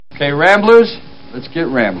Okay, Ramblers, let's get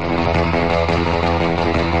rambling.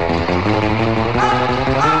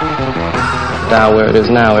 Now, where it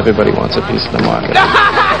is now, everybody wants a piece of the market.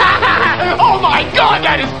 Oh my God,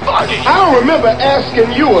 that is funny! I don't remember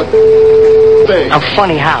asking you a thing. I'm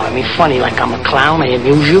funny how? I mean, funny like I'm a clown, I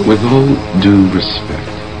amuse you? With all due respect,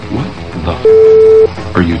 what the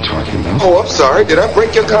are you talking about? Oh, I'm sorry. Did I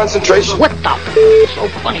break your concentration? What the is so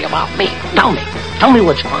funny about me? Tell me. Tell me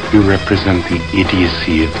what's funny. You represent the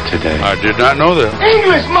idiocy of today. I did not know that.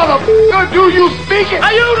 English, motherfucker! Do you speak it?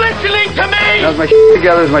 Are you listening to me? How's my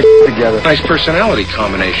together? Is my together? Nice personality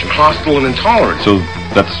combination, hostile and intolerant. So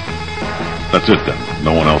that's it then.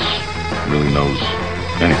 No one else really knows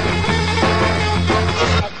anything.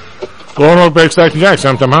 Going over Stack and Jacks.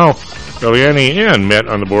 I'm Tom Howell. Eliani and Matt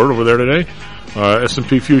on the board over there today.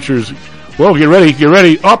 S&P futures, well, get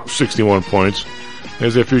ready, up 61 points.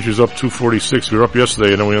 NASDAQ futures up 246. We were up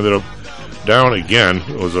yesterday, and then we ended up down again.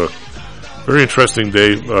 It was a very interesting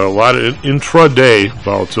day. A lot of intraday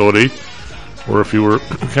volatility, where if you were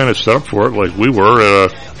kind of set up for it, like we were, I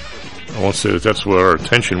won't say that that's what our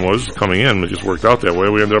intention was coming in. It just worked out that way.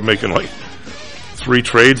 We ended up making like 3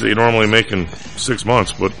 trades that you normally make in 6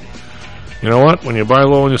 months, but you know what? When you buy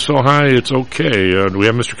low and you sell high, it's okay. Do we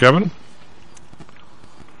have Mr. Kevin?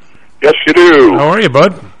 Yes, you do. How are you,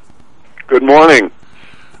 bud? Good morning.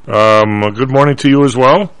 Good morning to you as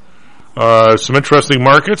well. Some interesting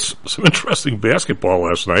markets, some interesting basketball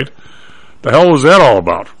last night. The hell was that all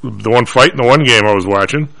about? The one fight in the one game I was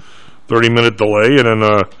watching, 30-minute delay, and then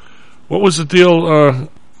what was the deal?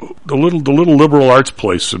 The little liberal arts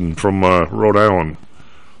place from Rhode Island,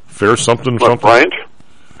 Fair something. Bryant?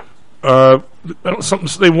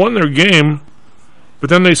 They won their game, but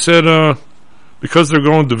then they said because they're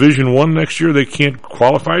going Division I next year, they can't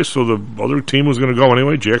qualify, so the other team was going to go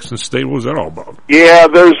anyway. Jackson State, what was that all about? Yeah,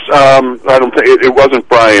 there's I don't think it wasn't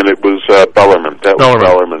Bryant, it was Bellarmine. That was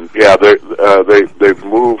Bellarmine. Yeah, they've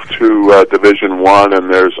moved to Division I,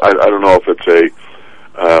 and there's I don't know if it's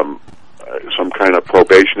some kind of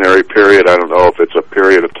probationary period. I don't know if it's a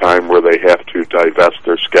period of time where they have to divest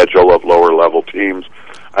their schedule of lower level teams.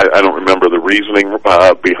 I don't remember the reasoning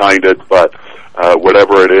behind it, but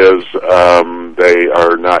whatever it is, they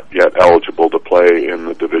are not yet eligible to play in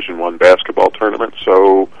the Division I basketball tournament.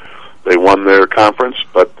 So they won their conference,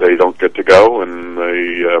 but they don't get to go, and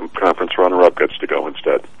the conference runner-up gets to go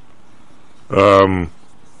instead.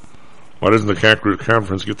 Why doesn't the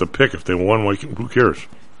conference get the pick if they won? Who cares?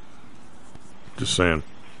 Just saying.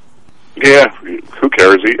 Yeah, who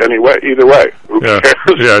cares? Anyway, either way, who cares?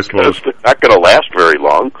 Yeah, I suppose it's not going to last very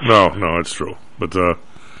long. No, it's true. But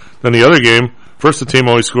then the other game, first the team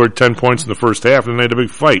only scored 10 points in the first half, and they had a big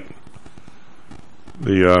fight.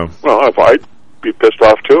 Well, if I'd be pissed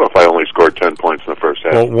off too if I only scored 10 points in the first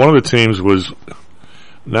half. Well, one of the teams was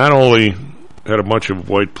not only had a bunch of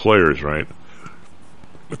white players, right,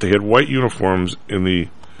 but they had white uniforms in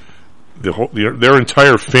their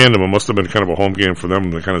entire fandom. It must have been kind of a home game for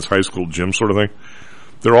them, the kind of high school gym sort of thing.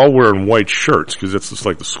 They're all wearing white shirts because it's just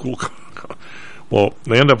like the school. Well,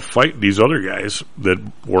 they end up fighting these other guys that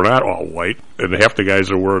were not all white, and half the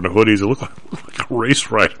guys are wearing the hoodies that look like a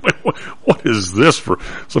race ride. What is this for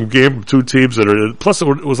some game of two teams that are? Plus,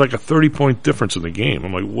 it was like a 30-point difference in the game.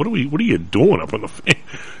 I'm like, what are you doing up in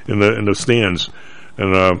the stands?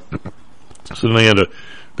 And so then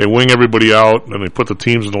they wing everybody out, and they put the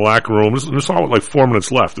teams in the locker room. There's all like 4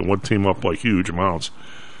 minutes left, and one team up like huge amounts.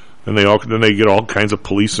 And then they get all kinds of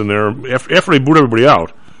police in there. After they boot everybody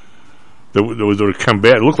out, there was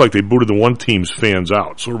combat. It looked like they booted the one team's fans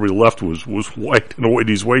out. So everybody left was white in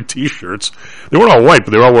these white T-shirts. They weren't all white,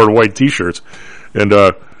 but they were all wearing white T-shirts. And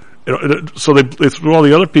so they threw all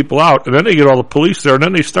the other people out, and then they get all the police there, and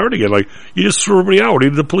then they start again. Like, you just threw everybody out.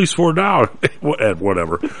 Needed the police for down.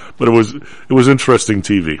 Whatever. But it was interesting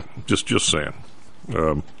TV. Just saying.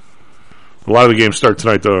 A lot of the games start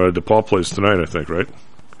tonight. DePaul plays tonight, I think, right?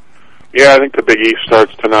 Yeah, I think the Big East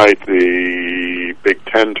starts tonight. The Big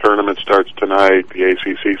Ten tournament starts tonight. The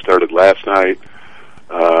ACC started last night.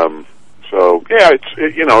 So yeah,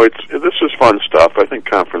 this is fun stuff. I think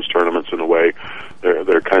conference tournaments, in a way,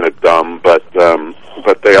 they're kind of dumb, but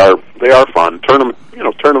they are fun.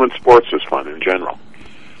 Tournament sports is fun in general.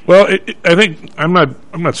 Well, I think I'm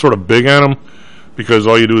not sort of big on them because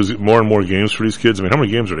all you do is more and more games for these kids. I mean, how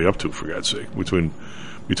many games are they up to, for God's sake? Between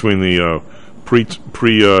the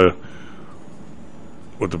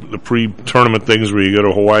the pre-tournament things where you go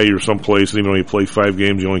to Hawaii or someplace, and even though you play 5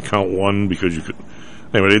 games, you only count 1 because you could.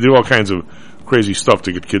 Anyway, they do all kinds of crazy stuff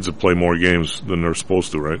to get kids to play more games than they're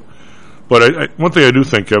supposed to, right? But one thing I do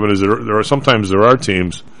think, Kevin, is there are sometimes there are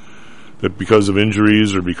teams that because of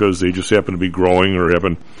injuries or because they just happen to be growing or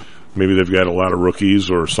maybe they've got a lot of rookies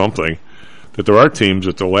or something, that there are teams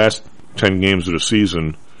that the last 10 games of the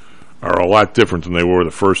season are a lot different than they were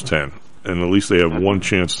the first 10, and at least they have one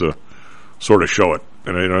chance to sort of show it.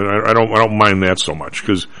 And I don't mind that so much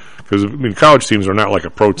because college teams are not like a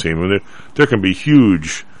pro team. I mean, there can be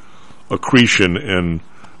huge accretion in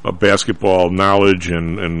basketball knowledge,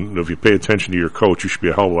 and if you pay attention to your coach, you should be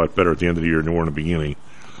a hell of a lot better at the end of the year than you were in the beginning.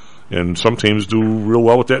 And some teams do real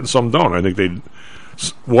well with that, and some don't. I think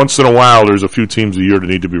once in a while, there's a few teams a year that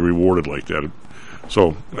need to be rewarded like that.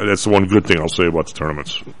 So that's the one good thing I'll say about the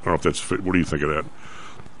tournaments. I don't know if that's. What do you think of that?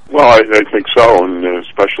 Well, I think so, and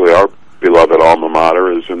especially our beloved alma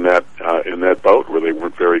mater is in that boat where they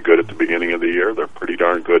weren't very good at the beginning of the year. They're pretty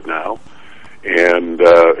darn good now, and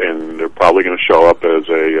they're probably going to show up as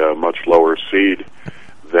a much lower seed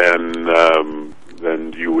than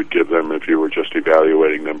you would give them if you were just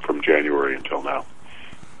evaluating them from January until now.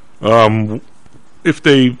 If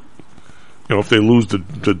they lose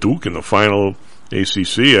to Duke in the final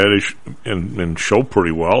ACC and show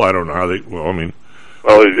pretty well, I don't know how they. Well, I mean.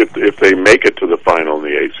 Well, if they make it to the final in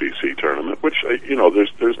the ACC tournament, which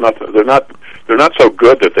there's nothing, they're not so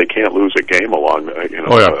good that they can't lose a game along,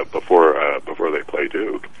 before they play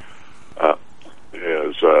Duke.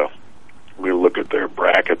 As we look at their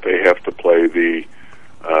bracket, they have to play the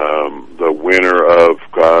winner of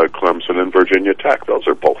Clemson and Virginia Tech. Those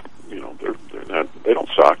are both, they don't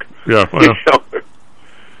suck. Yeah.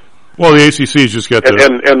 Well, the ACC's just got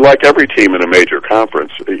and like every team in a major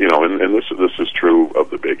conference, and this is true of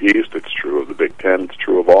the Big East, it's true of the Big Ten, it's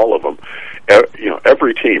true of all of them.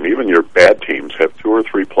 Every team, even your bad teams, have 2 or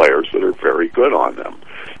 3 players that are very good on them.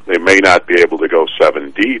 They may not be able to go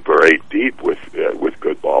 7 deep or 8 deep with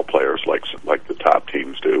good ball players like the top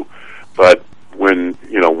teams do, but when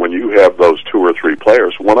you have those 2 or 3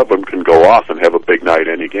 players, one of them can go off and have a big night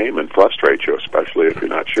any game and frustrate you, especially if you're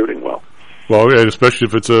not shooting well. Well, yeah, especially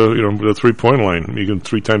if it's a 3-point line, you can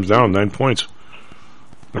 3 times down 9 points.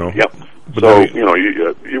 Yep. But so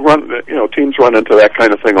you run teams run into that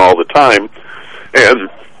kind of thing all the time, and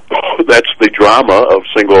that's the drama of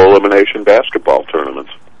single elimination basketball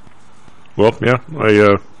tournaments. Well, yeah,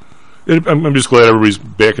 I'm just glad everybody's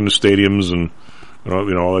back in the stadiums, and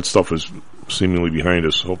all that stuff is seemingly behind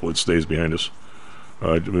us. Hopefully, it stays behind us.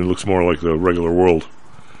 It looks more like the regular world.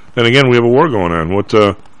 And again, we have a war going on.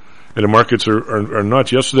 And the markets are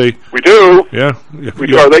nuts. Yesterday, we do. Yeah.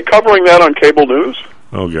 Are they covering that on cable news?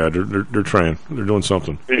 Oh God, they're trying. They're doing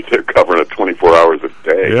something. They're covering it 24 hours a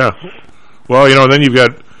day. Yeah. Well, then you've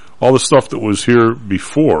got all the stuff that was here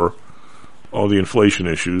before, all the inflation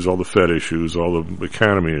issues, all the Fed issues, all the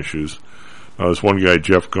economy issues. This one guy,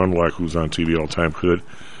 Jeff Gundlach, who's on TV all the time,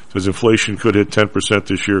 says inflation could hit 10%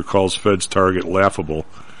 this year. Calls Fed's target laughable.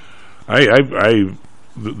 The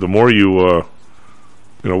more you.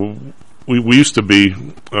 We used to be,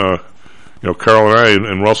 Carl and I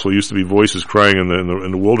and Russell used to be voices crying in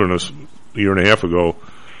the wilderness a year and a half ago.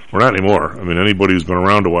 We're not anymore. I mean, anybody who's been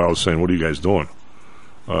around a while is saying, "What are you guys doing?"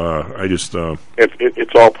 It's all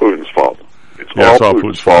Putin's fault. It's all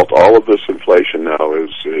Putin's fault. All of this inflation now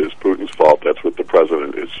is Putin's fault. That's what the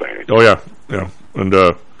president is saying. Oh yeah, and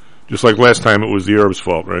just like last time, it was the Arabs'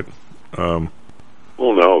 fault, right?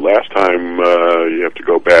 Well, no. Last time you have to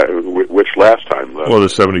go back. Which last time? The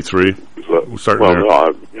 73.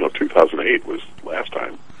 2008 was last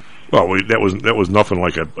time. Well, that was nothing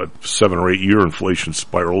like a 7 or 8 year inflation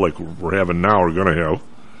spiral like we're having now. We're going to have.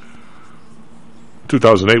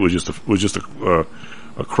 2008 was just a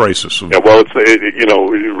crisis. Yeah. Well, it's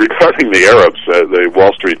regarding the Arabs, the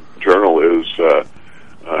Wall Street Journal is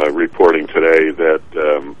reporting today that.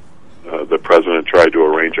 The president tried to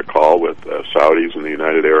arrange a call with Saudis and the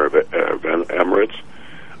United Arab Emirates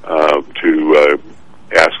to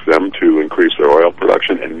ask them to increase their oil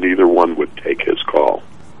production, and neither one would take his call.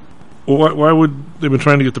 Well, why would they've been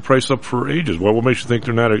trying to get the price up for ages? What makes you think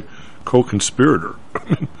they're not a co-conspirator?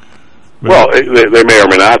 Well, they may or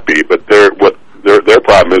may not be, but their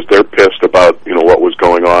problem is they're pissed about what was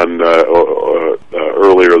going on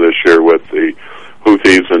earlier this year with the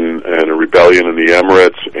Houthis and a rebellion in the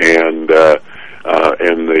Emirates and the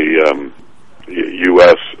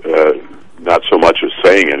U.S. Not so much as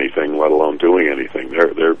saying anything, let alone doing anything.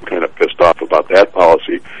 They're kind of pissed off about that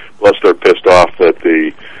policy. Plus, they're pissed off that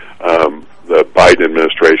the Biden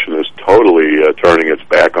administration is totally turning its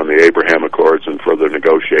back on the Abraham Accords and further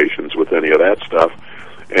negotiations with any of that stuff.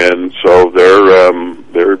 And so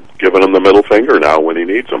they're giving him the middle finger now when he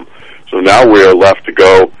needs them. So now we are left to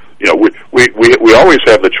go. We always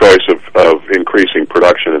have the choice of increasing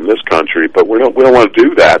production in this country, but we don't want to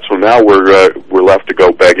do that. So now we're left to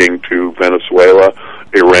go begging to Venezuela,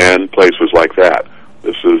 Iran, places like that.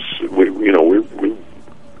 This is we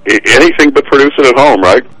anything but produce it at home,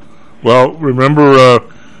 right? Well, remember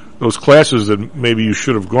those classes that maybe you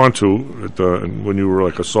should have gone to when you were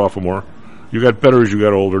like a sophomore. You got better as you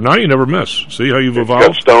got older. Now you never miss. See how you've evolved?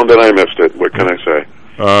 Got stoned and I missed it. What can I say?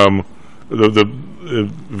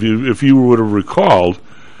 If you would have recalled,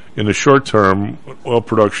 in the short term, oil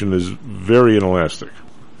production is very inelastic,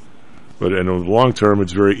 but in the long term,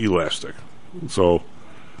 it's very elastic. So,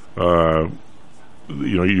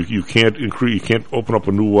 you can't increase. You can't open up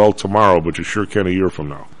a new well tomorrow, but you sure can a year from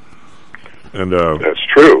now. And that's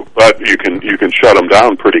true, but you can shut them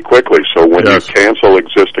down pretty quickly. So when you cancel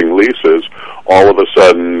existing leases, all of a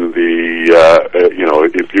sudden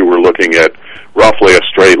if you were looking at roughly a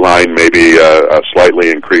straight line, maybe a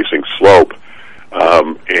slightly increasing slope,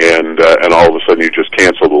 and all of a sudden you just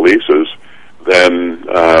cancel the leases, then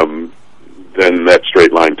that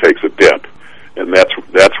straight line takes a dip, and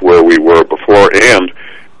that's where we were before. And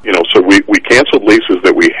so we canceled leases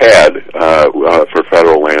that we had for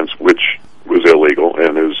federal lands, which was illegal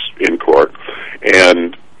and is in court,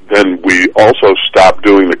 and then we also stopped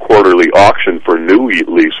doing the quarterly auction for new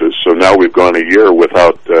leases. So now we've gone a year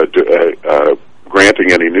without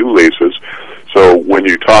granting any new leases. So when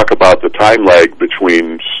you talk about the time lag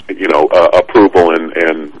between approval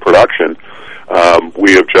and production,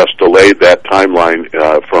 we have just delayed that timeline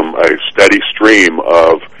from a steady stream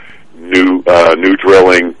of new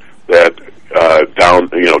drilling that down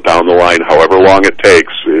the line, however long it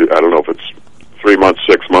takes. I don't know if it's 3 months,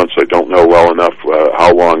 6 months. I don't know well enough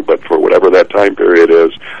how long, but for whatever that time period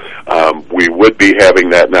is, we would be having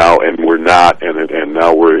that now, and we're not, and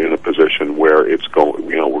now we're in a position where it's going.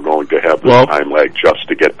 We're going to have this time lag just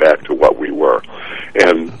to get back to what we were,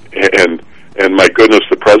 and my goodness,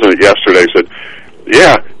 the president yesterday said,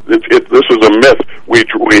 "Yeah, this is a myth. We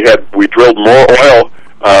drilled more oil."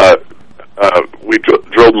 We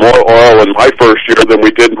drilled more oil in my first year than we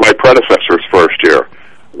did in my predecessor's first year.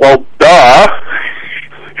 Well, duh.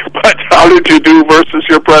 But how did you do versus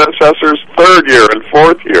your predecessor's third year and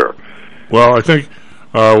fourth year? Well, I think.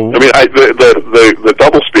 The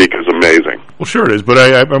doublespeak is amazing. Well, sure it is, but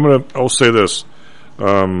I'll say this,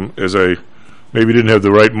 as I maybe didn't have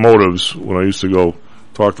the right motives when I used to go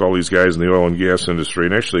talk to all these guys in the oil and gas industry,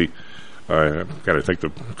 and actually. I think a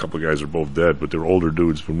couple of guys are both dead, but they're older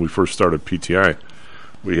dudes. When we first started PTI,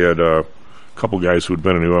 we had a couple of guys who had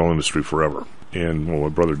been in the oil industry forever. And my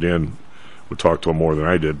brother Dan would talk to them more than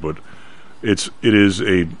I did. But it is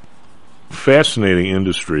a fascinating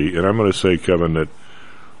industry. And I'm going to say, Kevin, that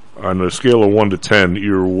on a scale of 1 to 10,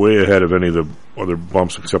 you're way ahead of any of the other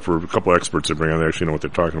bumps, except for a couple of experts that bring on. They actually know what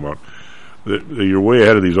they're talking about. You're way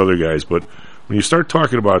ahead of these other guys. But when you start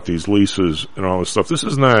talking about these leases and all this stuff, this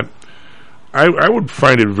is not... I would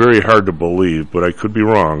find it very hard to believe, but I could be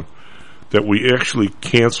wrong, that we actually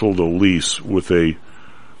canceled a lease with a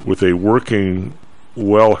working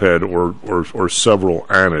wellhead or several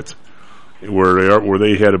on it, where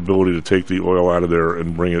they had ability to take the oil out of there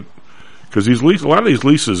and bring it, because a lot of these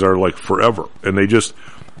leases are like forever, and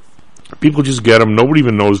people just get them. Nobody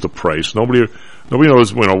even knows the price. Nobody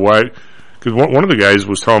knows why. Because one of the guys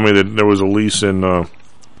was telling me that there was a lease in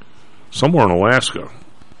somewhere in Alaska,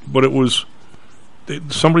 but it was.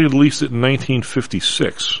 Somebody had leased it in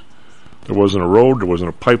 1956. There wasn't a road, there wasn't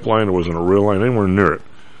a pipeline, there wasn't a rail line anywhere near it.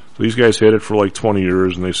 So these guys had it for like 20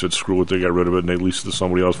 years, and they said, screw it, they got rid of it, and they leased it to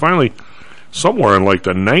somebody else. Finally, somewhere in like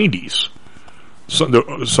the 90s,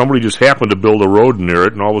 somebody just happened to build a road near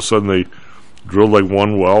it, and all of a sudden they drilled like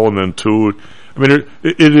one well, and then two. I mean,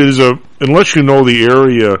 it is unless you know the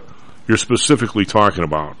area you're specifically talking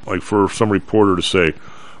about, like for some reporter to say,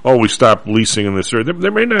 oh, we stopped leasing in this area. There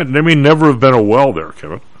may never have been a well there,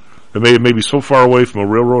 Kevin. It may be so far away from a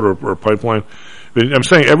railroad or a pipeline. I'm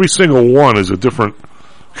saying every single one is a different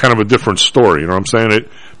story. You know what I'm saying?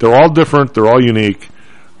 They're all different. They're all unique.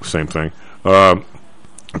 Same thing. But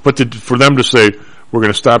for them to say we're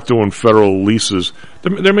going to stop doing federal leases,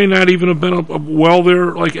 there may not even have been a well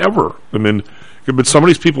there like ever. I mean. But some of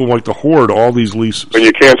these people like to hoard all these leases. When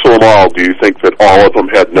you cancel them all, do you think that all of them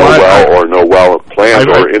had no well planned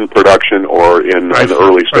or in production or in the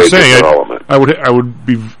early stages of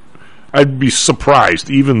development? I'd be surprised,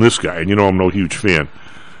 even this guy, and I'm no huge fan,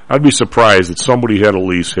 I'd be surprised that somebody had a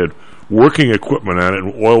lease, had working equipment on it,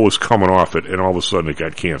 and oil was coming off it, and all of a sudden it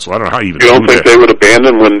got canceled. I don't know how you don't think they would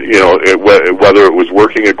abandon when, whether it was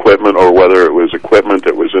working equipment or whether it was equipment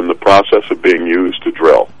that was in the process of being used to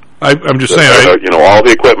drill. I'm just saying, all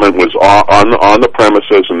the equipment was on the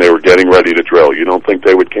premises, and they were getting ready to drill. You don't think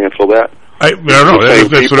they would cancel that? I don't know.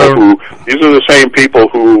 These are the same people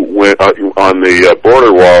who went on the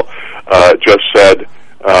border wall, just said,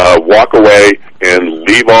 walk away and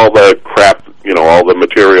leave all the crap, all the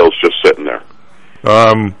materials just sitting there.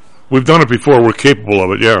 We've done it before. We're capable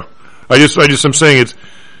of it. Yeah. I'm saying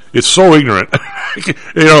it's so ignorant.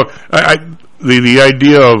 The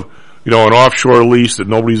idea of, an offshore lease that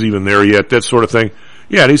nobody's even there yet, that sort of thing.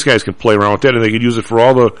 Yeah, these guys can play around with that and they could use it for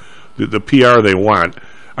all the PR they want.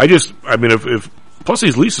 Plus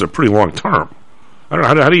these leases are pretty long term. I don't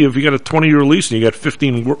know, how do you, if you got a 20-year lease and you got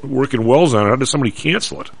 15 working wells on it, how does somebody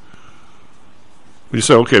cancel it? You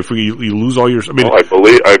say, okay, if you lose all your... I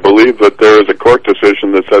believe that there is a court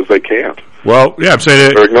decision that says they can't. Well, yeah, I'm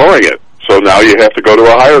saying... They're ignoring it. So now you have to go to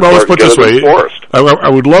a higher court and get it enforced. I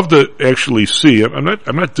would love to actually see... I'm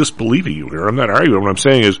not disbelieving you here. I'm not arguing. What I'm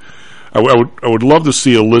saying is I would love to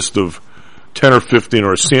see a list of 10 or 15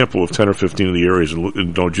 or a sample of 10 or 15 of the areas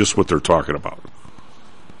and know just what they're talking about.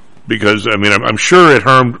 Because, I'm sure it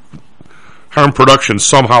harmed production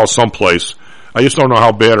somehow, someplace. I just don't know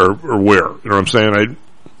how bad or where. You know what I'm saying?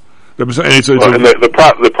 The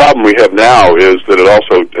problem we have now is that it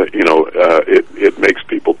also, it makes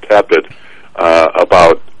people tepid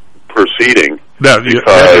about proceeding.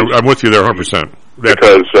 I'm with you there 100%.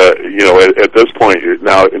 Because at this point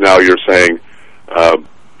now you're saying,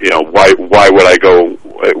 why would I go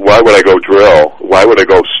drill? Why would I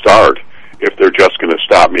go start if they're just going to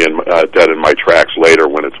stop me dead in my tracks later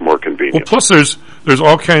when it's more convenient? Well, plus there's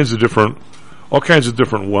all kinds of different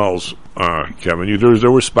wells, Kevin.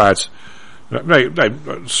 There were spots.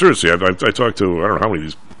 Seriously, I talked to I don't know how many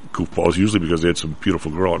of these goofballs. Usually because they had some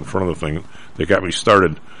beautiful girl in front of the thing that got me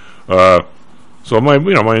started. So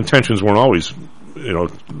my intentions weren't always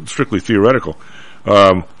strictly theoretical.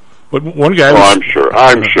 But one guy. I'm sure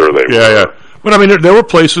they were. Yeah. But there were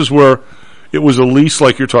places where it was a lease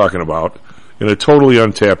like you're talking about in a totally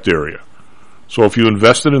untapped area. So if you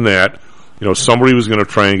invested in that, somebody was going to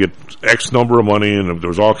try and get X number of money, and there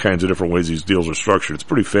was all kinds of different ways these deals are structured. It's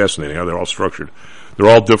pretty fascinating how they're all structured. They're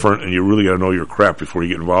all different, and you really got to know your crap before you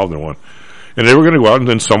get involved in one. And they were going to go out, and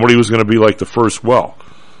then somebody was going to be like the first well.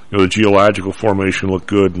 The geological formation looked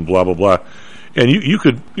good, and blah, blah, blah. And you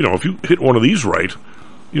could, if you hit one of these right,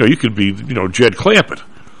 you could be, Jed Clampett.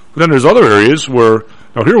 But then there's other areas where,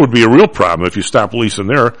 now here would be a real problem if you stop leasing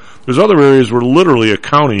there. There's other areas where literally a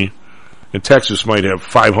county in Texas might have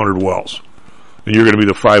 500 wells. And you're going to be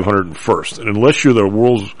the 501st. And unless you're the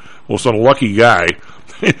world's most unlucky guy,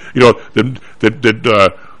 that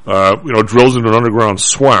drills into an underground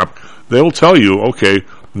swamp, they'll tell you, okay,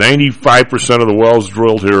 95% of the wells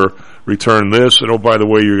drilled here return this, and oh, by the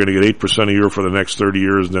way, you're going to get 8% a year for the next 30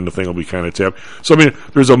 years, and then the thing will be kind of tapped. So,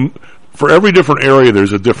 for every different area,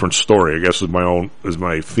 there's a different story, I guess, is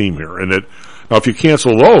my theme here. And now if you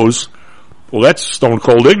cancel those, well, that's stone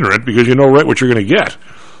cold ignorant, because you know right what you're going to get.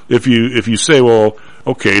 If you say, well,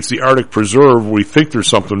 okay, it's the Arctic Preserve, we think there's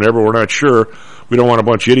something there, but we're not sure. We don't want a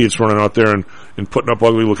bunch of idiots running out there and putting up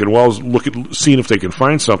ugly looking wells, seeing if they can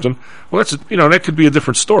find something. Well, that could be a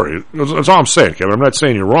different story. That's all I'm saying, Kevin. I'm not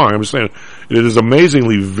saying you're wrong. I'm just saying it is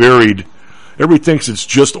amazingly varied. Everybody thinks it's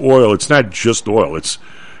just oil. It's not just oil. It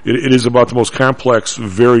is about the most complex,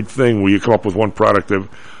 varied thing where you come up with one product that,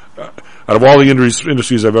 out of all the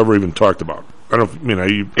industries I've ever even talked about. I would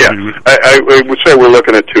say we're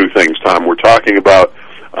looking at two things, Tom. We're talking about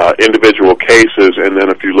individual cases, and then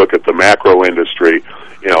if you look at the macro industry,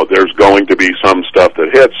 there's going to be some stuff that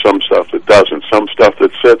hits, some stuff that doesn't, some stuff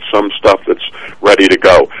that sits, some stuff that's ready to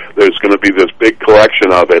go. There's going to be this big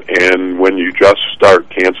collection of it, and when you just start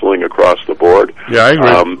canceling across the board, I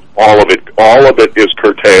agree. All of it is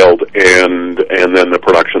curtailed, and then the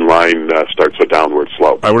production line starts a downward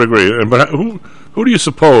slope. I would agree. But who do you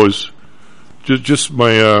suppose? Just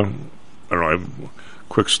my I don't know.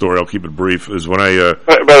 Quick story. I'll keep it brief. Is when I.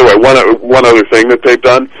 By the way, one other thing that they've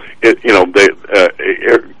done.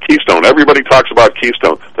 Keystone. Everybody talks about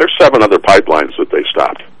Keystone. There's 7 other pipelines that they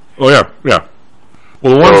stopped. Oh yeah.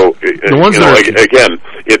 Well, the ones again,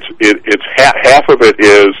 it's half of it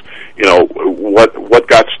is what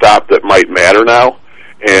got stopped that might matter now,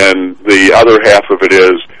 and the other half of it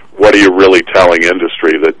is what are you really telling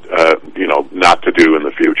industry that not to do in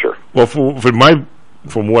the future. Well,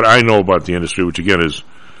 from what I know about the industry, which again is,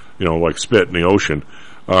 like spit in the ocean,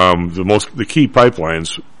 the key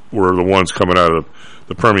pipelines were the ones coming out of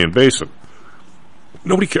the Permian Basin.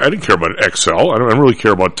 I didn't care about XL. I don't really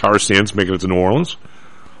care about tar sands making it to New Orleans.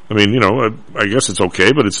 I guess it's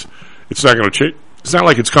okay, but it's not going to change. It's not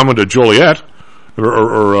like it's coming to Joliet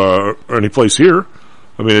or any place here.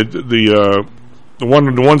 The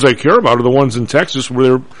ones I care about are the ones in Texas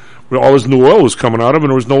where all this new oil was coming out of, and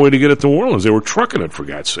there was no way to get it to New Orleans. They were trucking it, for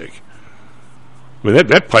God's sake. I mean,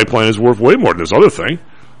 that pipeline is worth way more than this other thing.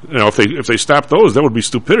 You know, if they stopped those, that would be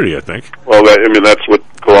stupidity, I think. Well, that's what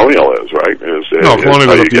Colonial is, right? Colonial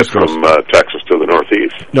goes up the East Coast. From Texas to the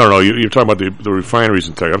Northeast. No, you're talking about the refineries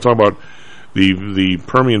in Texas. I'm talking about the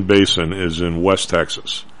Permian Basin is in West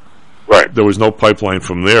Texas. Right. There was no pipeline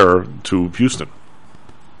from there to Houston.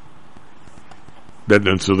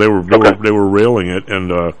 And so they were railing it and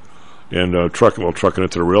trucking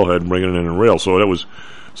it to the railhead and bringing it in rail. So that was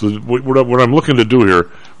what I'm looking to do here.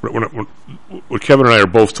 What Kevin and I are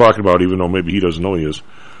both talking about, even though maybe he doesn't know he is.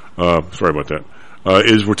 Sorry about that.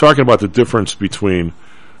 Is we're talking about the difference between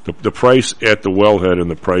the price at the wellhead and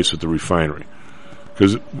the price at the refinery.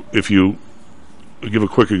 Because if you give a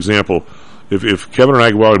quick example, if Kevin and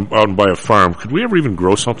I go out and buy a farm, could we ever even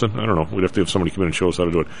grow something? I don't know. We'd have to have somebody come in and show us how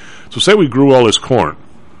to do it. So say we grew all this corn.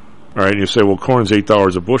 All right, and you say, well, corn's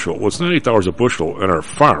 $8 a bushel. Well, it's not $8 a bushel in our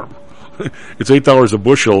farm. It's $8 a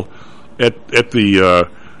bushel at the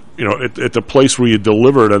at the place where you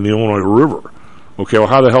deliver it on the Illinois River. Okay, well,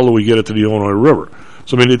 how the hell do we get it to the Illinois River?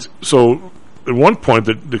 So I mean, at one point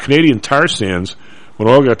the Canadian tar sands, when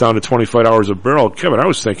oil got down to $25 a barrel, Kevin, I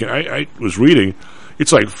was thinking, I was reading,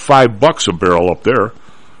 it's like $5 a barrel up there.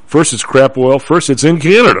 First it's crap oil. First it's in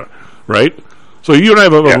Canada, right? So you and I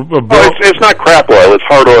have a barrel. Well, it's not crap oil. It's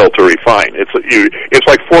hard oil to refine. It's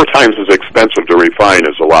like 4 times as expensive to refine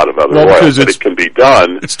as a lot of other oil, but it can be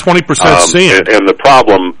done. It's 20% sand. And the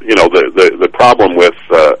problem, the problem with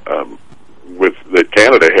that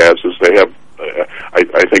Canada has is they have,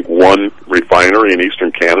 I think, one refinery in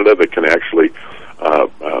eastern Canada that can actually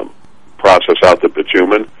process out the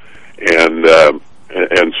bitumen,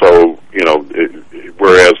 and so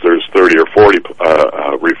whereas there's 30 or 40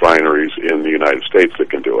 refineries in the United States that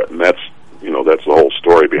can do it, and that's the whole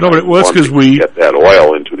story behind it. Well, that's because we get that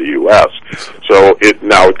oil into the U.S. So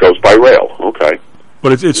now it goes by rail. Okay,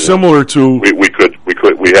 but it's similar to we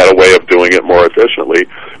had a way of doing it more efficiently,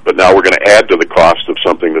 but now we're going to add to the cost of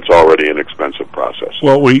something that's already an expensive process.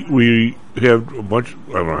 Well, we have a bunch.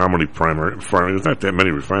 I don't know how many primary refineries. There's not that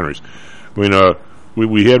many refineries. I mean,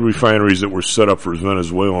 we had refineries that were set up for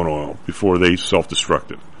Venezuelan oil before they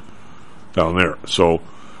self-destructed down there. So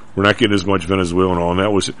we're not getting as much Venezuelan oil. And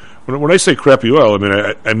that was when I say crappy oil,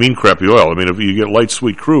 I mean crappy oil. I mean, if you get light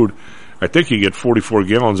sweet crude, I think you get 44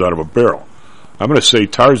 gallons out of a barrel. I'm going to say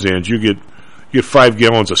tar sands, you get 5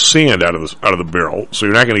 gallons of sand out of the barrel, so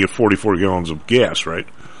you're not going to get 44 gallons of gas, right?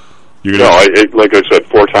 Like I said,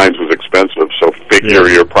 4 times as expensive. So figure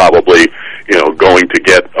you're probably going to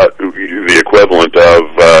get the equivalent of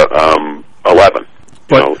 11,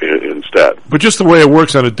 instead. But just the way it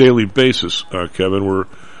works on a daily basis, Kevin, we're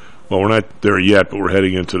not there yet, but we're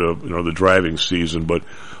heading into the driving season. But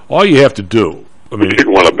all you have to do, you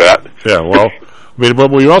want to bet? Yeah, well, but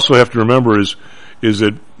what you also have to remember is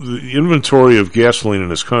that the inventory of gasoline in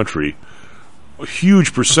this country, a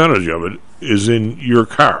huge percentage of it is in your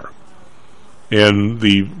car. And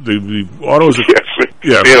the autos are...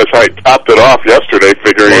 Yes, I topped it off yesterday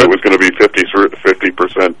figuring it was going to be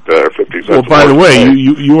 50%, 50 cents. Well, by the way,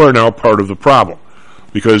 you are now part of the problem.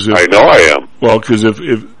 Because I know I am. Well, because if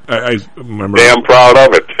I remember... Damn proud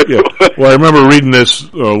of it. Yeah. Well, I remember reading this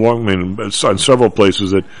on several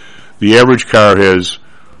places that the average car has...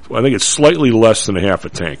 I think it's slightly less than a half a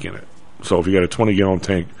tank in it. So if you got a 20-gallon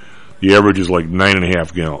tank, the average is like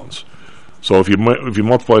 9.5 gallons. So if you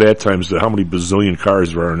multiply that times how many bazillion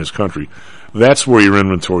cars there are in this country, that's where your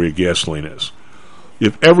inventory of gasoline is.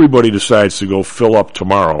 If everybody decides to go fill up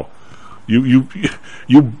tomorrow, you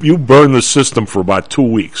burn the system for about 2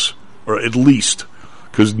 weeks, or at least,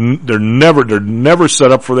 because they're never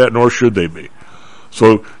set up for that, nor should they be.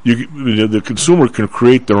 So the consumer can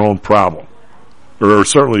create their own problem, or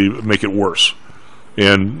certainly make it worse.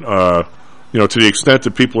 And to the extent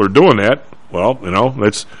that people are doing that, well,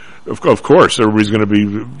 that's of course everybody's going to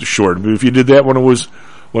be short. But if you did that when it was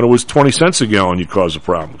 20 cents a gallon, you'd cause a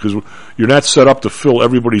problem because you're not set up to fill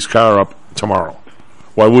everybody's car up tomorrow.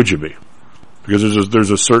 Why would you be? Because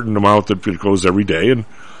there's a certain amount that goes every day, and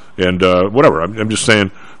whatever. I'm just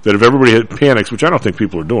saying that if everybody panics, which I don't think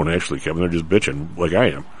people are doing actually, Kevin, they're just bitching like I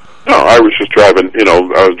am. No, I was just driving.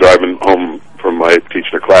 I was driving home from my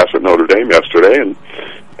teaching a class at Notre Dame yesterday, and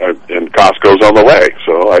Costco's on the way,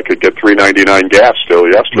 so I could get $3.99 gas still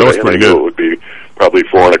yesterday, and I knew it would be probably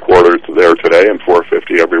 $4.25 there today and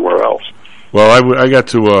 $4.50 everywhere else. Well, I got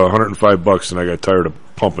to $105, and I got tired of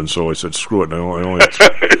pumping, so I said, "Screw it!" And I only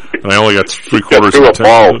got 3/4 of a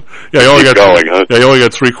tank. Yeah, I only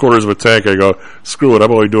got 3/4 of a tank. I go, "Screw it!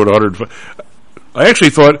 I'm only doing 105." I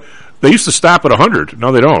actually thought they used to stop at 100.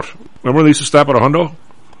 No, they don't. Remember they used to stop at 100?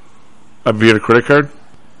 Via a credit card?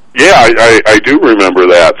 Yeah, I do remember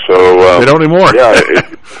that. So they don't anymore. Yeah.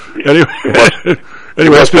 Anyway,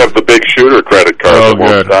 you must have the big shooter credit card that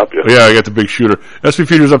won't stop you. Yeah, I got the big shooter. SP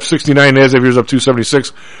Futures up 69, NASDAQ Futures up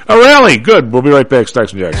 276. A rally, good. We'll be right back,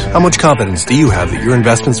 Stocks and Jacks. How much confidence do you have that your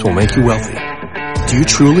investments will make you wealthy? Do you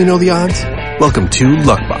truly know the odds? Welcome to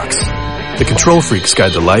Luckbox, the control freak's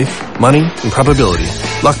guide to life, money, and probability.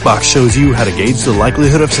 Luckbox shows you how to gauge the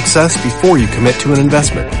likelihood of success before you commit to an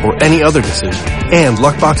investment or any other decision. And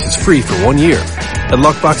Luckbox is free for 1 year at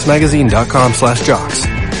luckboxmagazine.com/jocks.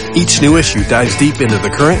 Each new issue dives deep into the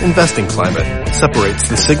current investing climate, separates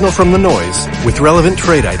the signal from the noise with relevant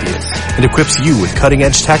trade ideas, and equips you with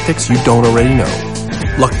cutting-edge tactics you don't already know.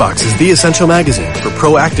 Luckbox is the essential magazine for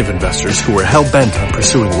proactive investors who are hell-bent on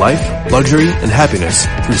pursuing life, luxury, and happiness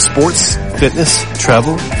through sports, fitness,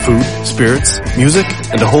 travel, food, spirits, music,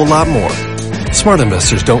 and a whole lot more. Smart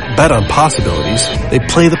investors don't bet on possibilities, they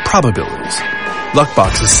play the probabilities.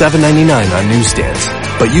 Luckbox is $7.99 on newsstands,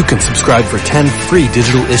 but you can subscribe for 10 free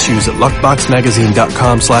digital issues at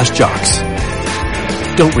luckboxmagazine.com/jocks.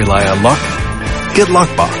 Don't rely on luck. Get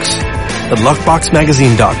Luckbox at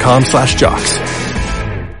luckboxmagazine.com/jocks.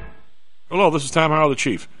 Hello, this is Tom Howell, the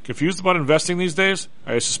Chief. Confused about investing these days?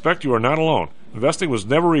 I suspect you are not alone. Investing was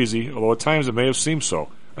never easy, although at times it may have seemed so.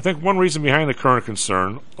 I think one reason behind the current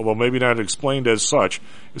concern, although maybe not explained as such,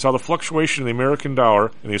 is how the fluctuation in the American dollar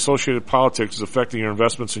and the associated politics is affecting your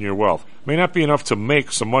investments and your wealth. It may not be enough to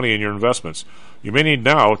make some money in your investments. You may need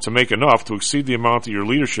now to make enough to exceed the amount that your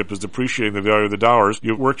leadership is depreciating the value of the dollars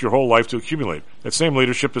you've worked your whole life to accumulate. That same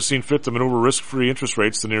leadership has seen fit to maneuver risk-free interest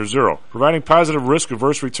rates to near zero. Providing positive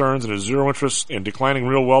risk-averse returns in a zero-interest and declining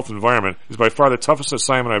real wealth environment is by far the toughest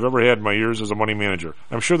assignment I've ever had in my years as a money manager.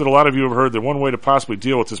 I'm sure that a lot of you have heard that one way to possibly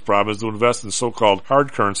deal with this problem is to invest in so-called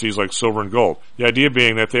hard currencies like silver and gold. The idea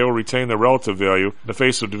being that they will retain their relative value in the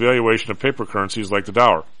face of devaluation of paper currencies like the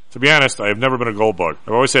dollar. To be honest, I have never been a gold bug.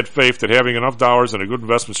 I've always had faith that having enough dollars and a good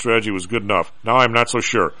investment strategy was good enough. Now I'm not so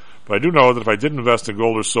sure. But I do know that if I did invest in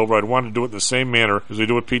gold or silver, I'd want to do it in the same manner as we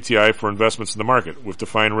do at PTI for investments in the market, with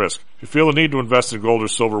defined risk. If you feel the need to invest in gold or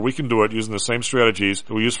silver, we can do it using the same strategies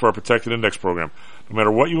that we use for our protected index program. No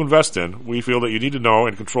matter what you invest in, we feel that you need to know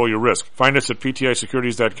and control your risk. Find us at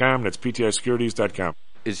PTIsecurities.com. That's PTIsecurities.com.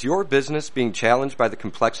 Is your business being challenged by the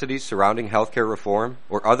complexities surrounding healthcare reform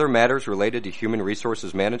or other matters related to human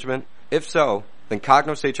resources management? If so, then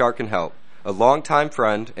Cognos HR can help. A longtime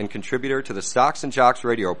friend and contributor to the Stocks and Jocks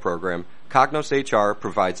radio program, Cognos HR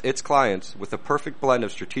provides its clients with a perfect blend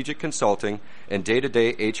of strategic consulting and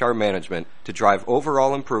day-to-day HR management to drive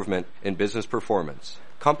overall improvement in business performance.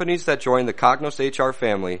 Companies that join the Cognos HR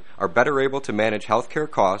family are better able to manage healthcare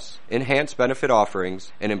costs, enhance benefit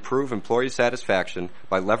offerings, and improve employee satisfaction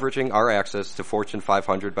by leveraging our access to Fortune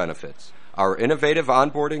 500 benefits. Our innovative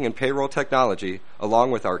onboarding and payroll technology,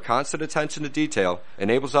 along with our constant attention to detail,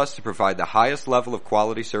 enables us to provide the highest level of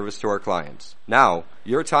quality service to our clients. Now,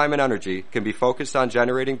 your time and energy can be focused on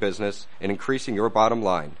generating business and increasing your bottom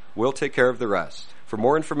line. We'll take care of the rest. For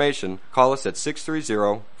more information, call us at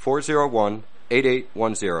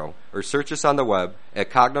 630-401-8810 or search us on the web at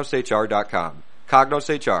cognoshr.com. Cognos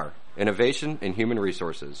HR, innovation in human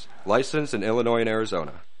resources. Licensed in Illinois and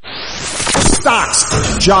Arizona. Stocks,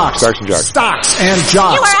 jocks, Stocks and Jocks. Stocks and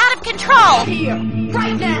jocks. You are out of control. Here,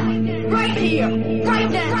 right now, right here,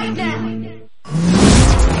 right now, right now.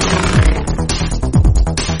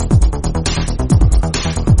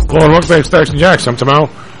 Hello and welcome back to Stocks and Jocks. I'm Tom.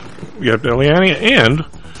 We got Eliani and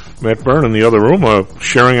Matt Byrne in the other room,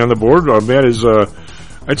 sharing on the board. Matt is,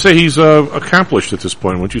 I'd say he's accomplished at this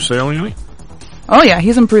point. Wouldn't you say, Eliani? Oh yeah,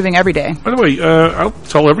 he's improving every day. By the way, I'll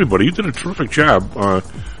tell everybody, you did a terrific job.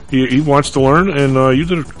 He wants to learn, and you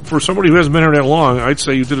did it for somebody who hasn't been here that long. I'd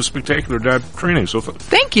say you did a spectacular job training. So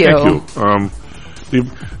thank you. Thank you.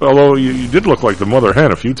 Although you did look like the mother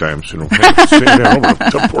hen a few times, over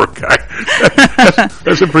the poor guy.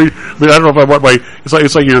 That's a pretty. I mean, I don't know if I want my.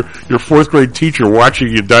 It's like your fourth grade teacher watching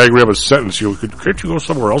you diagram a sentence. Can't you go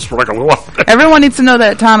somewhere else for like a little while? Everyone needs to know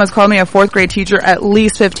that Tom has called me a fourth grade teacher at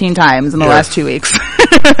least 15 times in the last 2 weeks.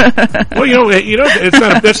 Well,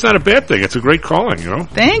 that's not a bad thing. It's a great calling,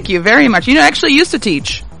 Thank you very much. I actually used to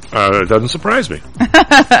teach. It doesn't surprise me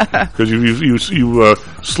because you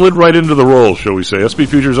slid right into the role, shall we say? SP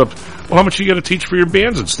Futures up. Well, how much you got to teach for your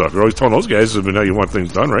bands and stuff? You're always telling those guys how you want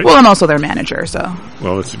things done, right? Well, I'm also their manager, so.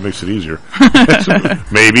 Well, it makes it easier.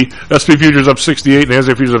 Maybe. SP Futures up 68,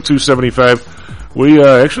 NASDAQ Futures up 275. We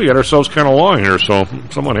actually got ourselves kind of long here, so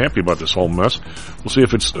I'm somewhat happy about this whole mess. We'll see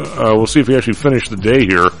if we actually finish the day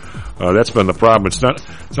here. That's been the problem. It's not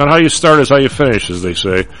how you start, it's how you finish, as they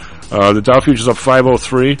say. The Dow Futures up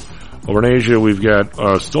 503. Over in Asia, we've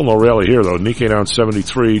got still no rally here, though. Nikkei down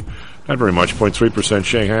 73, not very much, 0.3%.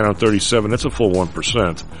 Shanghai down 37, that's a full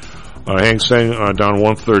 1%. Hang Seng down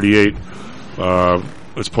 138,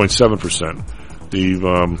 it's 0.7%.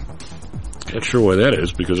 Not sure why that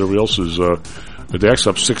is, because everybody else is, the DAX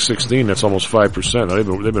up 616, that's almost 5%. Now,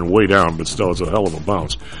 they've been way down, but still, it's a hell of a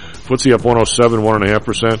bounce. FTSE up 107,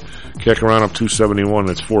 1.5%. CAC around up 271,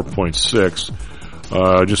 that's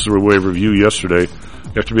 4.6. Just a wave review yesterday.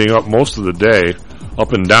 After being up most of the day,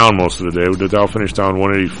 up and down most of the day, the Dow finished down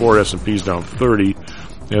 184, S&P's down 30,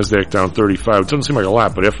 NASDAQ down 35. It doesn't seem like a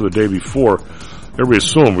lot, but after the day before, everybody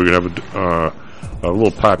assumed we were going to have a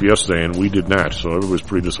little pop yesterday, and we did not. So everybody was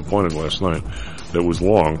pretty disappointed last night. That was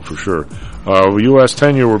long, for sure. U.S.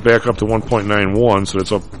 10-year, we're back up to 1.91, so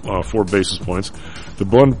that's up 4 basis points. The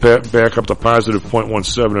bond back up to positive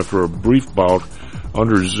 0.17 after a brief bout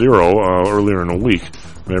under zero earlier in the week,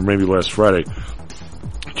 maybe last Friday.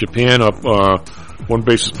 Japan up 1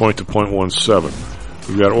 basis point to 0.17.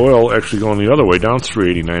 We've got oil actually going the other way, down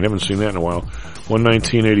 389. Haven't seen that in a while.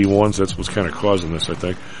 119.81, so that's what's kind of causing this, I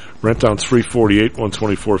think. Brent down 348,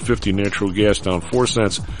 124.50. Natural gas down 4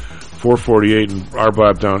 cents, 448, and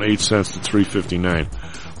RBOB down 8 cents to 359.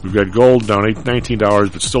 We've got gold down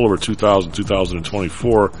 $19, but still over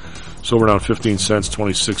 2024. Silver down 15 cents,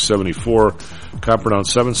 26.74. Copper down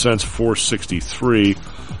 7 cents, 463.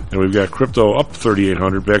 And we've got crypto up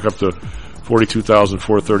 3,800, back up to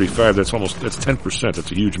 42,435. That's 10%.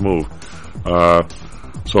 That's a huge move.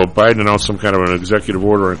 So Biden announced some kind of an executive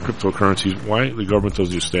order on cryptocurrencies. Why the government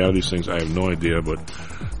doesn't just stay out of these things, I have no idea, but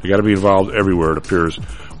they got to be involved everywhere, it appears.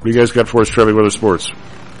 What do you guys got for us, Trevi Weather Sports?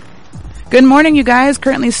 Good morning, you guys.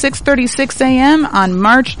 Currently 6:36 a.m. on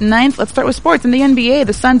March 9th. Let's start with sports. In the NBA,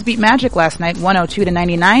 the Suns beat Magic last night,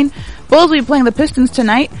 102-99. Bulls will be playing the Pistons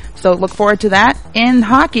tonight, so look forward to that. In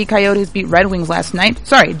hockey, Coyotes beat Red Wings last night.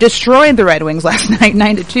 Destroyed the Red Wings last night,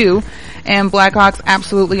 9-2. And Blackhawks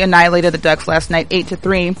absolutely annihilated the Ducks last night,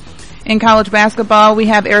 8-3. In college basketball, we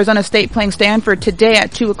have Arizona State playing Stanford today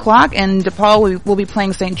at 2 o'clock, and DePaul will be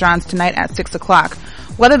playing St. John's tonight at 6 o'clock.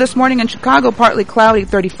 Weather this morning in Chicago, partly cloudy,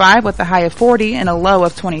 35 with a high of 40 and a low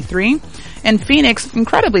of 23. In Phoenix,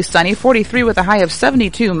 incredibly sunny, 43 with a high of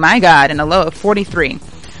 72, my God, and a low of 43.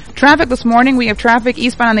 Traffic this morning, we have traffic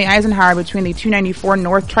eastbound on the Eisenhower between the 294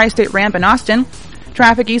 North Tri-State Ramp in Austin.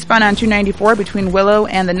 Traffic eastbound on 294 between Willow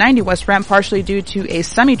and the 90 West Ramp, partially due to a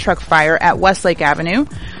semi-truck fire at Westlake Avenue.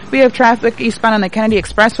 We have traffic eastbound on the Kennedy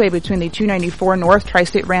Expressway between the 294 North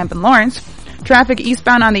Tri-State Ramp in Lawrence. Traffic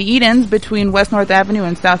eastbound on the Edens between West North Avenue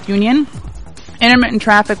and South Union. Intermittent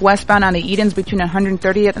traffic westbound on the Edens between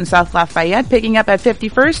 130th and South Lafayette, picking up at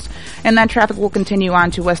 51st, and that traffic will continue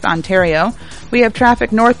on to West Ontario. We have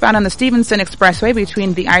traffic northbound on the Stevenson Expressway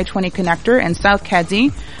between the I-20 connector and South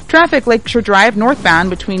Kedzie. Traffic Lakeshore Drive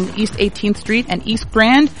northbound between East 18th Street and East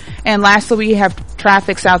Grand. And lastly, we have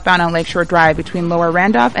traffic southbound on Lakeshore Drive between Lower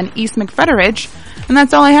Randolph and East McFetteridge. And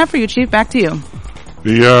that's all I have for you, Chief. Back to you.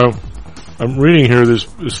 I'm reading here this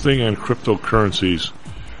thing on cryptocurrencies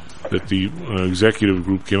that the executive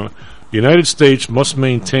group came out. The United States must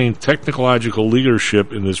maintain technological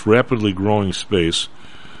leadership in this rapidly growing space,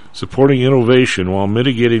 supporting innovation while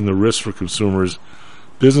mitigating the risks for consumers,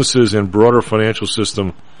 businesses, and broader financial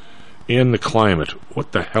system, and the climate.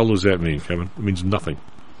 What the hell does that mean, Kevin? It means nothing.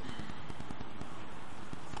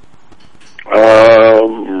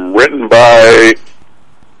 Written by,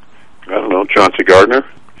 I don't know, Chauncey Gardner.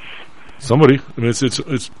 Somebody. I mean, it's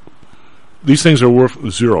these things are worth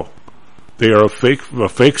zero. They are a fake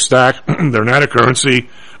stock. They're not a currency.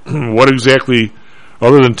 What exactly,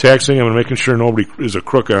 other than taxing them and making sure nobody is a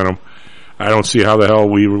crook on them, I don't see how the hell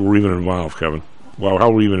we were even involved, Kevin. Well, how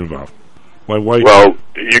were we even involved? Why? Well,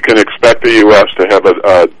 you can expect the U.S. to have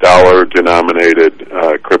a dollar-denominated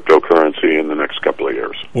cryptocurrency in the next couple of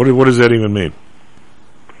years. What does that even mean?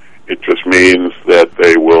 It just means that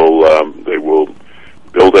they will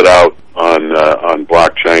build it out on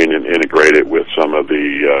blockchain and integrate it with some of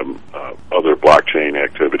the other blockchain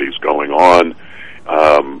activities going on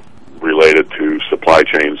related to supply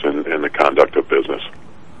chains and the conduct of business.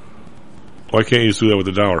 Why can't you just do that with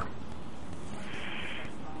the dollar?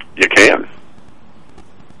 You can.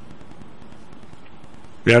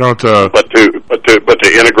 Yeah, I don't. But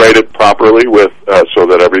to integrate it properly with so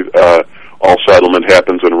that all settlement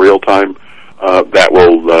happens in real time, that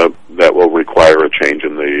will require a change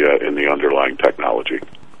in the underlying technology.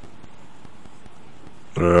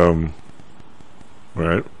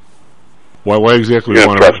 Right. Why exactly? You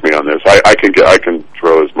can't trust me on this. I can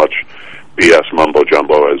throw as much BS mumbo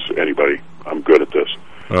jumbo as anybody. I'm good at this.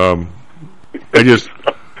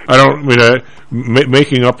 I don't mean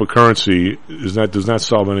making up a currency does not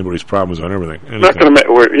solve anybody's problems on everything. We're not going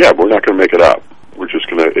to make it up. We're just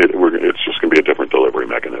going to it's just going to be a different delivery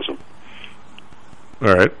mechanism.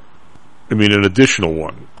 All right. I mean, an additional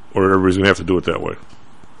one, or everybody's going to have to do it that way.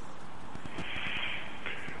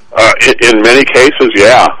 In many cases,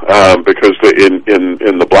 yeah, because in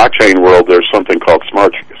the blockchain world, there's something called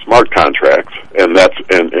smart contracts, and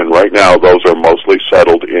right now those are mostly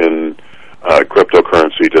settled in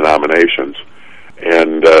cryptocurrency denominations,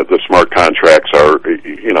 and the smart contracts are,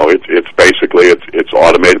 it's basically it's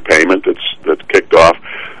automated payment that's kicked off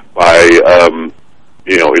by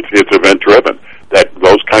it's event driven.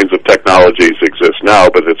 Those kinds of technologies exist now,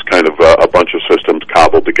 but it's kind of a bunch of systems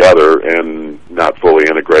cobbled together and not fully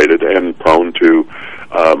integrated and prone to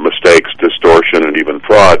mistakes, distortion, and even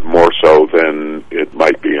fraud, more so than it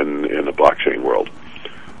might be in the blockchain world.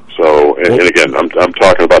 So, and again, I'm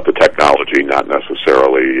talking about the technology, not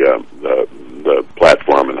necessarily the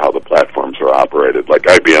platform and how the platforms are operated. Like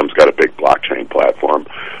IBM's got a big blockchain platform,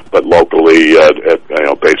 but locally,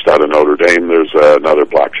 based out of Notre Dame, there's another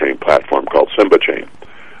blockchain platform called SymbaChain,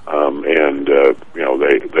 and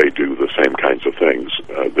they do the same kinds of things.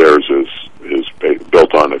 Theirs is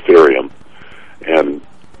built on Ethereum, and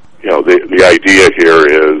the idea here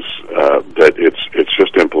is that it's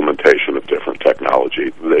just implementation of different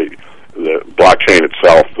technology. The blockchain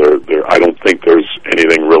itself, I don't think there's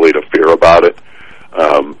anything really to fear about it.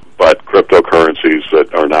 But cryptocurrencies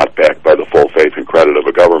that are not backed by the full faith and credit of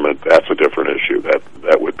a government, that's a different issue.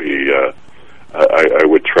 That would be, I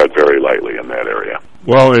would tread very lightly in that area.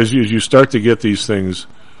 Well, as you start to get these things,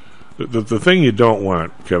 the thing you don't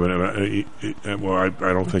want, Kevin,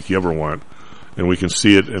 I don't think you ever want, and we can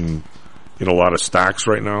see it in a lot of stocks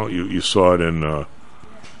right now. You saw it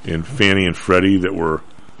in Fannie and Freddie that were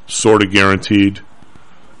sort of guaranteed.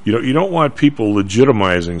 You don't want people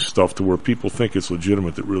legitimizing stuff to where people think it's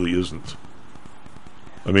legitimate that really isn't.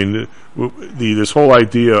 I mean, this whole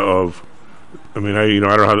idea of, I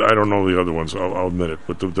don't know the other ones. I'll admit it,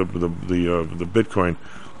 but the Bitcoin,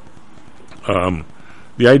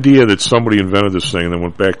 the idea that somebody invented this thing and then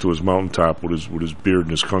went back to his mountaintop with his beard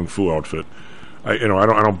and his kung fu outfit, I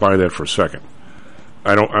don't buy that for a second.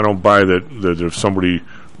 I don't buy that if somebody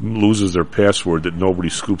loses their password that nobody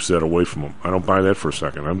scoops that away from them. I don't buy that for a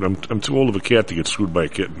second. I'm too old of a cat to get screwed by a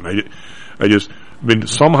kitten.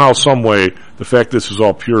 Somehow, some way, the fact this is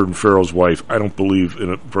all pure and Pharaoh's wife, I don't believe in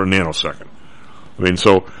it for a nanosecond.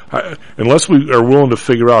 Unless we are willing to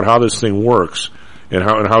figure out how this thing works and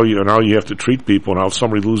how you have to treat people and how if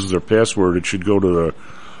somebody loses their password, it should go to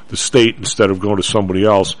the state instead of going to somebody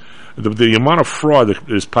else. The amount of fraud that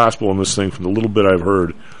is possible in this thing, from the little bit I've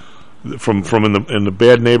heard, from in the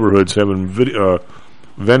bad neighborhoods having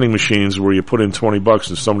vending machines where you put in $20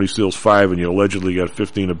 and somebody steals 5 and you allegedly got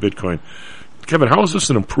 15 of Bitcoin. Kevin, how is this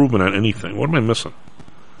an improvement on anything? What am I missing?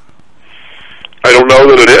 I don't know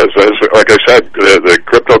that it is. Like I said, the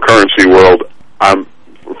cryptocurrency world,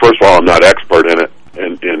 first of all, I'm not expert in it,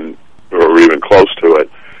 or even close to it,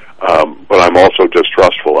 but I'm also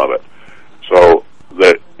distrustful of it. So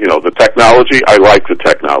the technology, I like the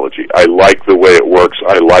technology. I like the way it works.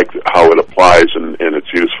 I like how it applies and its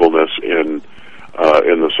usefulness in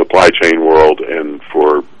the supply chain world, and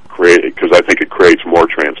because I think it creates more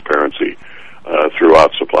transparency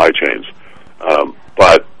throughout supply chains.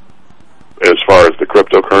 But as far as the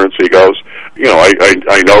cryptocurrency goes,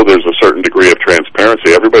 I know there's a certain degree of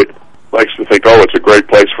transparency. Everybody likes to think, it's a great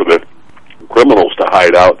place for the criminals to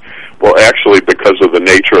hide out. Well, actually, because of the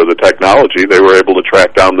nature of the technology, they were able to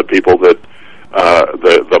track down the people that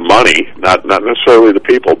the money, not necessarily the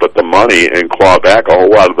people, but the money, and claw back a whole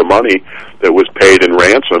lot of the money that was paid in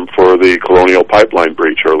ransom for the Colonial Pipeline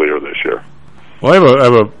breach earlier this year. Well, I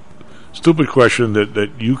have a stupid question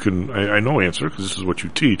that you can, I know, answer, because this is what you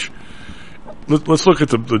teach. Let's look at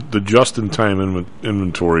the just-in-time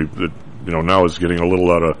inventory that now is getting a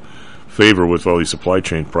little out of favor with all these supply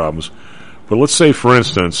chain problems. But let's say, for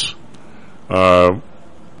instance, a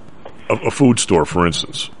food store, for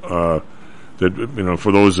instance, that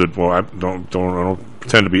for those that I don't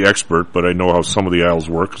pretend to be expert, but I know how some of the aisles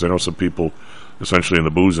work because I know some people, essentially in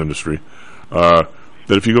the booze industry, that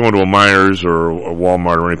if you go into a Myers or a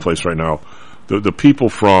Walmart or any place right now, the people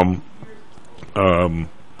from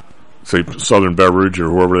say Southern Beverage or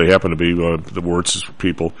whoever they happen to be, the Wirtz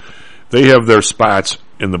people, they have their spots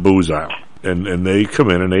in the booze aisle. And they come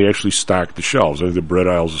in and they actually stock the shelves. I think the bread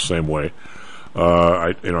aisle's the same way.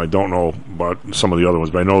 I don't know about some of the other ones,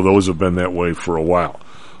 but I know those have been that way for a while.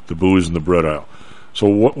 The booze and the bread aisle. So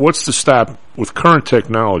what's to stop with current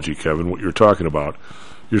technology, Kevin? What you're talking about,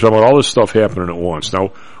 You're talking about all this stuff happening at once.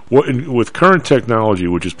 Now, with current technology,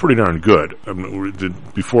 which is pretty darn good, I mean,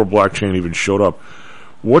 before blockchain even showed up,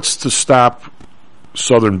 what's to stop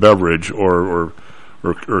Southern Beverage or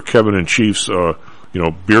Kevin and Chief's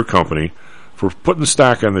beer company for putting the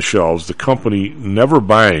stock on the shelves, the company never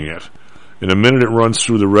buying it, and the minute it runs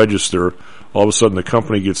through the register, all of a sudden the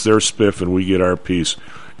company gets their spiff and we get our piece,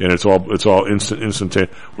 and it's all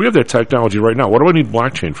instantaneous. We have that technology right now. What do I need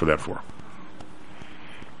blockchain for that for?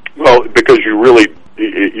 Well, because you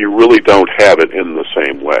really don't have it in the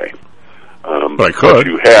same way. But I could. What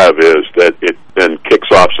you have is that it then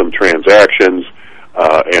kicks off some transactions,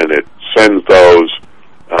 and it sends those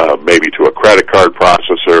maybe to a credit card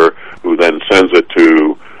processor, who then sends it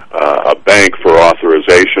to a bank for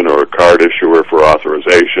authorization or a card issuer for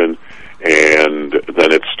authorization, and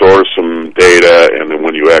then it stores some data, and then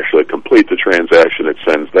when you actually complete the transaction, it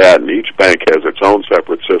sends that, and each bank has its own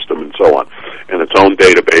separate system and so on, and its own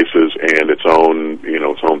databases and its own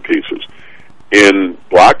pieces. In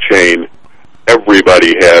blockchain,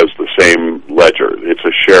 everybody has the same ledger. It's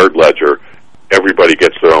a shared ledger. Everybody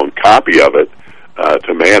gets their own copy of it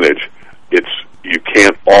to manage. You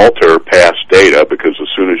can't alter past data, because as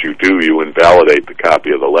soon as you do, you invalidate the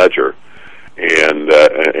copy of the ledger. And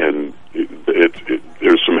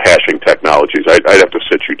there's some hashing technologies. I'd have to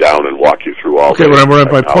sit you down and walk you through all. Okay,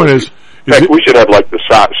 but my point is, in fact, we should have like the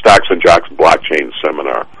Stocks and Jocks blockchain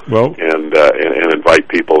seminar. Well, and invite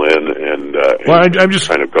people in and I'm just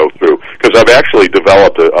kind of go through, because I've actually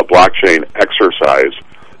developed a blockchain exercise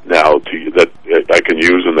now that I can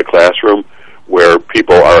use in the classroom, where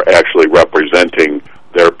people are actually representing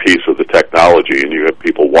their piece of the technology, and you have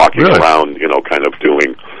people walking around, kind of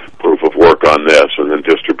doing proof of work on this, and then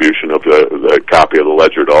distribution of the copy of the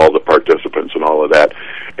ledger to all the participants and all of that.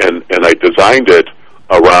 And I designed it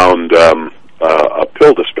around a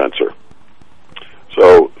pill dispenser.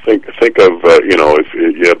 So think of if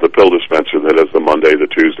you have the pill dispenser that has the Monday, the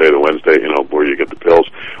Tuesday, the Wednesday, where you get the pills.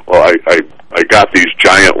 Well, I got these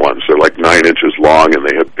giant ones. They're like 9 inches long, and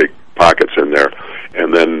they have big pockets in there.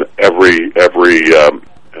 And then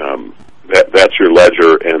that's your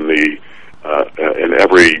ledger, and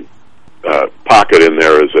every pocket in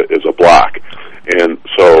there is a block. And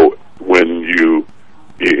so when you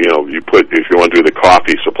put, if you want to do the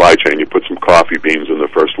coffee supply chain, you put some coffee beans in the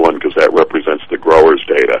first one, because that represents the grower's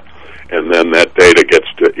data, and then that data gets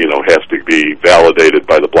to has to be validated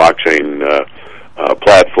by the blockchain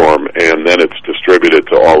platform, and then it's distributed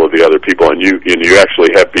to all of the other people, and you actually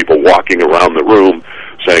have people walking around the room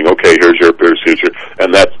saying, okay, here's your,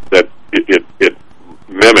 and it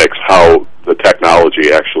mimics how the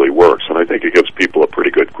technology actually works, and I think it gives people a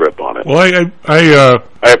pretty good grip on it. Well, I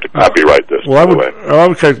have to copyright this. Well,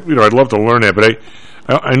 I'd love to learn that, but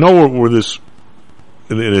I know where this,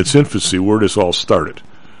 in its infancy, where this all started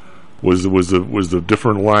was the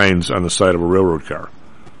different lines on the side of a railroad car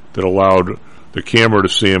that allowed the camera to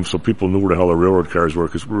see them, so people knew where the hell the railroad cars were,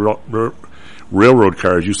 because railroad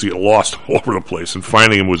cars used to get lost all over the place, and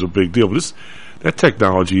finding them was a big deal. But that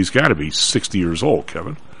technology has got to be 60 years old,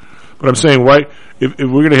 Kevin. But I'm saying, why, if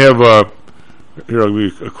we're going to have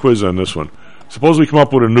a quiz on this one, suppose we come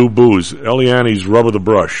up with a new booze, Eliani's Rub of the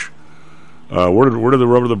Brush. Where did the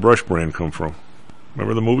Rub of the Brush brand come from?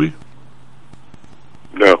 Remember the movie?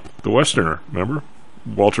 No. The Westerner, remember?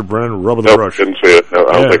 Walter Brennan, Rub of the Brush. Didn't see it. No,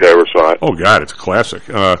 I don't think I ever saw it. Oh, God, it's a classic.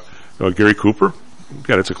 Gary Cooper?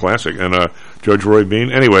 God, it's a classic. And Judge Roy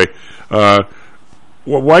Bean. Anyway,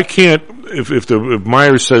 why can't, if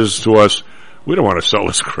Myers says to us, we don't want to sell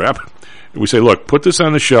this crap, we say, look, put this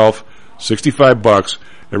on the shelf, $65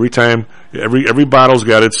 every time, every bottle's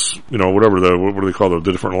got its, whatever what do they call the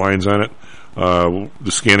different lines on it,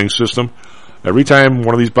 the scanning system. Every time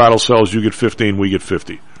one of these bottles sells, you get 15, we get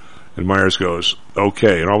 50. And Myers goes,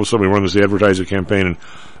 okay. And all of a sudden we run this advertising campaign, and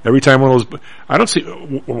every time one of those, I don't see,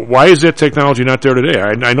 why is that technology not there today?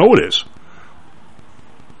 I know it is.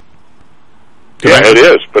 It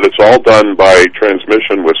is, but it's all done by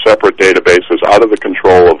transmission with separate databases out of the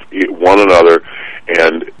control of one another,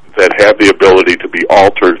 and that have the ability to be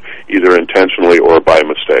altered either intentionally or by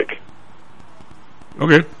mistake.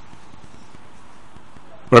 Okay.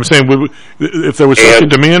 But I'm saying, if there was such a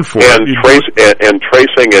demand for it... And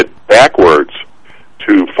tracing it backwards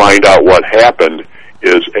to find out what happened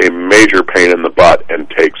is a major pain in the butt and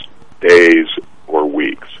takes days or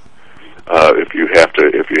weeks. If you have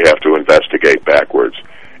to investigate backwards.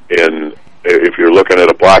 And if you're looking at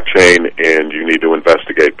a blockchain and you need to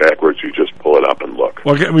investigate backwards, you just pull it up and look.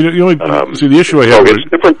 Well, I mean, see, the issue I have is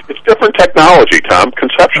it's different technology, Tom.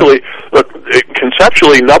 Conceptually,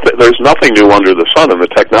 there's nothing new under the sun in the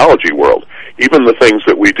technology world. even the things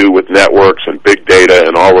that we do with networks and big data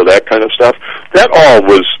and all of that kind of stuff, that all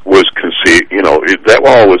was conceived, that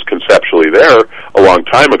all was conceptually there a long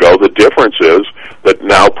time ago. The difference is that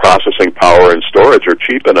now processing power and storage are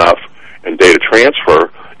cheap enough, and data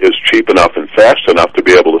transfer is cheap enough and fast enough to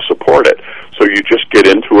be able to support it. So you just get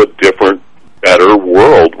into a different, better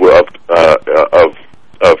world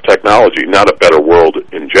of technology. Not a better world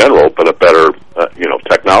in general, but a better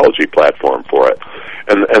technology platform for it.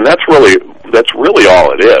 And that's really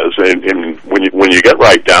all it is. And when you get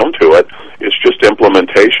right down to it, it's just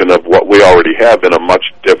implementation of what we already have in a much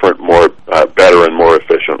different, more better and more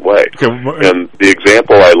efficient way. And the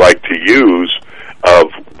example I like to use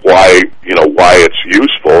of why it's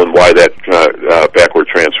useful and why that backward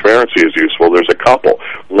transparency is useful, there's a couple.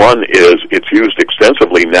 One is it's used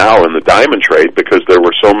extensively now in the diamond trade because there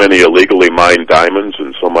were so many illegally mined diamonds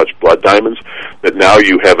and so much blood diamonds that now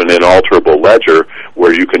you have an inalterable ledger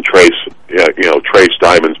where you can trace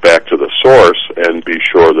diamonds back to the source and be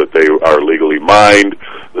sure that they are legally mined,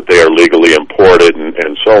 that they are legally imported,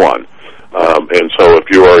 and so on. And so if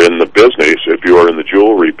you are in the business, if you are in the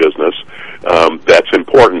jewelry business, that's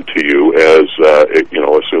important to you as,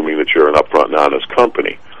 assuming that you're an upfront and honest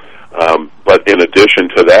company. But in addition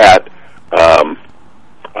to that,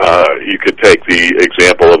 you could take the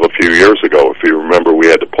example of a few years ago. If you remember, we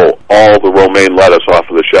had to pull all the romaine lettuce off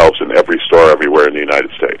of the shelves in every store everywhere in the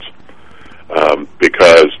United States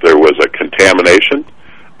because there was a contamination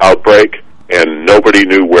outbreak and nobody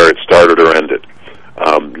knew where it started or ended.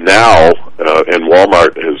 Now, and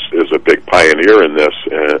Walmart is a big pioneer in this,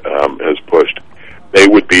 has pushed, they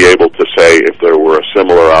would be able to say if there were a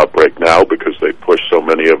similar outbreak now, because they pushed so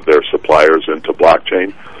many of their suppliers into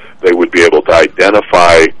blockchain, they would be able to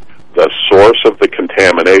identify the source of the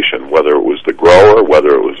contamination, whether it was the grower,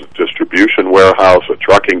 whether it was a distribution warehouse, a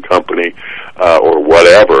trucking company, or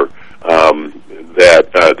whatever,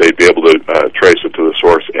 that they'd be able to trace it to the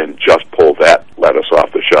source and just pull that lettuce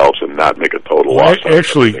off the shelves and not make a total loss.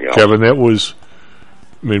 Actually, Kevin, that was,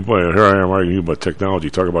 boy, here I am arguing about technology.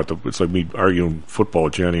 Talk about it's like me arguing football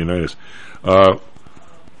with Johnny Unitas. I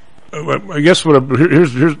guess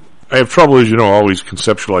here's I have trouble, as you know, always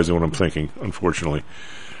conceptualizing what I'm thinking. Unfortunately,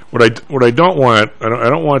 what I don't want, I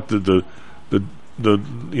don't want the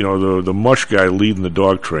mush guy leading the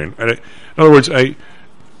dog train. In other words,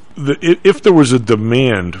 if there was a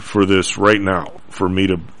demand for this right now, for me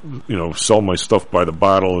to, sell my stuff by the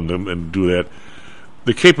bottle and do that,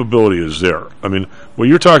 the capability is there. What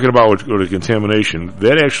you're talking about with the contamination,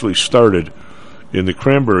 that actually started in the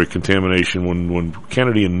cranberry contamination when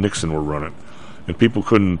Kennedy and Nixon were running, and people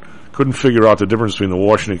couldn't figure out the difference between the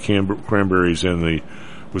Washington cranberries and the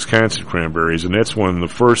Wisconsin cranberries, and that's when the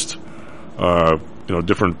first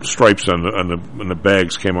different stripes on the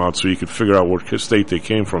bags came out, so you could figure out what state they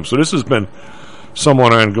came from. So this has been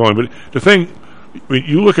somewhat ongoing. But the thing,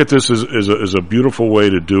 you look at this as a beautiful way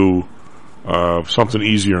to do something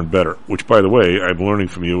easier and better. Which, by the way, I'm learning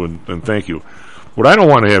from you, and thank you. What I don't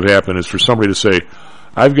want to have happen is for somebody to say,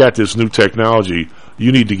 "I've got this new technology.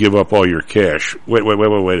 You need to give up all your cash." Wait a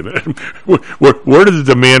minute. Where did the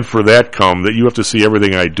demand for that come? That you have to see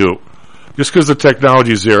everything I do? Just because the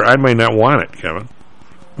technology is there, I may not want it, Kevin.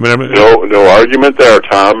 No argument there,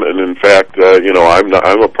 Tom. And in fact,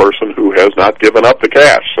 I'm a person who has not given up the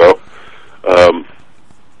cash. So,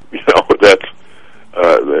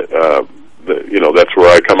 that's where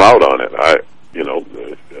I come out on it.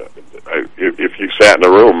 If you sat in a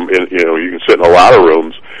room, you can sit in a lot of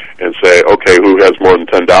rooms and say, okay, who has more than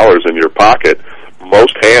 $10 in your pocket?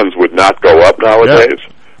 Most hands would not go up nowadays. Yeah.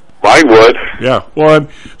 Mine would. Yeah. Well,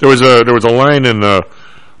 there was a line in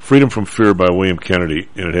Freedom from Fear by William Kennedy,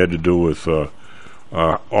 and it had to do with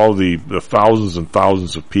all the thousands and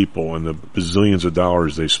thousands of people and the bazillions of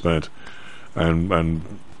dollars they spent on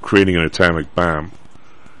creating an atomic bomb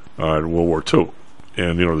in World War II.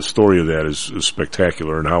 And the story of that is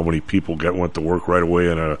spectacular, and how many people went to work right away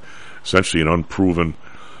in essentially an unproven.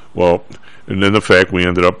 Well, and then the fact we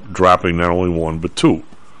ended up dropping not only one but two.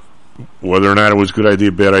 Whether or not it was a good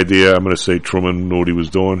idea, bad idea, I'm going to say Truman knew what he was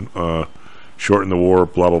doing. Shorten the war,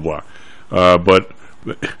 blah blah blah. But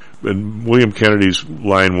and William Kennedy's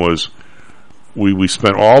line was, "We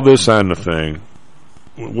spent all this on the thing."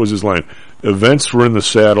 What was his line? "Events were in the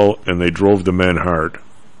saddle, and they drove the men hard."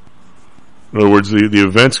 In other words, the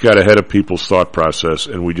events got ahead of people's thought process,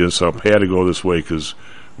 and we just had to go this way because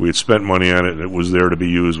we had spent money on it, and it was there to be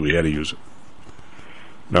used. We had to use it.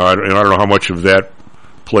 Now, I don't know how much of that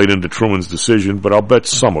played into Truman's decision, but I'll bet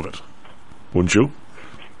some of it. Wouldn't you?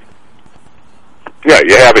 Yeah,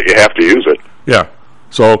 you have it. You have to use it. Yeah.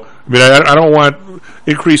 So, I don't want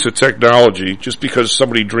increase of technology just because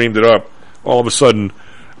somebody dreamed it up. all of a sudden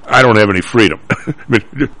I don't have any freedom. I mean,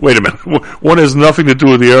 wait a minute. One has nothing to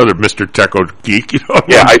do with the other, Mr. Techo Geek. You know?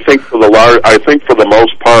 Yeah, I think for the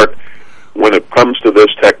most part, when it comes to this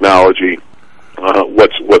technology,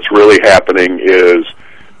 what's really happening is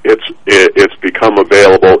it's become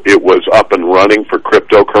available. It was up and running for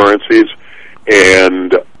cryptocurrencies,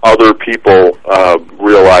 and other people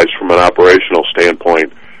realized from an operational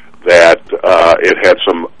standpoint that it had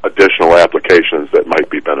some additional applications that might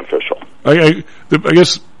be beneficial. I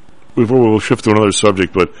guess before we'll shift to another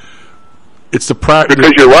subject, but it's the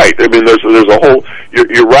because you're right. I mean, there's a whole.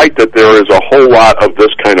 You're right that there is a whole lot of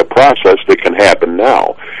this kind of process that can happen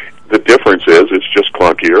now. The difference is it's just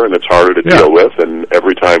clunkier and it's harder to deal with, and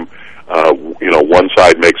every time one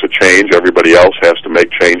side makes a change, everybody else has to make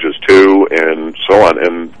changes too, and so on,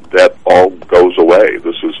 and that all goes away.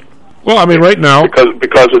 This is right now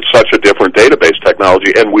because it's such a different database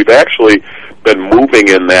technology, and we've actually been moving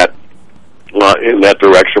in that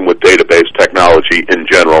direction with database technology in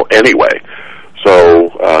general anyway. So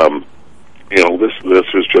this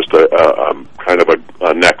is just a kind of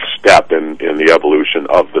a next step in the evolution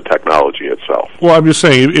of the technology itself. Well, I'm just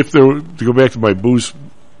saying, to go back to my booze,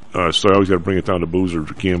 so I always got to bring it down to booze or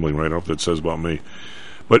gambling, right? I don't know what that says about me.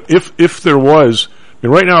 But if there was, I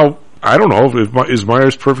mean, right now, I don't know, is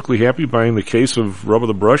Myers perfectly happy buying the case of Rub of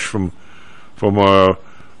the Brush from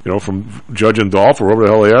Judge and Dolph or whoever the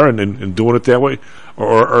hell they are, and doing it that way,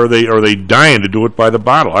 or are they dying to do it by the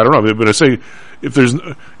bottle? I don't know. But I say, if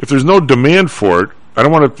there's no demand for it, I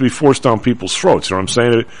don't want it to be forced down people's throats. You know what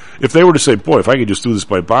I'm saying? If they were to say, boy, if I could just do this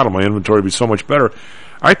by bottle, my inventory would be so much better,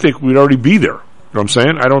 I think we'd already be there. You know what I'm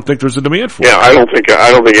saying? I don't think there's a demand for it. Yeah, I don't think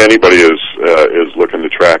anybody is looking to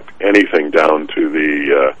track anything down to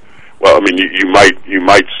the. Well, I mean, you might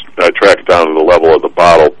track it down to the level of the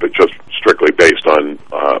bottle, but just strictly based on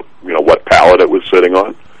what pallet it was sitting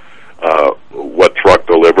on, what truck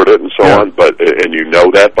delivered it, and so on. But and you know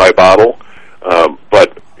that by bottle.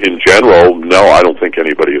 But in general, no, I don't think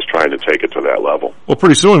anybody is trying to take it to that level. Well,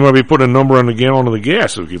 pretty soon we might be putting a number on the gallon of the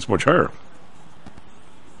gas if it gets much higher.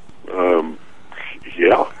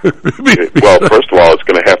 Yeah. Well, first of all, it's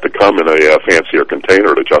going to have to come in a fancier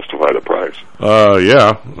container to justify the price.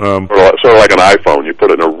 Yeah. Sort of like an iPhone. You put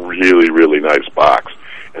it in a really, really nice box,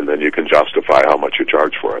 and then you can justify how much you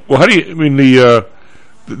charge for it. Well, how do you, I mean, the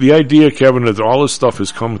idea, Kevin, that all this stuff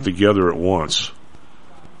is coming together at once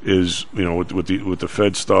is, with the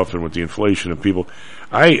Fed stuff and with the inflation and people,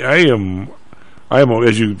 I am,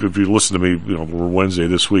 if you listen to me, we're Wednesday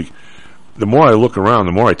this week, the more I look around,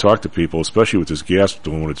 the more I talk to people, especially with this gas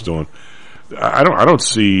doing what it's doing, I don't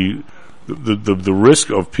see the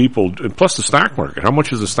risk of people, and plus the stock market. How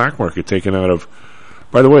much is the stock market taken out of?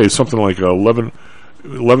 By the way, it's something like 11%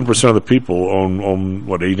 of the people own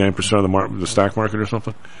 89% of the stock market or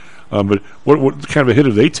something. But what kind of a hit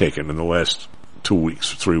have they taken in the last 2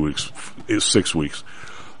 weeks, 3 weeks, 6 weeks?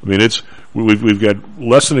 I mean, we've got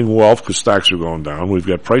lessening wealth because stocks are going down. We've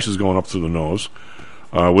got prices going up through the nose.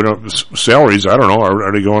 We don't salaries. I don't know.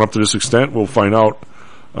 Are they going up to this extent? We'll find out.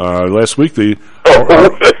 Last week the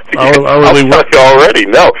hourly already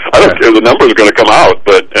no. I don't care. The number is going to come out,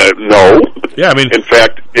 but no. Yeah, I mean, in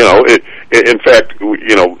fact,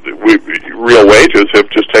 real wages have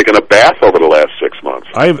just taken a bath over the last 6 months.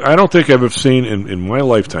 I don't think I've ever seen in my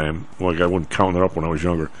lifetime. Like I wasn't counting it up when I was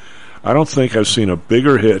younger. I don't think I've seen a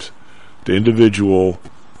bigger hit to individual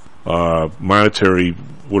monetary,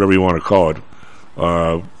 whatever you want to call it.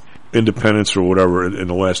 Independence or whatever in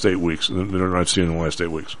the last 8 weeks. They're not seeing in the last 8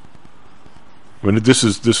 weeks. I mean, this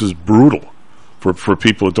is brutal for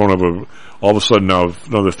people that don't have all of a sudden now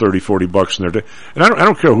another $30-$40 in their day. And I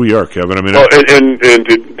don't care who you are, Kevin. I mean, and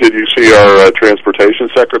did you see our transportation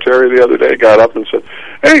secretary the other day got up and said,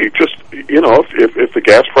 "Hey, just if the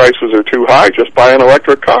gas prices are too high, just buy an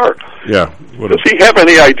electric car." Yeah. Does he have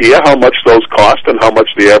any idea how much those cost and how much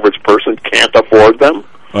the average person can't afford them?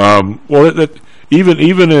 Well,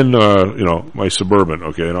 even in my Suburban,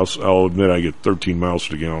 okay, and I'll admit I get 13 miles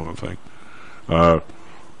to the gallon, I think. And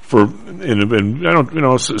I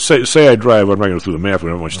don't, say I drive. I'm not going to do the math. We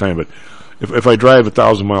don't have much time, but if I drive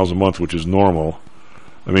 1,000 miles a month, which is normal,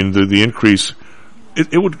 I mean the increase,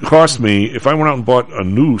 it would cost me if I went out and bought a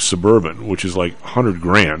new Suburban, which is like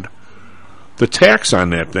 $100,000. The tax on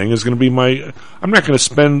that thing is going to be I'm not going to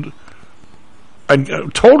spend.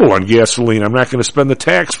 Total on gasoline, I'm not going to spend the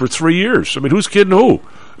tax for 3 years. I mean, who's kidding who?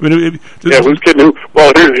 I mean, who's kidding who?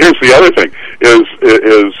 Well, here's the other thing: is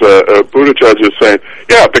Buttigieg is saying,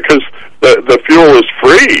 yeah, because the fuel is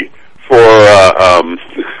free for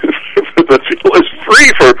the fuel is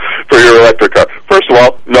free for your electric car. First of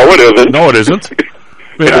all, no, it isn't. No, it isn't.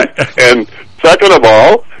 And second of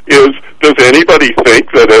all, is Does anybody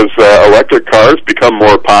think that as electric cars become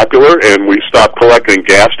more popular and we stop collecting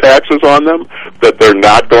gas taxes on them, that they're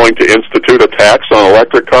not going to institute a tax on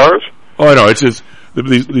electric cars? Oh, I know. It's just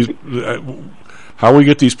these how we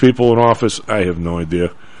get these people in office, I have no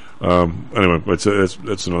idea. Anyway, that's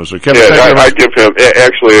another story. Kevin, I give him,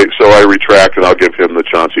 actually, so I retract and I'll give him the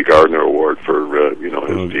Chauncey Gardner Award for,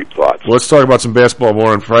 his deep thoughts. Well, let's talk about some basketball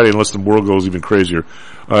more on Friday unless the world goes even crazier.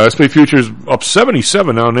 S&P futures up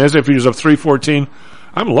 77 now. NASDAQ futures up 314.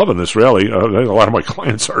 I'm loving this rally. A lot of my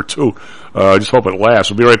clients are too. I just hope it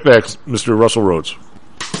lasts. We'll be right back. Mr. Russell Rhodes.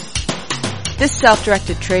 This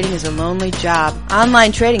self-directed trading is a lonely job.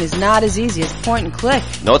 Online trading is not as easy as point and click.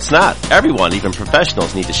 No, it's not. Everyone, even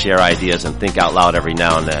professionals, need to share ideas and think out loud every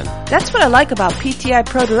now and then. That's what I like about PTI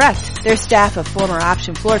Pro Direct. Their staff of former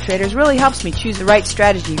option floor traders really helps me choose the right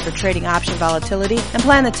strategy for trading option volatility and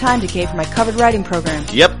plan the time decay for my covered writing program.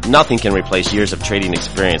 Yep, nothing can replace years of trading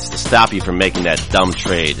experience to stop you from making that dumb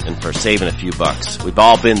trade and for saving a few bucks. We've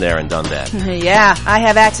all been there and done that. Yeah, I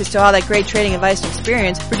have access to all that great trading advice and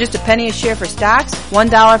experience for just a penny a share for stocks,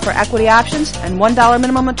 $1 for equity options, and $1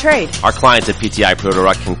 minimum a trade. Our clients at PTI Pro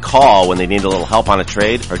Direct can call when they need a little help on a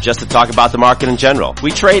trade or just to talk about the market in general.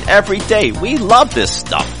 We trade every day. We love this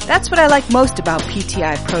stuff. That's what I like most about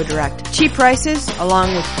PTI Pro Direct. Cheap prices,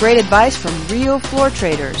 along with great advice from real floor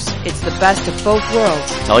traders. It's the best of both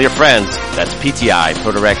worlds. Tell your friends. That's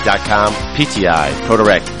PTIProDirect.com,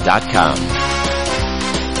 PTIProDirect.com.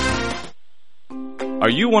 Are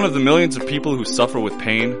you one of the millions of people who suffer with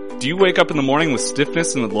pain? Do you wake up in the morning with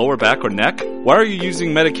stiffness in the lower back or neck? Why are you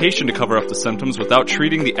using medication to cover up the symptoms without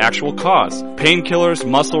treating the actual cause? Painkillers,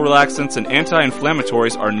 muscle relaxants, and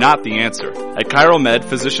anti-inflammatories are not the answer. At ChiroMed,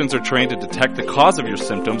 physicians are trained to detect the cause of your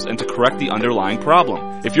symptoms and to correct the underlying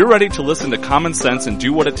problem. If you're ready to listen to common sense and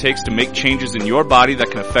do what it takes to make changes in your body that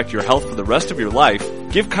can affect your health for the rest of your life,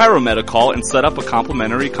 give ChiroMed a call and set up a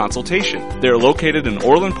complimentary consultation. They are located in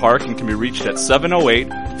Orland Park and can be reached at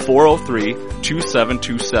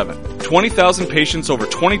 708-403-2727. 20,000 patients over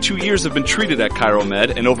 22 years have been treated at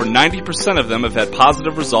ChiroMed, and over 90% of them have had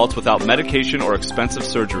positive results without medication or expensive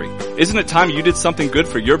surgery. Isn't it time you did something good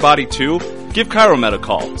for your body too? Give ChiroMed a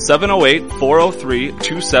call,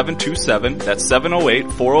 708-403-2727. That's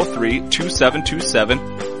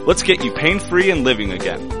 708-403-2727. Let's get you pain-free and living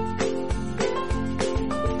again.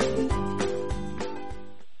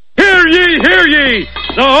 Hear ye, hear ye!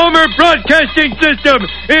 The Homer Broadcasting System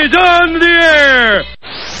is on the air!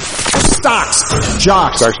 Stocks,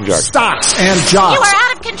 jocks, stocks and jocks. You are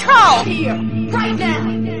out of control! Here, right now,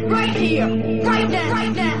 right here, right now,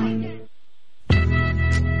 right now.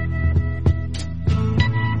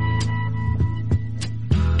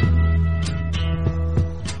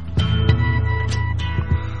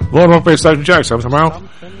 Hello, welcome back to Stocks and Jocks. I'm Tom Howell.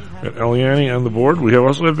 Got Eliani on the board. We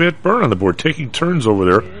also have Matt Byrne on the board, taking turns over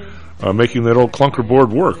there. Making that old clunker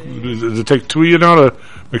board work. Does it take two of you now to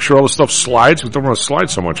make sure all the stuff slides? We don't want to slide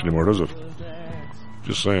so much anymore, does it?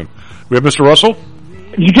 Just saying. We have Mr. Russell.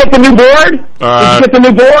 Did you get the new board? Did you get the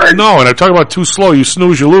new board? No, and I talk about too slow. You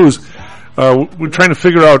snooze, you lose. We're trying to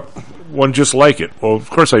figure out one just like it. Well, of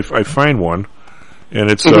course, I find one, and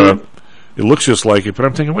it's it looks just like it, but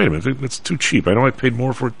I'm thinking, wait a minute, it's too cheap. I know I paid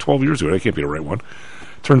more for it 12 years ago. That can't be the right one.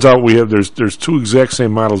 Turns out there's two exact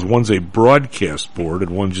same models. One's a broadcast board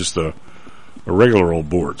and one's just a regular old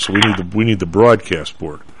board. So we need the broadcast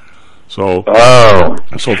board. So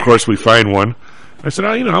of course we find one. I said,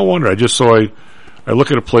 I wonder. I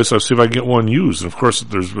look at a place. I'll see if I can get one used. And of course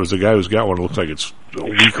there's a guy who's got one. It looks like it's a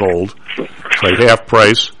week old. It's like half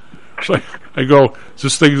price. So I go, is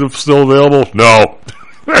this thing still available? No.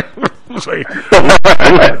 So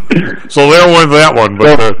there went that one.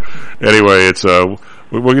 But anyway, it's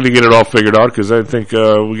we're going to get it all figured out because I think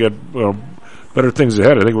we got better things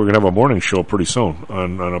ahead. I think we're going to have a morning show pretty soon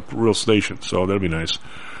on a real station, so that'll be nice.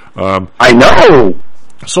 I know.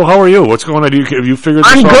 So how are you? What's going on? Have you figured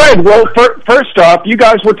this out? I'm good. Well, first off, you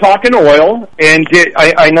guys were talking oil, and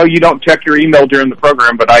I know you don't check your email during the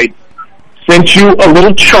program, but I sent you a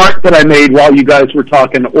little chart that I made while you guys were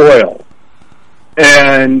talking oil.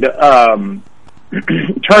 And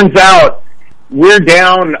turns out we're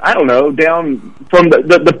down from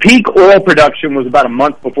the peak oil production was about a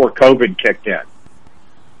month before COVID kicked in.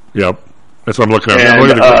 Yep. That's what I'm looking at.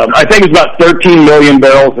 And, I think it's about 13 million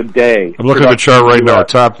barrels a day. I'm looking at the chart right now.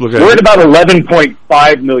 We're at about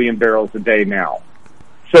 11.5 million barrels a day now.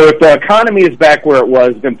 So if the economy is back where it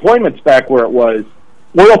was, if employment's back where it was,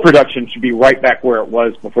 oil production should be right back where it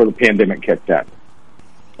was before the pandemic kicked in.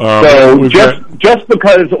 So just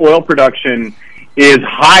because oil production is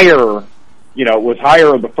higher was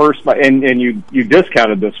higher the first, and you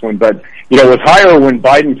discounted this one, but it was higher when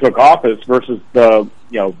Biden took office versus the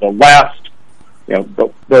last,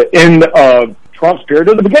 the end of Trump's period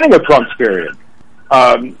or the beginning of Trump's period.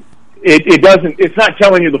 It's not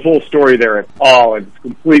telling you the full story there at all. It's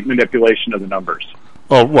complete manipulation of the numbers.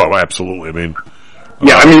 Oh, well, absolutely. I mean,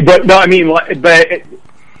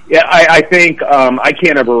 I think, I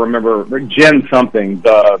can't ever remember Jen something,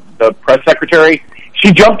 the press secretary.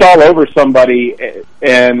 She jumped all over somebody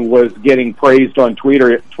and was getting praised on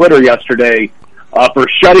Twitter yesterday, for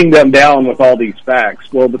shutting them down with all these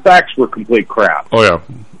facts. Well, the facts were complete crap. Oh yeah.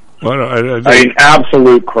 Well, I mean,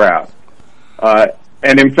 absolute crap.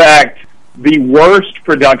 And in fact, the worst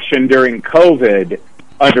production during COVID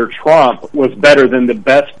under Trump was better than the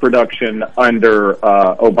best production under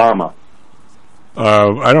Obama.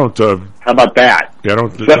 I don't. How about that? Yeah, I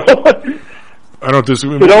don't. I don't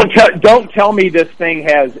disagree. So don't tell me this thing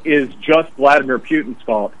is just Vladimir Putin's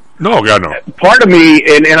fault. No, God, no. Part of me,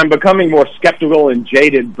 and I'm becoming more skeptical and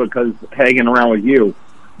jaded because hanging around with you,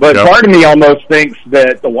 but part of me almost thinks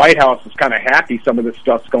that the White House is kind of happy some of this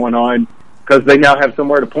stuff's going on because they now have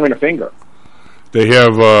somewhere to point a finger. They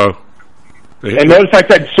have. And notice I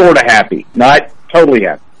said sort of happy, not totally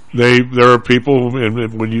happy. There are people,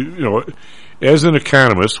 and when you as an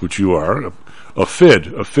economist, which you are, a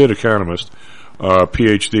FID economist,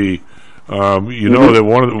 PhD, know that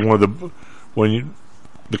one of the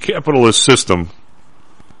the capitalist system.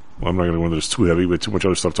 Well, I'm not going to go into this too heavy, but too much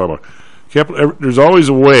other stuff to talk about. There's always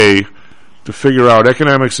a way to figure out.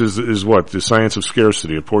 Economics is what? The science of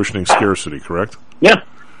scarcity, apportioning scarcity, correct? Yeah.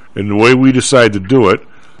 And the way we decide to do it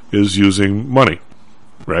is using money,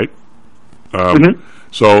 right?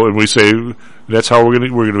 So, and we say that's how we're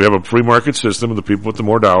going to have a free market system, and the people with the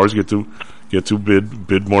more dollars get to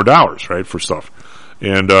bid more dollars, right, for stuff.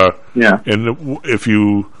 And and if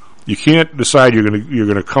you can't decide you're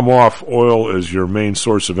going to come off oil as your main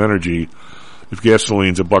source of energy if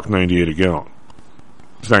gasoline's $1.98 a gallon.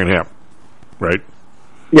 It's not going to happen, right?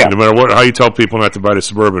 Yeah. And no matter how you tell people not to buy the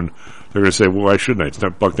Suburban, they're going to say, "Well, why shouldn't I? It's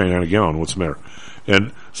not $1.99 a gallon. What's the matter?"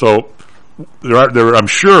 And so there I'm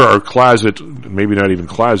sure are closet, maybe not even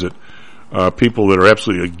closet, people that are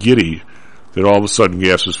absolutely giddy that all of a sudden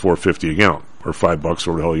gas is $4.50 a gallon or $5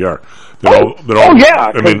 or whatever the hell you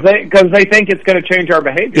are. Because they think it's going to change our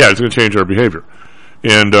behavior. Yeah, it's going to change our behavior.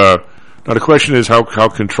 And now the question is, how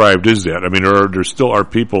contrived is that? I mean, there still are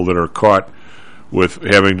people that are caught with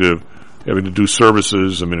having to do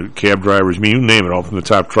services. I mean, cab drivers. I mean, you name it, all from the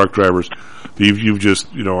top truck drivers. You've just,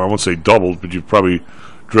 I won't say doubled, but you've probably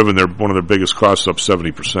driven one of their biggest costs up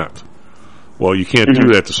 70%. Well, you can't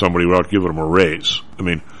do that to somebody without giving them a raise. I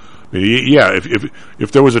mean, yeah,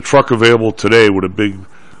 if there was a truck available today with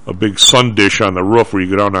a big sun dish on the roof where you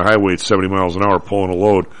go down the highway at 70 miles an hour pulling a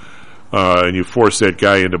load, and you force that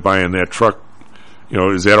guy into buying that truck,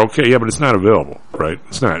 is that okay? Yeah, but it's not available, right?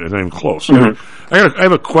 It's not even close. I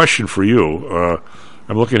have a question for you.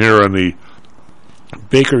 I'm looking here on the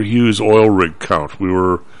Baker Hughes oil rig count. We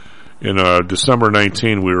were in December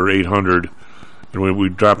 19, we were 800, and we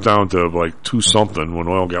dropped down to like 2 something when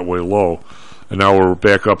oil got way low, and now we're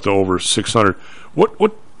back up to over 600.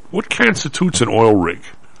 What constitutes an oil rig?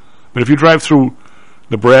 I mean, if you drive through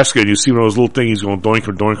Nebraska and you see one of those little thingies going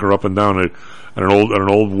doinker up and down at an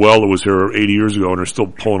old well that was here 80 years ago, and they're still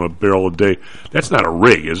pulling a barrel a day, that's not a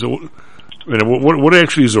rig, is it? I mean, what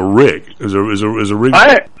actually is a rig? Is a rig?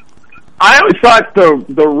 I always thought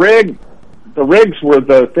the rigs were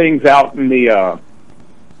the things out in the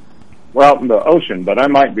out in the ocean, but I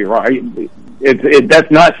might be wrong.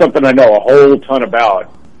 That's not something I know a whole ton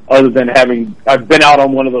about, other than I've been out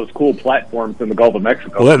on one of those cool platforms in the Gulf of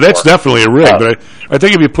Mexico. Well, that's definitely a rig, but I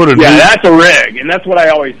think if you put that's a rig, and that's what I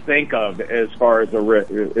always think of as far as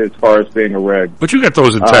being a rig. But you got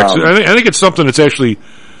those in Texas. I think it's something that's actually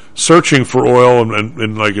searching for oil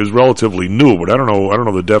and like is relatively new, but I don't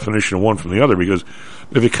know the definition of one from the other, because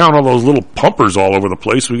if you count all those little pumpers all over the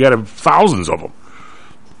place, we got thousands of them.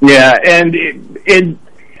 Yeah, and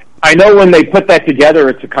I know when they put that together,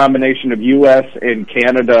 it's a combination of U.S. and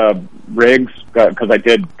Canada rigs, because I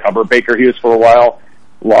did cover Baker Hughes for a while,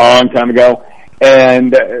 long time ago.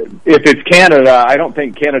 And if it's Canada, I don't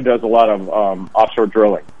think Canada does a lot of offshore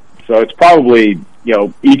drilling. So it's probably,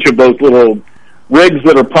 each of those little rigs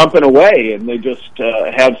that are pumping away, and they just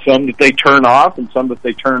have some that they turn off and some that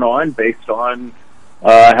they turn on based on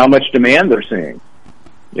how much demand they're seeing.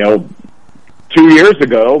 2 years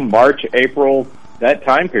ago, March, April, that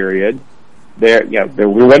time period, there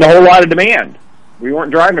wasn't a whole lot of demand. We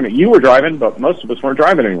weren't driving it. You were driving, but most of us weren't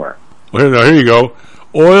driving anywhere. Well, here you go.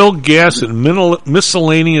 Oil, gas, and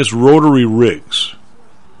miscellaneous rotary rigs.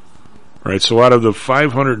 All right, so out of the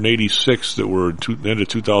 586 that were end of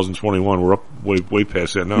 2021, we're up way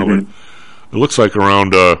past that now. Mm-hmm. But it looks like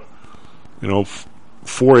around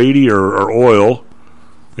 480 are oil,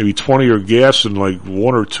 maybe 20 are gas, and like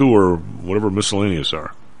 1 or 2 or whatever miscellaneous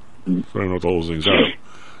are. So I don't know what all those things are.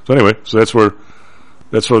 So anyway, so that's where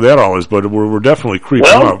that all is. But we're definitely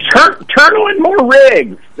creeping up. Turn on more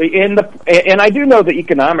rigs. And I do know the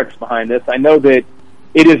economics behind this. I know that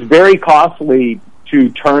it is very costly to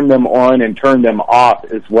turn them on and turn them off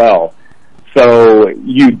as well. So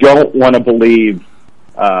you don't want to believe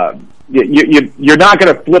you're not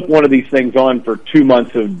going to flip one of these things on for 2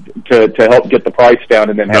 months to help get the price down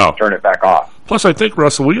and then have to turn it back off. Plus, I think,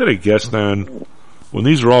 Russell, we had a guess on when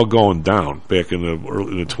these are all going down back in the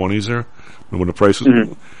 20s there, when the prices.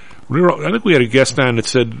 Mm-hmm. I think we had a guest on that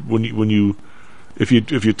said if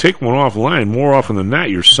you take one offline, more often than not,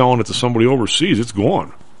 you're selling it to somebody overseas. It's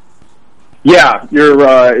gone. Yeah,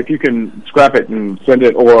 if you can scrap it and send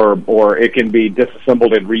it, or it can be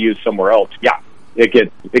disassembled and reused somewhere else. Yeah, it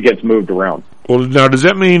gets moved around. Well, now does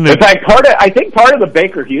that mean that? In fact, I think part of the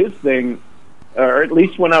Baker Hughes thing, or at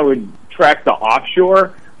least when I would track the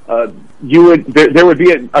offshore, there would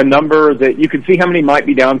be a number that you could see how many might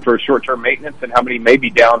be down for short-term maintenance and how many may be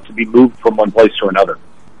down to be moved from one place to another.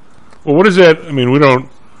 Well, what is that? I mean,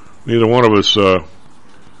 neither one of us are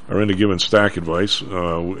into giving stock advice.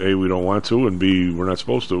 A, we don't want to, and B, we're not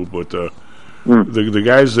supposed to. But the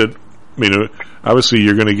guys that, I mean, obviously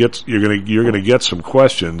you're going to get some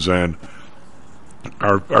questions, and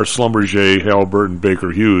our Schlumberger, Halliburton,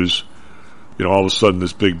 Baker Hughes, all of a sudden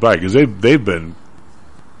this big bite, because they've been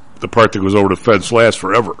the part that goes over to Fed's last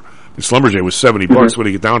forever. I mean, Schlumberger was $70 when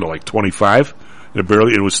he get down to like 25, and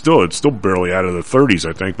it's still barely out of the 30s,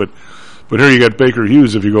 I think. But here you got Baker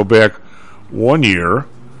Hughes. If you go back 1 year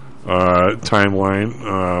timeline,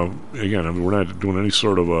 again, I mean, we're not doing any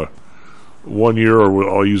sort of a 1 year, or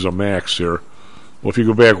I'll use a max here. Well, if you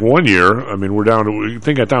go back 1 year, I mean, I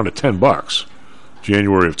think got down to $10,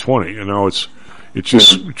 January of 20, and now it's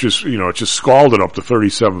just scalded up to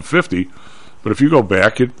 $37.50. But if you go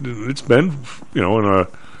back, it's been, in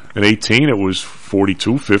 18 it was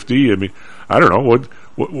 $42.50. I mean, I don't know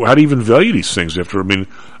how do you even value these things after? I mean,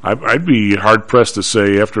 I'd be hard pressed to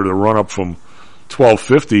say after the run up from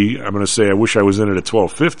 $12.50, I'm going to say I wish I was in it at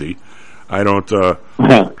 $12.50. I don't, but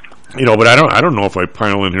I don't know if I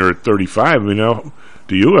pile in here at 35. I mean,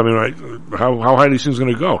 do you? I mean, how high are these things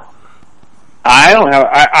going to go? I don't have.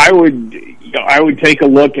 I would take a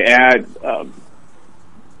look at.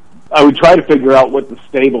 I would try to figure out what the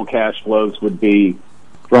stable cash flows would be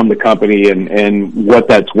from the company and what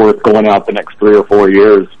that's worth going out the next 3 or 4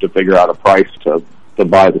 years to figure out a price to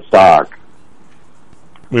buy the stock.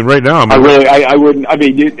 I mean, right now, I wouldn't. I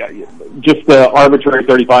mean, just the arbitrary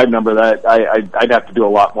 35 number. That I'd have to do a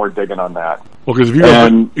lot more digging on that. Well, because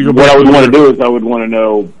if what I would want to do is I would want to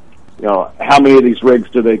know, how many of these rigs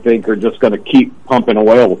do they think are just going to keep pumping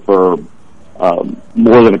oil for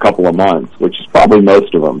more than a couple of months, which is probably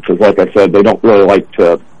most of them. Because, like I said, they don't really like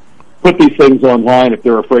to put these things online if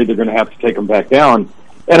they're afraid they're going to have to take them back down.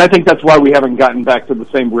 And I think that's why we haven't gotten back to the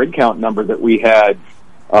same rig count number that we had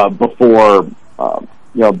before.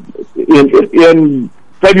 In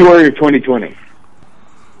February of 2020.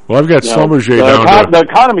 Well, I've got Schlumberger down to... The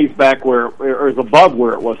economy's back or is above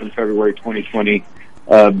where it was in February 2020.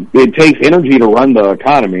 It takes energy to run the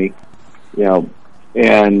economy,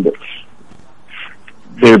 and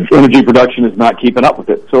the energy production is not keeping up with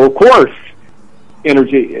it. So, of course,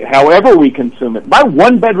 energy, however we consume it. My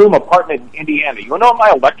one-bedroom apartment in Indiana, you know what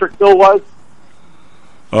my electric bill was?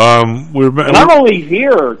 And I'm only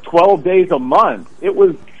here 12 days a month. It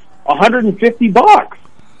was $150.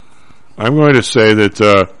 I'm going to say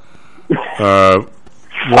that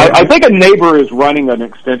I think a neighbor is running an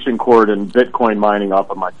extension cord and Bitcoin mining off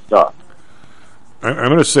of my stuff. I'm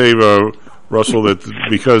going to say, Russell, that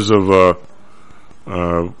because of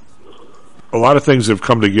a lot of things have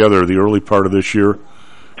come together the early part of this year,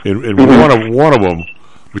 and one of them,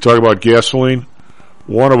 we talk about gasoline.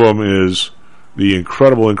 One of them is the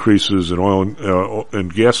incredible increases in oil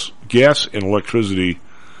and gas and electricity.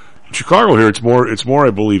 In Chicago here, it's more,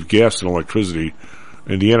 I believe, gas than electricity.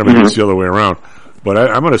 Indiana, maybe it's the other way around. But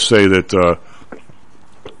I'm going to say that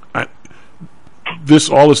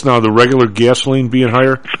all this now, the regular gasoline being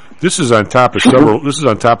higher, this is on top of several. This is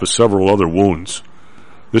on top of several other wounds.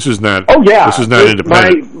 This is not. Oh yeah, this is not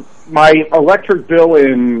independent. My electric bill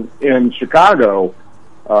in Chicago,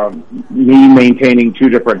 me maintaining 2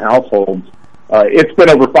 different households. It's been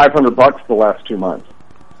over $500 the last 2 months.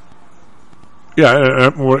 Yeah,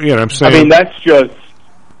 I'm saying. I mean, that's just.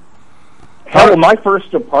 Hell, my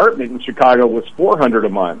first apartment in Chicago was $400 a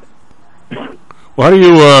month, Well, how do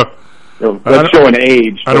you? That's showing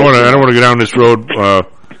age. I don't want to go down this road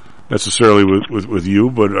necessarily with you,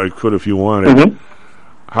 but I could if you wanted. Mm-hmm.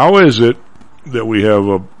 How is it that we have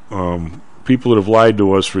people that have lied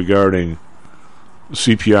to us regarding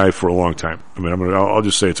CPI for a long time? I mean, I'll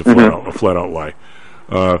just say it's a flat out lie.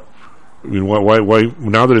 I mean, why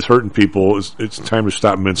now that it's hurting people, it's time to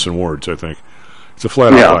stop mincing words. I think it's a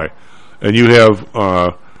flat out lie, and you have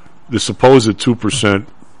the supposed 2%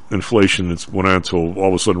 inflation that's went on until all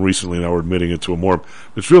of a sudden recently. Now we're admitting it to a more.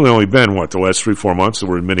 It's really only been the last 3-4 months that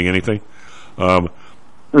we're admitting anything,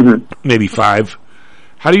 maybe 5.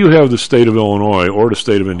 How do you have the state of Illinois or the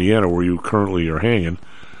state of Indiana, where you currently are hanging?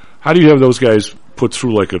 How do you have those guys put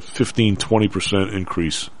through like a 15-20%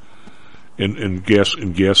 increase in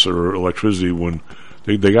gas or electricity when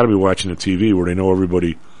they got to be watching the TV where they know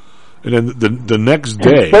everybody, and then the next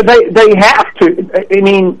day? But they have to. I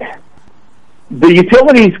mean, the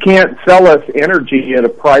utilities can't sell us energy at a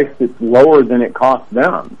price that's lower than it costs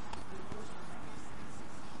them.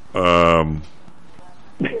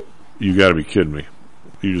 You got to be kidding me.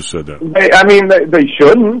 You just said that. They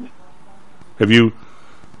shouldn't. Have you?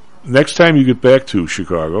 Next time you get back to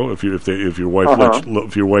Chicago, if your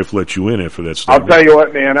wife lets you in for that stuff, I'll tell you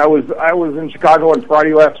what, man. I was in Chicago on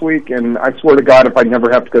Friday last week, and I swear to God, if I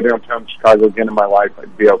never have to go downtown Chicago again in my life,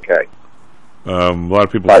 I'd be okay. A lot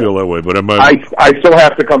of people feel that way, but I still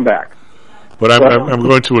have to come back. But I'm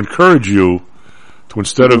going to encourage you to,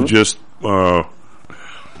 instead of just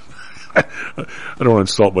I don't want to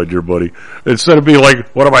insult my dear buddy. Instead of being like,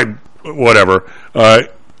 whatever,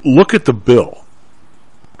 look at the bill,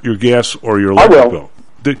 your gas or your electric bill.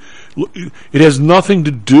 It has nothing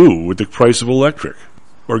to do with the price of electric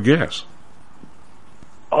or gas.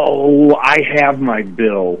 Oh, I have my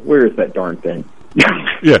bill. Where is that darn thing?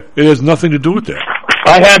 Yeah, it has nothing to do with that.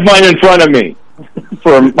 I have mine in front of me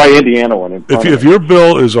for my Indiana one. If your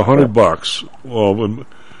bill is $100, well,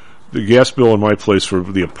 the gas bill in my place for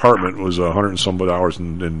the apartment was $100 and some dollars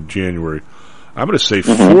in January. I'm going to say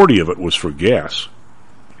 40 of it was for gas,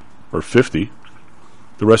 or 50.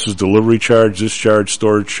 The rest is delivery charge, discharge,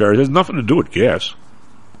 storage charge. It has nothing to do with gas.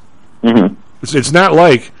 It's not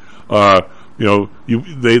like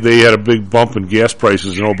they had a big bump in gas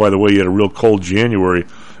prices, and by the way, you had a real cold January,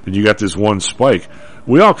 and you got this one spike.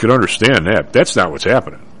 We all can understand that. That's not what's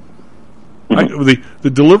happening.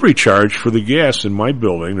 The delivery charge for the gas in my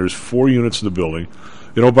building, there's 4 units in the building.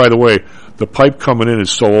 By the way, the pipe coming in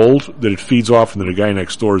is so old that it feeds off into the guy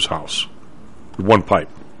next door's house. One pipe.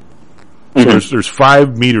 So there's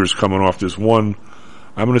 5 meters coming off this one,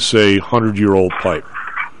 I'm going to say, 100-year-old pipe.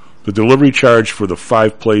 The delivery charge for the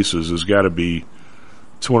 5 places has got to be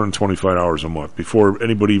 $225 a month before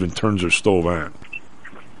anybody even turns their stove on.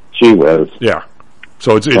 Gee whiz. Yeah.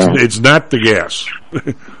 So it's not the gas.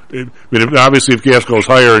 Obviously, if gas goes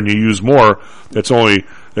higher and you use more, that's only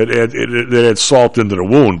it adds salt into the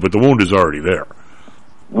wound, but the wound is already there.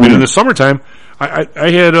 In the summertime, I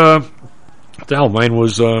had what the hell? Mine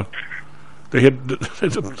was they had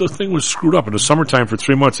the thing was screwed up in the summertime for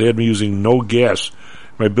 3 months. They had me using no gas.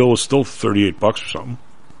 My bill was still $38 or something.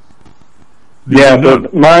 Yeah,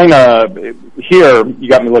 but mine here. You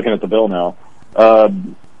got me looking at the bill now.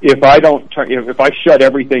 If I shut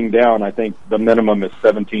everything down, I think the minimum is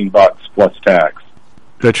 $17 plus tax.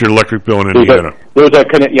 That's your electric bill in Indiana.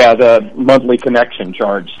 The monthly connection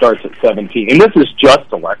charge starts at $17, and this is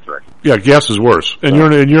just electric. Yeah, gas is worse. And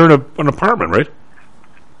you're in an apartment, right?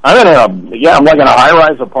 I'm like in a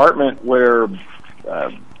high-rise apartment where I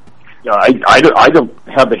don't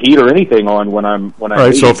have the heat or anything on when I'm. All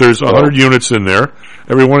right, so if there's 100 units in there,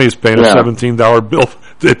 every one of you is paying a $17 bill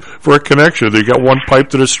for a connection. You got one pipe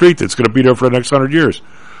to the street that's going to be there for the next 100 years.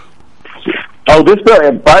 Oh, this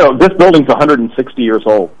building's 160 years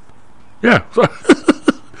old. Yeah.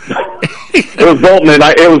 It was built in the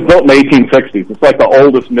 1860s. It's like the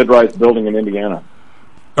oldest mid-rise building in Indiana.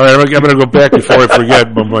 All right, I'm going to go back before I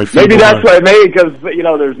forget. But maybe that's why. Maybe because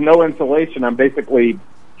there's no insulation. I'm basically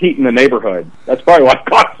heating the neighborhood. That's probably why it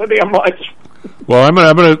costs so damn much. Well, I'm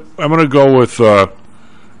gonna go with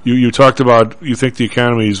you talked about you think the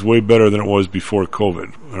economy is way better than it was before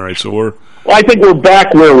COVID. All right, so Well, I think we're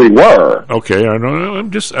back where we were. Okay, I know. I'm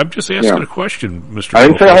just asking a question, Mr. I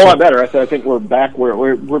didn't say a whole lot better. I said I think we're back where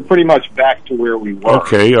we're pretty much back to where we were.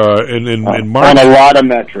 Okay, in March, on a lot of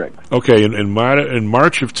metrics. Okay, in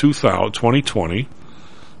March of 2020,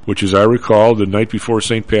 which as I recall, the night before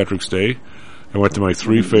St. Patrick's Day, I went to my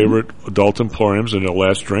 3 favorite adult emporiums and a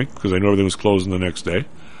last drink because I knew everything was closing the next day.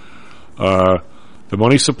 The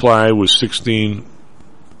money supply was $16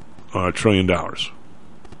 trillion. All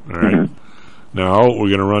right. Now we're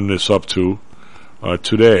going to run this up to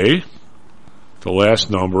today. The last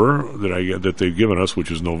number that they've given us,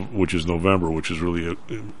 which is November, which is really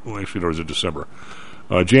actually, or is it December?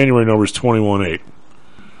 January number is 21.8.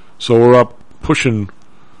 So we're up pushing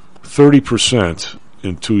 30%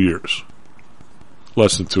 in 2 years,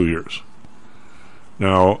 less than 2 years.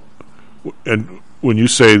 Now, and when you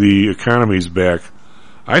say the economy's back,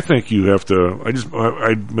 I think you have to.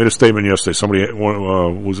 I made a statement yesterday. Somebody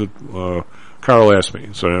Carl asked me,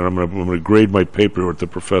 so I'm going to grade my paper with the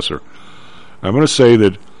professor. I'm going to say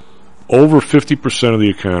that over 50% of the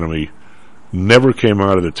economy never came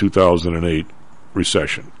out of the 2008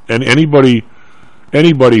 recession, and anybody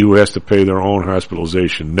who has to pay their own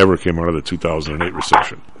hospitalization never came out of the 2008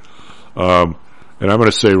 recession. And I'm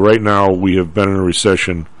going to say right now we have been in a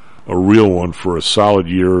recession, a real one, for a solid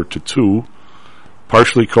year to two.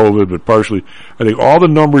 Partially COVID, but partially, I think all the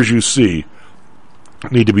numbers you see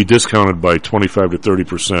need to be discounted by 25 to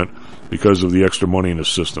 30% because of the extra money in the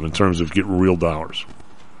system in terms of getting real dollars.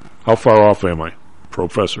 How far off am I,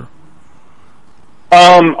 Professor?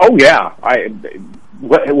 Oh yeah.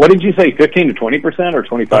 What did you say? 15 to 20% or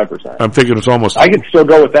 25%? I'm thinking it's almost. I could still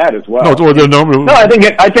go with that as well. No, the number. No, I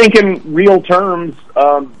think in real terms,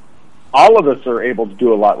 all of us are able to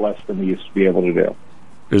do a lot less than we used to be able to do.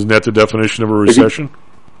 Isn't that the definition of a recession?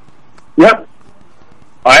 Yep.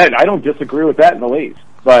 I don't disagree with that in the least.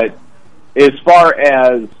 But as far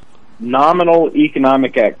as nominal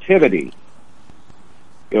economic activity,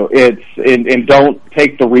 it's and don't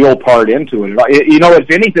take the real part into it.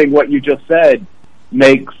 If anything, what you just said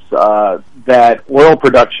makes that oil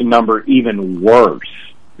production number even worse.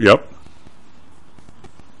 Yep.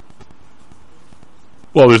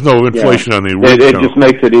 Well, there's no inflation on the rig it count. Just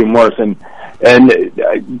makes it even worse, and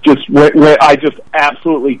I just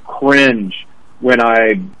absolutely cringe when I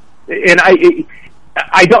think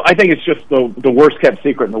it's just the worst kept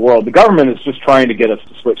secret in the world. The government is just trying to get us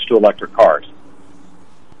to switch to electric cars.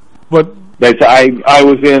 But I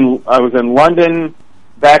was in London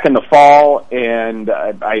back in the fall, and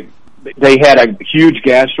they had a huge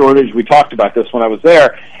gas shortage. We talked about this when I was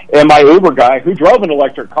there, and my Uber guy, who drove an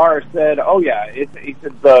electric car, said, "Oh yeah," he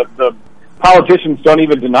said the politicians don't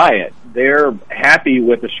even deny it. They're happy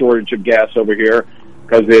with the shortage of gas over here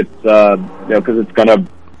because it's going to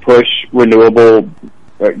push renewable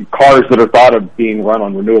cars that are thought of being run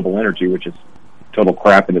on renewable energy, which is total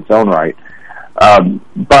crap in its own right.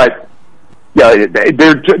 But yeah,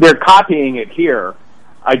 they're copying it here.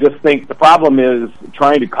 I just think the problem is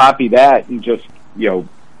trying to copy that and just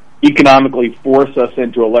economically force us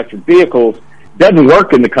into electric vehicles doesn't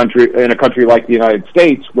work in a country like the United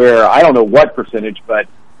States, where I don't know what percentage, but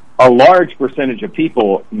a large percentage of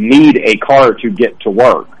people need a car to get to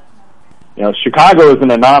work. Chicago is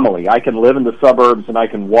an anomaly. I can live in the suburbs and I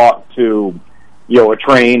can walk to a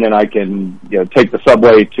train, and I can take the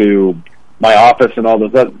subway to my office and all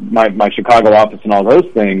those my Chicago office and all those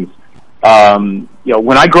things.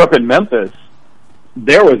 When I grew up in Memphis,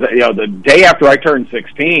 there was the day after I turned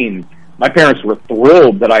 16, my parents were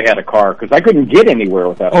thrilled that I had a car because I couldn't get anywhere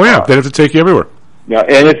without a car. Oh yeah, they'd have to take you everywhere. Yeah,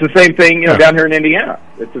 and it's the same thing down here in Indiana.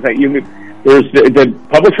 It's the same. There's the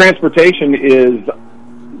public transportation is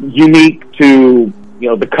unique to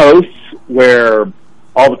the coasts where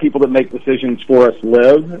all the people that make decisions for us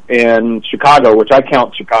live, and Chicago, which I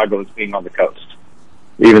count Chicago as being on the coast,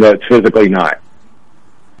 even though it's physically not.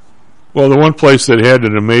 Well, the one place that had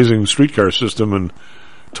an amazing streetcar system and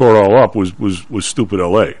tore it all up was stupid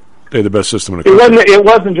L.A. They had the best system in the country. It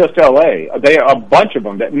wasn't just L.A. A bunch of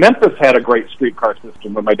them. Memphis had a great streetcar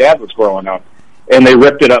system when my dad was growing up, and they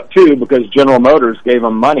ripped it up too because General Motors gave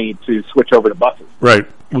them money to switch over to buses. Right.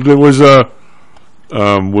 There was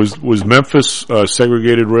Memphis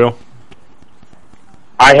segregated rail?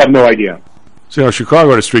 I have no idea. See,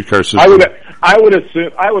 Chicago had a streetcar system. I would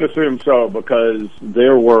assume so because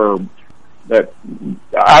there were that.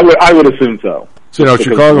 I would assume so. See,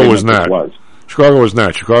 Chicago was not. Chicago was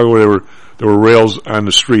not. Chicago, there were rails on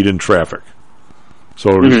the street in traffic, so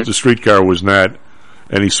the streetcar was not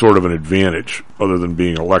any sort of an advantage other than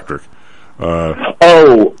being electric.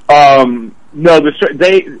 No,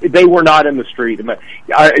 they were not in the street.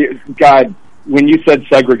 God, when you said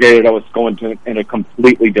segregated, I was going in a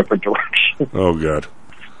completely different direction. Oh God.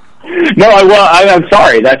 No, I'm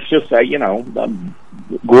sorry. That's just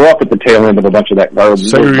grew up at the tail end of a bunch of that.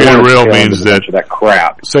 Segregated rail means that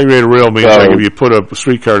crap. Segregated rail means like if you put a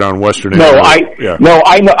streetcar down Western. I know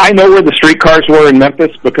where the streetcars were in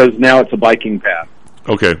Memphis because now it's a biking path.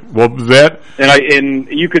 Okay, well that and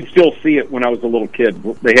you could still see it when I was a little kid.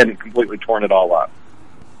 They hadn't completely torn it all up.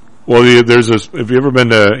 Well, have you ever been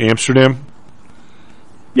to Amsterdam?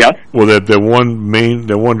 Yes. Well, that one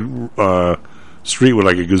street with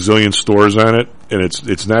like a gazillion stores on it, and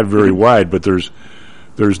it's not very wide, but there's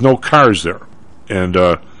no cars there, and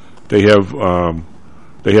they have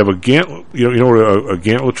a gantlet. You know what a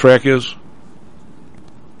gantlet track is?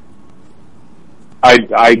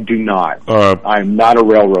 I do not. I'm not a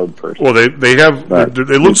railroad person. Well, they have.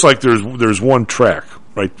 It looks like there's one track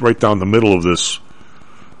right down the middle of this.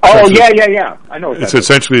 Oh yeah. I know. It's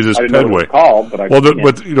essentially this pedway. I didn't know what it's called,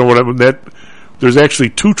 but you know what? There's actually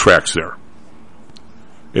two tracks there,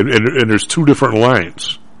 and there's two different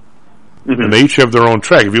lines, and they each have their own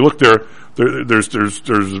track. If you look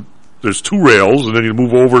there's two rails, and then you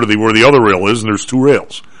move over to where the other rail is, and there's two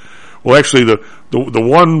rails. Well, actually, the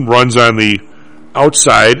one runs on the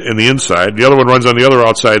outside and the inside. The other one runs on the other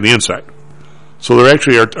outside and the inside. So there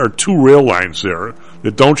actually are two rail lines there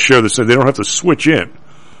that don't share the same. They don't have to switch in.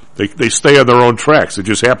 They stay on their own tracks. They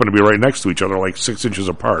just happen to be right next to each other, like 6 inches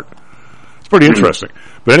apart. It's pretty interesting.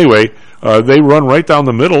 But anyway, they run right down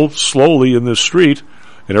the middle slowly in this street,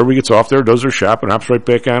 and everybody gets off there, does their shop, and hops right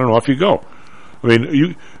back on, and off you go. I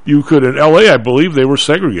mean, you could, in L.A., I believe they were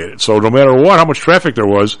segregated. So no matter what, how much traffic there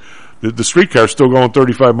was, the streetcar's still going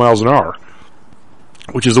 35 miles an hour,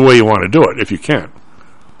 which is the way you want to do it, if you can.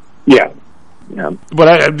 Yeah.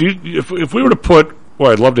 But if we were to put,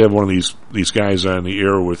 I'd love to have one of these guys on the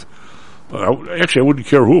air with, actually, I wouldn't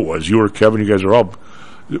care who it was, you or Kevin, you guys are all,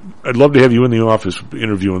 I'd love to have you in the office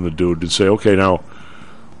interviewing the dude and say, okay, now,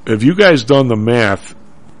 have you guys done the math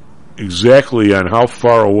exactly on how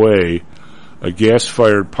far away a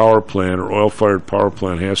gas-fired power plant or oil-fired power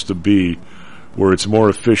plant has to be where it's more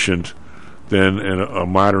efficient than a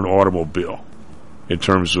modern automobile in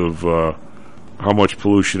terms of how much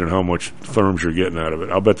pollution and how much therms you're getting out of it?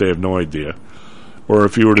 I'll bet they have no idea. Or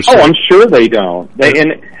if you were to say... Oh, I'm sure they don't.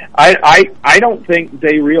 I don't think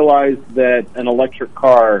they realize that an electric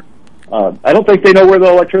car... I don't think they know where the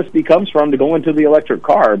electricity comes from to go into the electric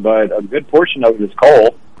car, but a good portion of it is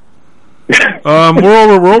coal.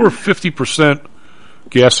 We're over 50%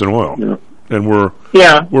 gas and oil, and we're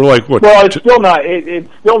like what? Well, it's still not. It's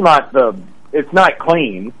still not it's not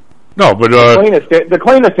clean. No, but the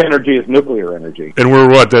cleanest energy is nuclear energy. And we're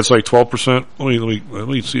what? That's like 12%. Let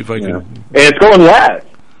me see if I can. And it's going less.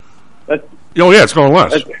 It's going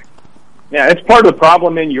less. It's part of the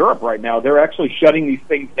problem in Europe right now. They're actually shutting these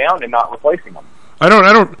things down and not replacing them. I don't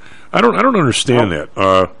understand that.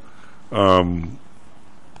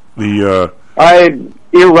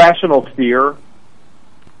 Irrational fear.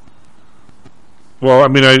 Well, I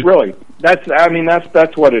mean, really, that's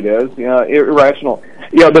what it is. Irrational.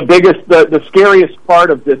 The scariest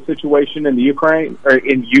part of this situation in Ukraine,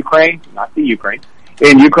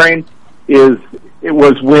 is it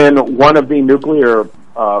was when one of the nuclear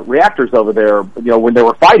reactors over there, when they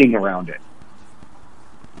were fighting around it.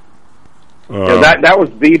 That was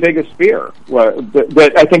the biggest fear.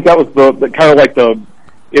 But I think that was the kind of like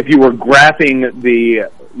if you were graphing the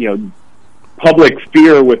public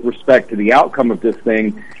fear with respect to the outcome of this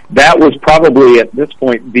thing, that was probably at this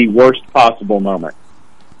point the worst possible moment.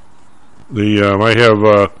 I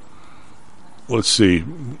have let's see,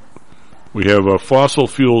 we have fossil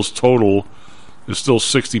fuels total is still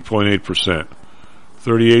 60.8%,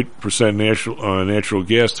 38% natural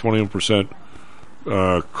gas, 21%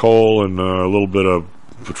 coal, and a little bit of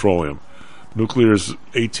petroleum. Nuclear is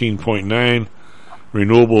 18.9%.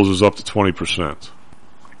 Renewables is up to 20%.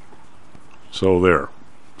 So there.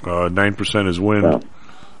 9% is wind.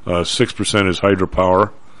 6% is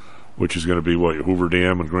hydropower, which is going to be Hoover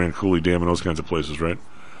Dam and Grand Coulee Dam and those kinds of places, right?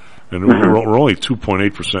 And we're only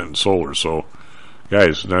 2.8% in solar. So,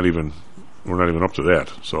 guys, we're not even up to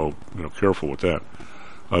that. So, careful with that.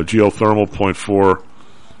 Geothermal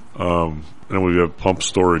 0.4. And we have pump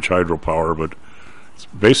storage hydropower, but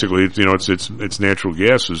basically, it's natural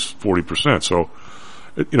gas is 40%. So,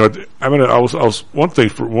 one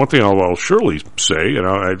thing I'll surely say, and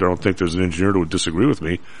I don't think there's an engineer who would disagree with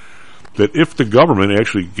me, that if the government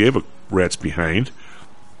actually gave a rat's behind,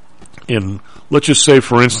 and let's just say,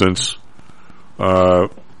 for instance, you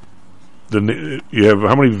have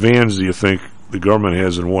how many vans do you think the government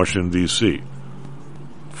has in Washington D.C.?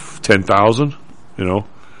 10,000?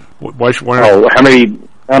 Why how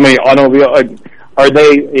many automobile are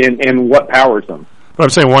they and what powers them? But I'm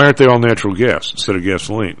saying, why aren't they all natural gas instead of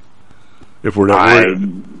gasoline? If we're not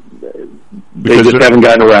they just haven't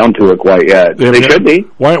gotten around to it quite yet. They should be.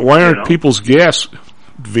 Why aren't people's gas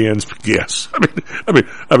vans gas? I mean,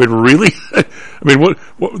 really? I mean,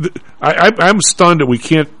 I'm stunned that we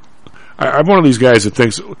can't. I'm one of these guys that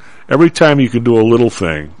thinks every time you can do a little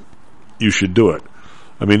thing, you should do it.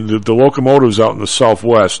 I mean, the locomotives out in the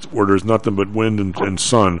Southwest, where there's nothing but wind and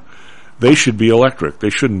sun, they should be electric.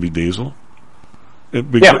 They shouldn't be diesel.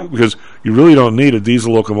 Because you really don't need a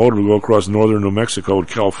diesel locomotive to go across northern New Mexico and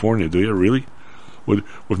California, do you? Really?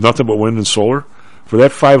 With nothing but wind and solar? For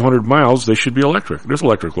that 500 miles, they should be electric. There's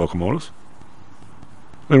electric locomotives.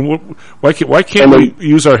 And why can't we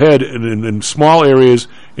use our head in small areas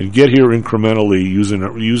and get here incrementally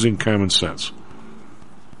using common sense?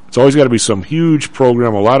 It's always got to be some huge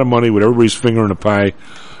program, a lot of money with everybody's finger in the pie.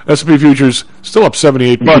 S&P futures still up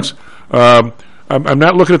 $78. I'm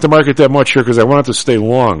not looking at the market that much here because I want it to stay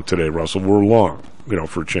long today, Russell. We're long,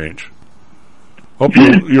 for a change. Hope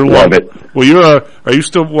you're long. Well, are you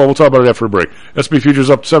still? Well, we'll talk about it after a break. S&P futures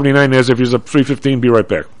up 79. NASDAQ futures up 315. Be right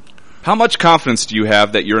back. How much confidence do you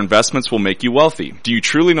have that your investments will make you wealthy? Do you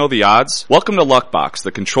truly know the odds? Welcome to Luckbox,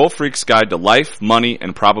 the control freak's guide to life, money,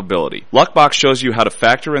 and probability. Luckbox shows you how to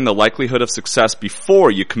factor in the likelihood of success before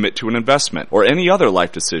you commit to an investment or any other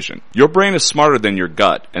life decision. Your brain is smarter than your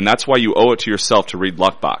gut, and that's why you owe it to yourself to read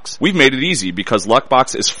Luckbox. We've made it easy because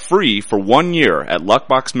Luckbox is free for 1 year at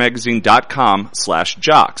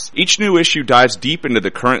luckboxmagazine.com/jocks. Each new issue dives deep into the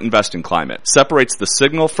current investing climate, separates the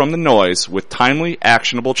signal from the noise with timely,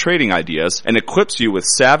 actionable trading ideas, and equips you with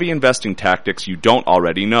savvy investing tactics you don't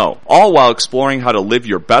already know, all while exploring how to live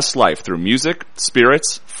your best life through music,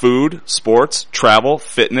 spirits, food, sports, travel,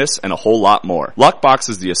 fitness, and a whole lot more. Luckbox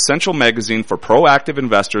is the essential magazine for proactive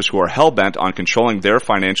investors who are hell-bent on controlling their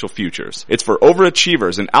financial futures. It's for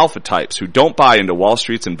overachievers and alpha types who don't buy into Wall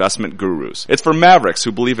Street's investment gurus. It's for mavericks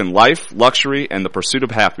who believe in life, luxury, and the pursuit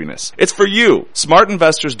of happiness. It's for you. Smart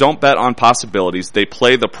investors don't bet on possibilities, they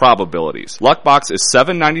play the probabilities. Luckbox is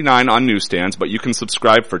 $7.99 on newsstands, but you can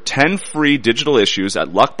subscribe for 10 free digital issues at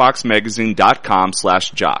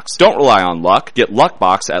luckboxmagazine.com/jocks. Don't rely on luck. Get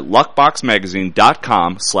Luckbox at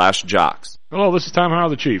luckboxmagazine.com/jocks. Hello, this is Tom Howell,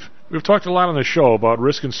 the Chief. We've talked a lot on the show about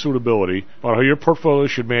risk and suitability, about how your portfolio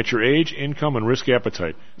should match your age, income, and risk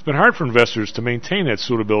appetite. It's been hard for investors to maintain that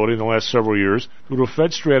suitability in the last several years due to a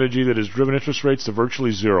Fed strategy that has driven interest rates to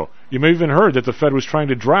virtually zero. You may have even heard that the Fed was trying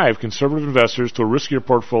to drive conservative investors to a riskier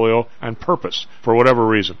portfolio on purpose, for whatever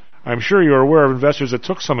reason. I'm sure you're aware of investors that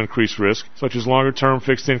took some increased risk, such as longer-term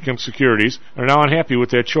fixed-income securities, and are now unhappy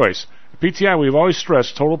with that choice. At PTI, we've always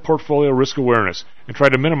stressed total portfolio risk awareness and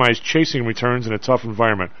tried to minimize chasing returns in a tough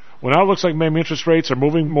environment. Well, now it looks like maybe interest rates are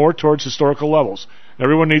moving more towards historical levels.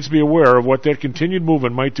 Everyone needs to be aware of what that continued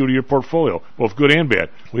movement might do to your portfolio, both good and bad.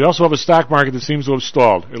 We also have a stock market that seems to have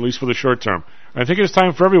stalled, at least for the short term. I think it's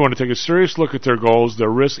time for everyone to take a serious look at their goals, their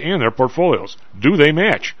risks, and their portfolios. Do they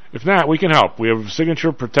match? If not, we can help. We have a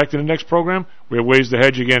signature protected index program. We have ways to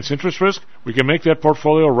hedge against interest risk. We can make that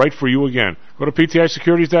portfolio right for you again. Go to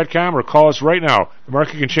PTIsecurities.com or call us right now. The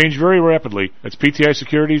market can change very rapidly. That's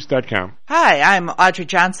PTIsecurities.com. Hi, I'm Audrey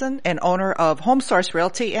Johnson, an owner of HomeSource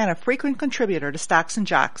Realty and a frequent contributor to Stocks and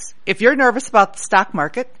Jocks. If you're nervous about the stock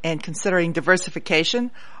market and considering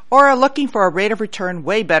diversification, or are looking for a rate of return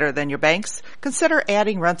way better than your banks, consider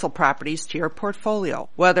adding rental properties to your portfolio.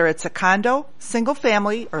 Whether it's a condo, single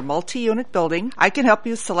family, or multi-unit building, I can help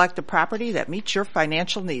you select a property that meets your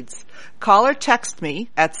financial needs. Call or text me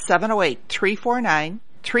at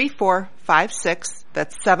 708-349-3456.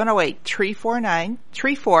 That's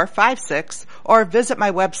 708-349-3456. Or visit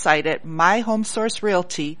my website at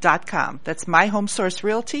myhomesourcerealty.com. That's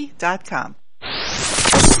myhomesourcerealty.com.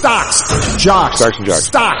 Stocks, jocks, Stocks and jocks.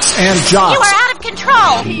 Stocks and jocks. You are out of control.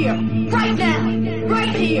 Right here, right now,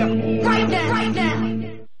 right here, right now, right now.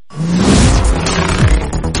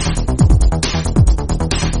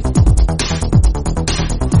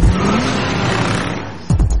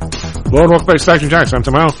 Hello and welcome back to Stocks and Jocks. I'm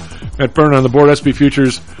Tom Howell. Matt Byrne on the board. SP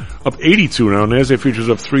futures up 82 now. NASDAQ futures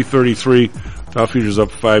up 333. Dow futures up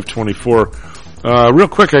 524. Real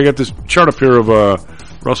quick, I got this chart up here of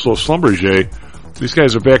Russell Schlumberger. These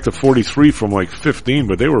guys are back to 43 from like 15,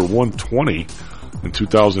 but they were 120 in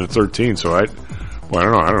 2013. So I don't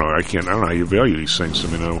know. I don't know how you value these things. I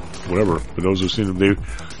mean, whatever. For those who seem to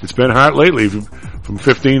it's been hot lately from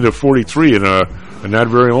 15 to 43 and not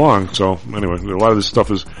very long. So anyway, a lot of this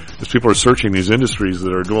stuff is as people are searching these industries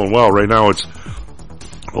that are doing well right now. It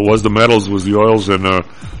was the metals, was the oils, and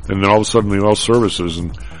then all of a sudden the oil services,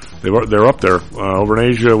 and they're up there. Over in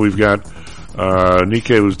Asia, we've got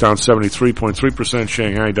Nikkei was down 73.3%,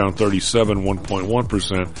 Shanghai down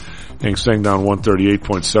 37.1%, Hang Seng down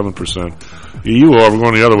 138.7%. EU, we're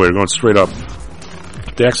going the other way, we're going straight up.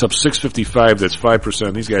 DAX up 655, that's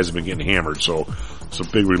 5%. These guys have been getting hammered, so it's a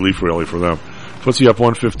big relief rally for them. FTSE up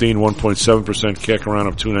 115, 1.7%, CAC around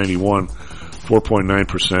up 291,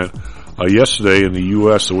 4.9%. Yesterday in the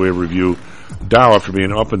U.S., the way of review, Dow, after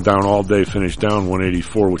being up and down all day, finished down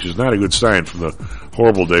 184, which is not a good sign from the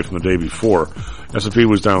horrible day from the day before. S&P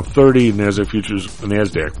was down 30,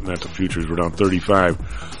 NASDAQ, not the futures, were down 35.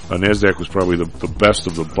 NASDAQ was probably the best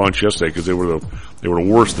of the bunch yesterday because they were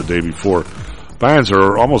the worst the day before. Bonds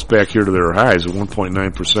are almost back here to their highs at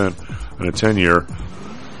 1.9% in a 10-year.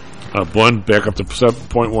 Blend back up to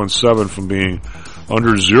 7.17 from being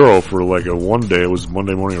under zero for like a one day. It was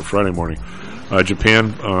Monday morning or Friday morning.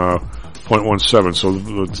 Japan, 0.17. So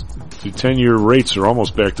the 10-year rates are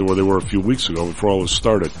almost back to where they were a few weeks ago before all this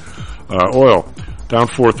started. Oil, down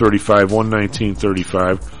 435,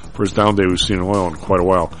 119.35. First down day we've seen in oil in quite a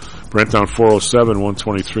while. Brent down 407,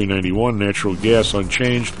 123.91. Natural gas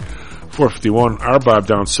unchanged, 451. RBOB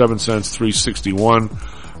down 7 cents, 361.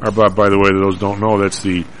 RBOB, by the way, to those who don't know, that's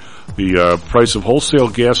the price of wholesale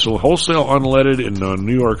gas, wholesale unleaded in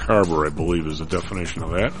New York Harbor, I believe, is the definition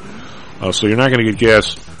of that. So you're not going to get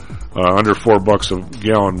gas under $4 a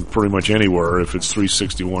gallon pretty much anywhere if it's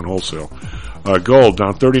 361 wholesale. Gold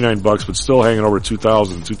down $39, but still hanging over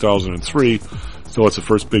 2000, 2003. So it's the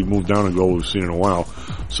first big move down in gold we've seen in a while.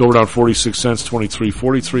 Silver down 46 cents,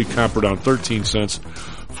 23.43. Copper down 13 cents,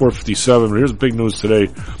 4.57. But here's the big news today.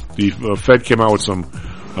 The Fed came out with some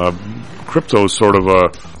crypto sort of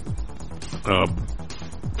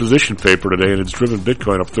position paper today, and it's driven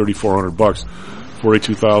Bitcoin up $3,400,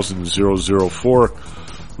 42,004.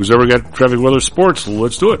 Who's ever got traffic, weather, sports?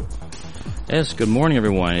 Let's do it. Yes, good morning,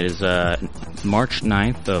 everyone. It is March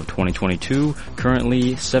 9th of 2022,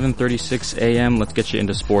 currently 7:36 a.m. Let's get you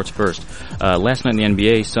into sports first. Last night in the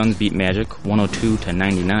NBA, Suns beat Magic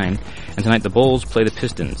 102-99, and tonight the Bulls play the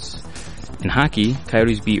Pistons. In hockey,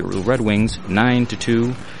 Coyotes beat Red Wings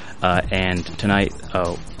 9-2, and tonight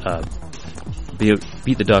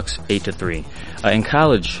beat the Ducks 8-3. In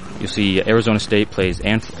college, you'll see Arizona State plays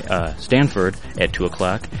Stanford at 2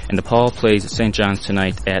 o'clock, and DePaul plays St. John's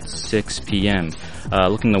tonight at 6 p.m.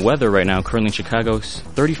 Looking at the weather right now, currently in Chicago,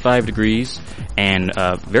 35 degrees, and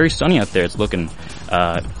very sunny out there. It's looking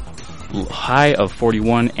high of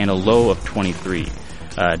 41 and a low of 23.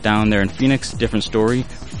 Down there in Phoenix, different story,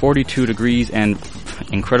 42 degrees and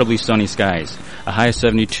incredibly sunny skies. A high of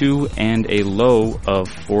 72 and a low of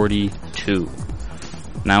 42.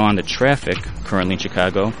 Now on to traffic, currently in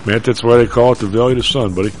Chicago. Matt, that's why they call it the Valley of the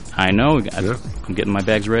Sun, buddy. I know. Yeah. I'm getting my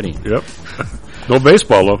bags ready. Yep. No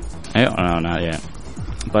baseball, though. No, not yet.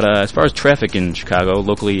 But as far as traffic in Chicago,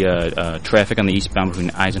 locally, traffic on the eastbound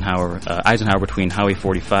between Eisenhower between Highway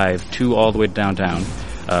 45 to all the way to downtown.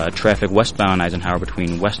 Traffic westbound Eisenhower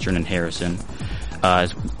between Western and Harrison.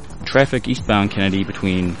 Traffic eastbound Kennedy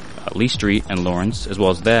between Lee Street and Lawrence, as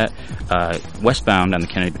well as that, westbound on the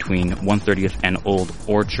Kennedy between 130th and Old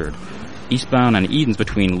Orchard. Eastbound on Edens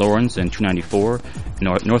between Lawrence and 294,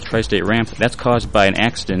 North Tri-State Ramp, that's caused by an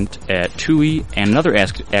accident at Toohey and another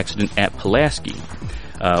accident at Pulaski.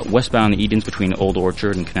 Westbound on Edens between Old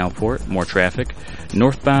Orchard and Canalport, more traffic.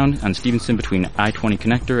 Northbound on Stevenson between I-20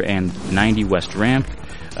 Connector and 90 West Ramp,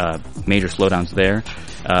 major slowdowns there.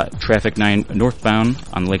 Traffic northbound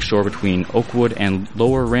on Lake Shore between Oakwood and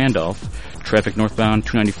Lower Randolph. Traffic northbound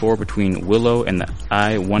 294 between Willow and the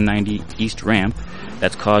I-190 East Ramp.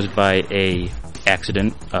 That's caused by a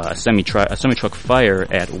accident, a semi-truck fire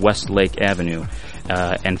at West Lake Avenue.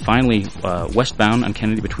 And finally, westbound on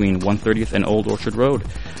Kennedy between 130th and Old Orchard Road.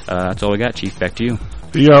 That's all we got, Chief. Back to you.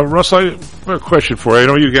 Yeah, Russ, I have a question for you. I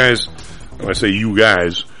know you guys, when I say you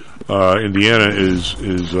guys, Indiana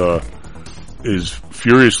is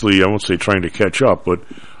furiously, I won't say trying to catch up, but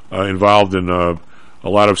involved in a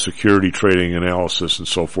lot of security trading analysis and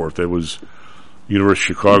so forth. That was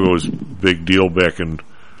University of Chicago's big deal back in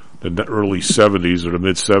the early 70s or the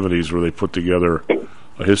mid 70s, where they put together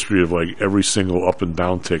a history of like every single up and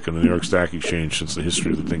down tick in the New York Stock Exchange since the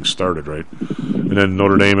history of the thing started, right? And then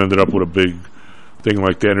Notre Dame ended up with a big thing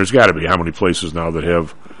like that. And there's got to be how many places now that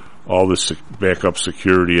have all this backup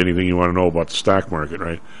security, anything you want to know about the stock market,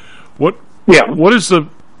 right? What is the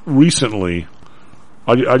recently?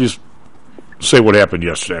 I just say what happened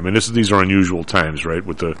yesterday. I mean, these are unusual times, right?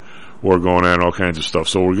 With the war going on, all kinds of stuff.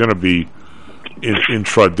 So we're going to be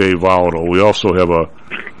intraday volatile. We also have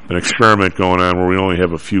an experiment going on where we only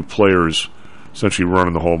have a few players essentially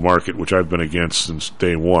running the whole market, which I've been against since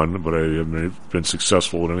day one, but I haven't been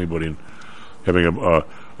successful with anybody in having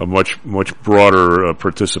a much broader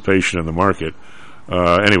participation in the market.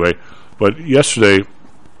 Anyway, but yesterday,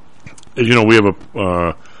 as you know, we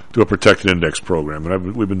have do a protected index program,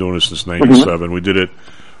 and we've been doing this since '97. Mm-hmm. We did it,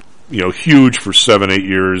 huge for 7, 8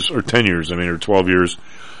 years, or 10 years, or 12 years.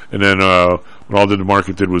 And then what all the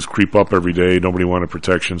market did was creep up every day. Nobody wanted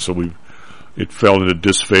protection, so it fell into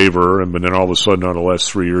disfavor. And then all of a sudden, out of the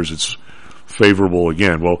last 3 years, it's favorable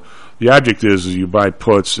again. Well, the object is you buy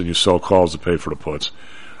puts and you sell calls to pay for the puts.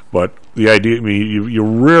 But the idea, I mean, you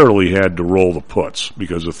rarely had to roll the puts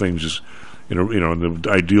because the things just, in the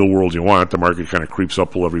ideal world you want, the market kind of creeps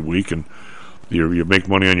up every week and you make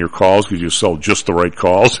money on your calls because you sell just the right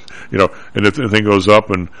calls, and the thing goes up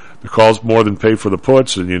and the calls more than pay for the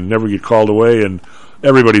puts and you never get called away and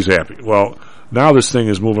everybody's happy. Well, now this thing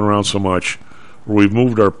is moving around so much where we've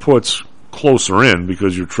moved our puts closer in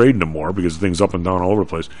because you're trading them more because the thing's up and down all over the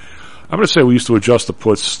place. I'm going to say we used to adjust the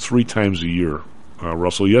puts 3 times a year,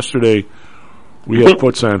 Russell. Yesterday we had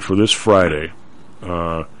puts on for this Friday.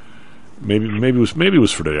 Maybe it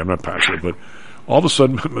was for today. I'm not positive, but all of a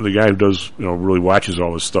sudden, the guy who does, really watches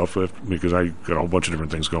all this stuff because I got a whole bunch of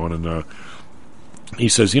different things going, and he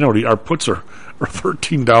says, our puts are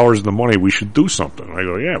 $13 in the money. We should do something. I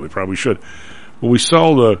go, yeah, we probably should. Well, we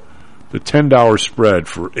sell the $10 spread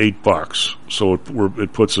for $8, so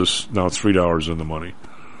it puts us now $3 in the money.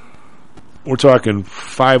 We're talking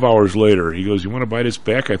 5 hours later. He goes, "You want to buy this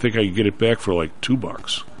back? I think I can get it back for like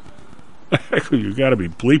 $2." You got to be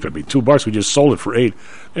bleeping me. $2. We just sold it for $8.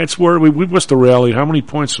 That's where we must have rallied. How many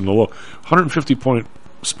points from the low? 150 point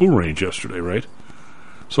spool range yesterday, right?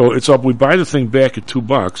 So it's up. We buy the thing back at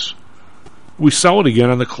 $2. We sell it again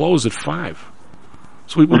on the close at $5.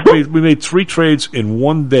 So we made 3 trades in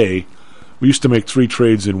one day. We used to make 3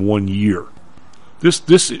 trades in 1 year.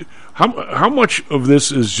 How much of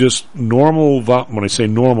this is just normal? When I say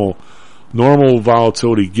normal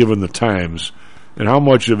volatility given the times, and how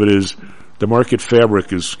much of it is the market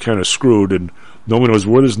fabric is kind of screwed and no one knows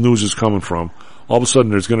where this news is coming from. All of a sudden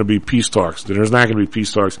there's going to be peace talks. Then there's not going to be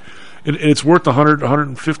peace talks. And it's worth 100,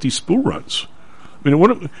 150 spool runs. I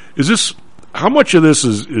mean, how much of this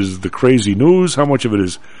is the crazy news? How much of it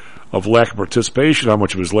is of lack of participation? How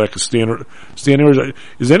much of it is lack of standards?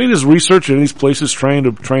 Is any of this research in these places trying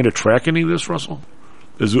to track any of this, Russell?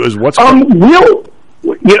 Is what's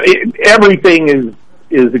everything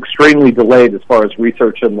is extremely delayed as far as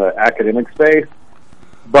research in the academic space,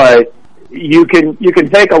 but you can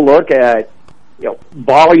take a look at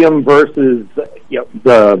volume versus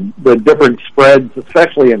the different spreads,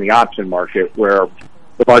 especially in the option market where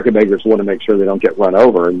the market makers want to make sure they don't get run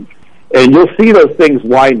over, and you'll see those things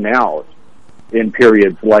widen out in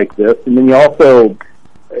periods like this, and then you also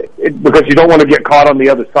because you don't want to get caught on the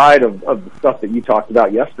other side of the stuff that you talked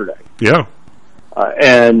about yesterday. Yeah,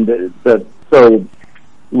 so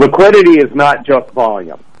liquidity is not just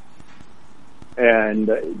volume. And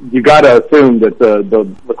you got to assume that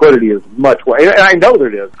the liquidity is much more. And I know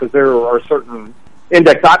that it is because there are certain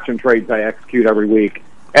index option trades I execute every week.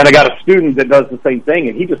 And I got a student that does the same thing,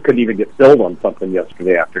 and he just couldn't even get filled on something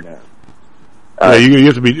yesterday afternoon. You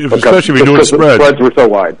have to be, especially if you're doing spreads. The spreads were so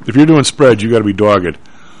wide. If you're doing spreads, you got to be dogged.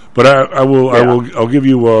 But I'll give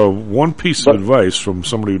you one piece of advice from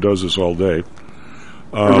somebody who does this all day.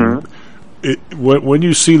 When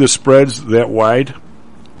you see the spreads that wide,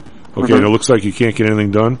 and it looks like you can't get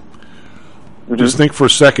anything done, just think for a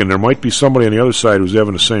second, there might be somebody on the other side who's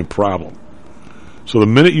having the same problem. So the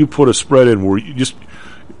minute you put a spread in where you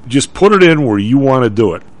just put it in where you want to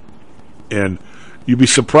do it, and you'll be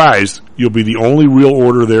surprised, you'll be the only real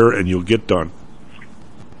order there and you'll get done.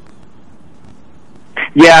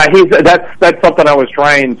 Yeah, that's something I was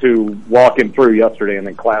trying to walk him through yesterday, and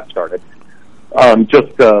then class started.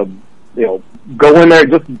 Go in there,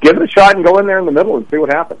 just give it a shot and go in there in the middle and see what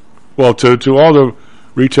happens. Well, to all the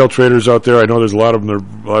retail traders out there, I know there's a lot of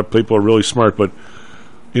them. A lot of people are really smart, but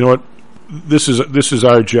you know what? This is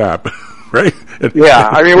our job, right? Yeah,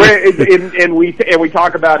 I mean, and we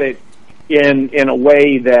talk about it in a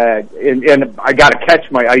way that, and I got to catch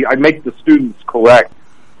I make the students correct.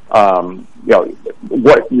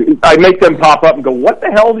 What I make them pop up and go, "What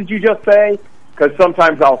the hell did you just say?" Because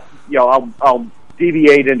sometimes I'll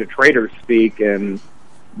deviate into trader speak, and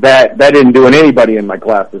that didn't do anybody in my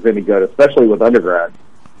classes any good, especially with undergrads.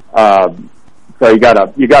 So you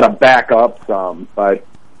gotta back up some, but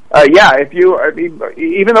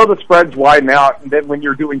even though the spreads widen out, and then when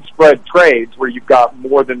you're doing spread trades where you've got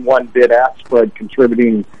more than one bid-ask spread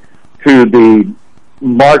contributing to the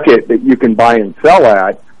market that you can buy and sell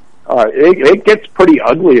at, it gets pretty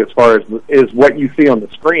ugly as far as what you see on the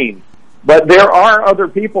screen. But there are other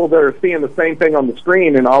people that are seeing the same thing on the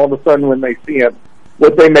screen, and all of a sudden when they see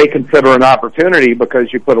what they may consider an opportunity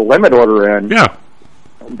because you put a limit order in,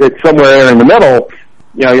 that's somewhere in the middle,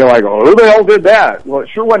 you're like, oh, who the hell did that? Well, it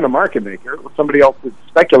sure wasn't a market maker. It was somebody else that's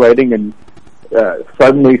speculating and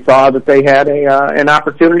suddenly saw that they had an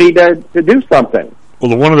opportunity to do something.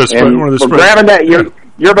 Well, one of the spreads, grabbing that,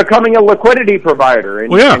 you're becoming a liquidity provider,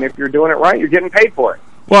 and if you're doing it right, you're getting paid for it.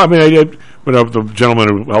 Well, I mean, But the gentleman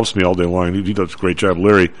who helps me all day long, he does a great job,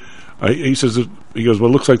 Larry. He says he goes, well,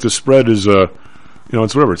 it looks like the spread is it's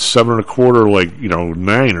whatever, it's 7.25, like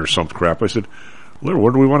 9 or some crap. I said, Larry,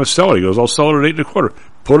 where do we want to sell it? He goes, I'll sell it at 8.25.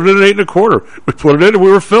 Put it in at 8.25. We put it in and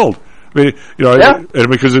we were filled. I mean, and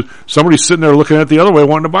because somebody's sitting there looking at it the other way,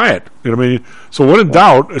 wanting to buy it. You know what I mean? So when in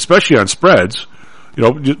doubt, especially on spreads,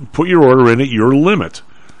 just put your order in at your limit.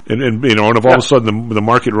 And if all of a sudden the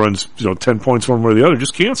market runs 10 points one way or the other,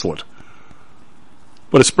 just cancel it.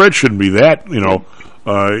 But a spread shouldn't be that.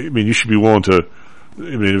 I mean, you should be willing to. I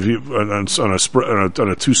mean, if you on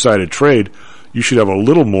a two-sided trade, you should have a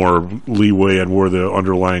little more leeway on where the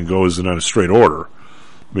underlying goes than on a straight order.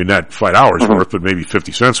 I mean, not $5 worth, but maybe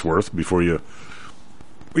 50 cents worth before you.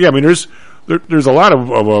 Yeah, I mean, there's a lot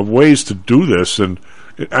of ways to do this, and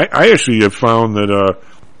I actually have found that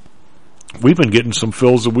we've been getting some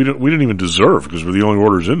fills that we didn't even deserve because we're the only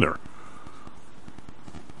orders in there.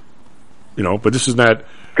 But this is not.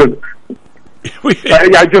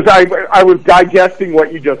 I was digesting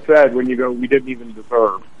what you just said when you go, we didn't even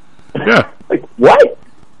deserve. Yeah. Like, what?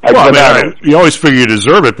 You always figure you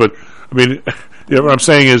deserve it, but I mean, what I'm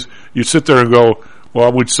saying is, you sit there and go,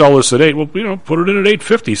 well, we'd sell this at 8. Well, put it in at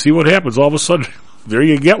 8.50. See what happens. All of a sudden, there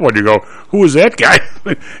you get one. You go, who is that guy?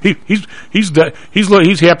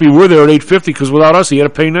 He's happy we're there at 8.50 because without us, he had to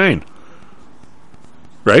pay 9.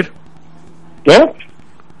 Right? Yeah.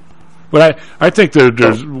 But I think there's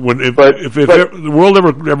if the world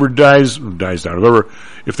ever dies down,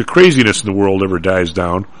 if the craziness in the world ever dies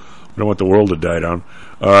down, we don't want the world to die down.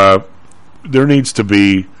 There needs to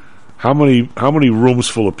be how many rooms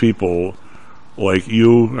full of people like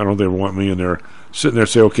you? I don't think they want me in there sitting there and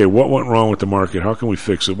say, okay, what went wrong with the market? How can we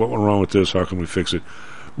fix it? What went wrong with this? How can we fix it?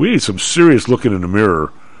 We need some serious looking in the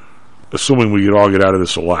mirror, assuming we could all get out of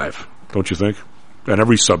this alive. Don't you think? On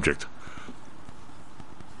every subject.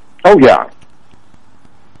 Oh yeah.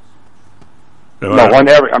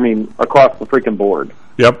 Across the freaking board.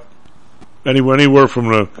 Yep. Anywhere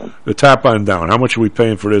from the top on down. How much are we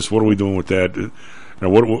paying for this? What are we doing with that?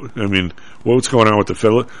 What's going on with the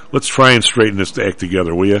Fed? Let's try and straighten this act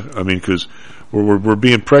together, will you? I mean, because we're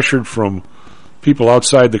being pressured from people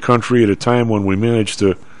outside the country at a time when we managed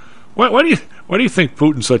to. Why do you think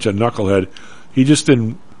Putin's such a knucklehead? He just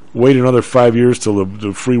didn't wait another 5 years till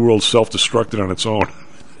the free world self-destructed on its own.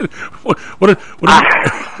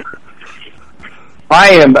 I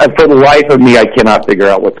am, for the life of me, I cannot figure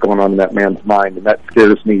out what's going on in that man's mind, and that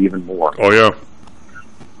scares me even more. Oh yeah.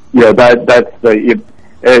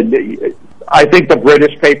 I think the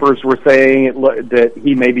British papers were saying that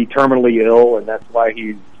he may be terminally ill, and that's why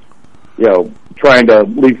he's, trying to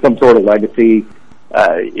leave some sort of legacy.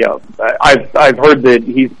 I've heard that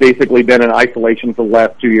he's basically been in isolation for the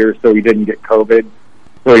last 2 years, so he didn't get COVID.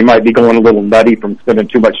 So he might be going a little nutty from spending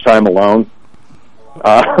too much time alone.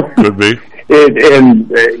 Could be. And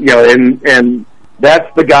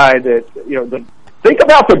that's the guy that think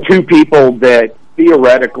about the two people that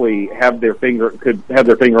theoretically could have their finger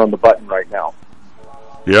on the button right now.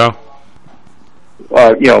 Yeah.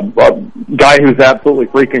 A guy who's absolutely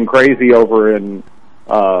freaking crazy over on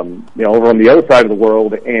the other side of the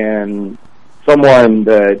world, and someone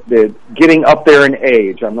that getting up there in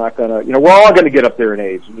age. I'm not gonna, we're all gonna get up there in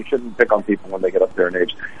age, and you shouldn't pick on people when they get up there in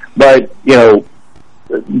age. But,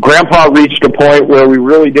 Grandpa reached a point where we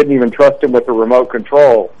really didn't even trust him with the remote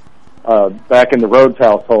control. Back in the Rhodes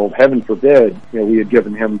household, heaven forbid, we had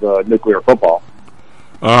given him the nuclear football.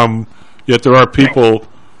 Yet there are people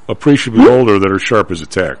appreciably older that are sharp as a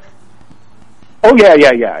tack. Oh yeah.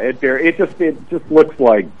 It just looks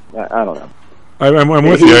like, I don't know. I'm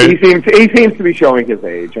with you. He seems to be showing his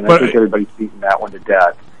age, and I think everybody's beating that one to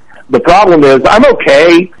death. The problem is, I'm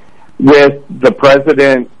okay with the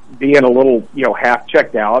president being a little, half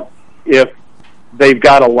checked out if they've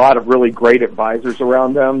got a lot of really great advisors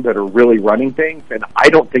around them that are really running things, and I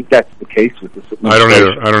don't think that's the case with this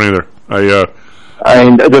administration. I don't either.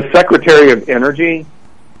 And the Secretary of Energy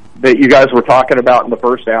that you guys were talking about in the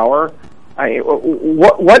first hour,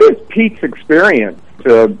 what is Pete's experience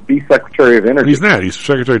to be Secretary of Energy? He's not. He's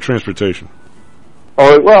Secretary of Transportation.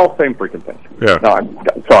 Oh, well, same freaking thing. Yeah. No,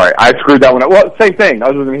 I'm sorry. I screwed that one up. Well, same thing.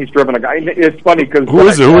 Other than he's driven a guy. It's funny because who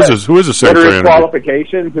is the Secretary of Energy?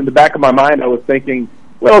 Qualifications, in the back of my mind, I was thinking,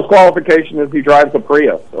 well, his qualification is he drives a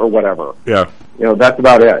Prius or whatever. Yeah. That's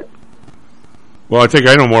about it. Well, I think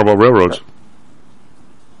I know more about railroads.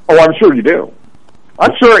 Oh, I'm sure you do.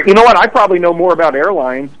 I'm sure. You know what? I probably know more about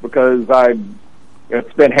airlines because I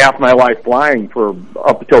spent half my life flying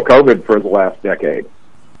up until COVID for the last decade.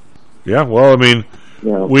 Yeah. Well, I mean,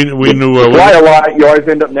 we knew you fly a lot. You always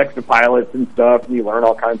end up next to pilots and stuff, and you learn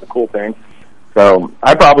all kinds of cool things. So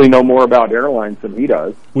I probably know more about airlines than he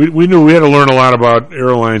does. We knew we had to learn a lot about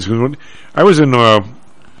airlines. When I was in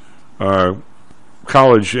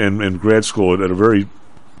college and grad school at a very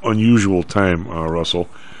unusual time, Russell,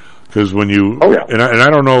 because when you and I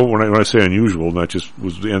don't know when I say unusual, not just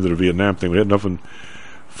was the end of the Vietnam thing. We had nothing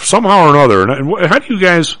somehow or another. And how do you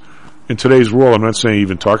guys in today's world? I'm not saying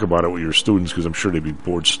even talk about it with your students because I'm sure they'd be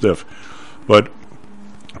bored stiff, but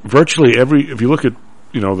virtually if you look at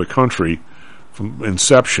the country from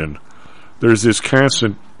inception, there's this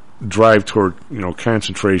constant drive toward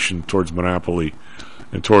concentration towards monopoly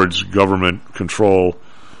and towards government control,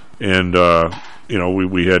 and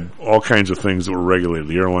we had all kinds of things that were regulated.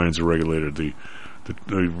 The airlines were regulated, the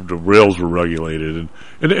rails were regulated,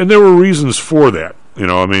 and there were reasons for that.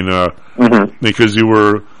 Because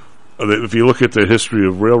if you look at the history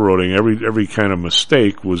of railroading, every kind of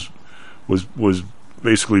mistake was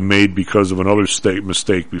basically made because of another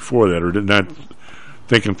mistake before that, or not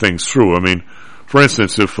thinking things through. I mean, for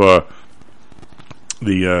instance, if what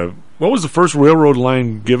was the first railroad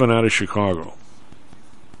line given out of Chicago?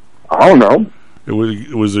 I don't know. It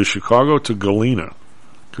was the Chicago to Galena,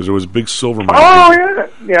 because there was big silver mines. Oh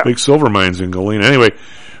yeah. Big silver mines in Galena. Anyway,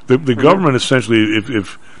 the government essentially,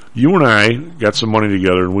 if you and I got some money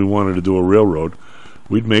together and we wanted to do a railroad,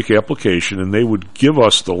 we'd make application and they would give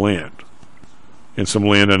us the land and some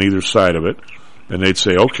land on either side of it, and they'd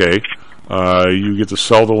say, okay, you get to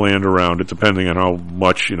sell the land around it depending on how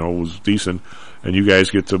much was decent, and you guys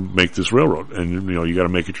get to make this railroad, and you got to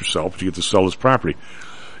make it yourself, but you get to sell this property.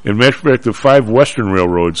 In matter of fact, the 5 Western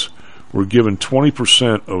railroads were given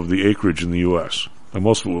 20% of the acreage in the U.S. Now,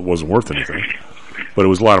 most of it wasn't worth anything, but it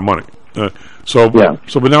was a lot of money. But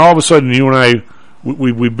now all of a sudden, you and I,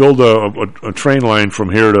 we build a train line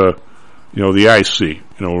from here to the IC.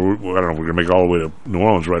 I don't know, we're going to make it all the way to New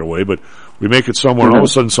Orleans right away, but we make it somewhere, and all of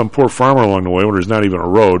a sudden some poor farmer along the way, when there's not even a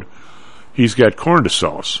road, he's got corn to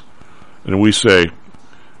sell us. And we say,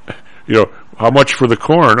 how much for the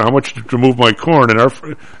corn? How much to move my corn? And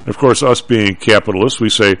of course, us being capitalists, we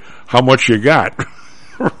say, how much you got?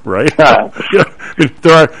 Right?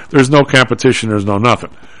 There's no competition, there's no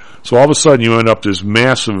nothing. So all of a sudden you end up this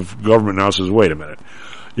massive government now says, wait a minute,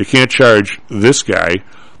 you can't charge this guy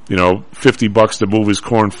 $50 to move his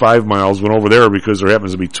corn 5 miles, when over there, because there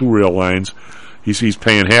happens to be 2 rail lines, he's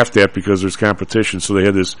paying half that because there's competition. So they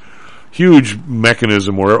had this huge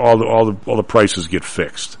mechanism where all the prices get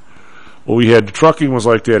fixed. Well, we had trucking was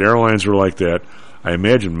like that, airlines were like that. I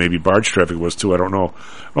imagine maybe barge traffic was too, I don't know.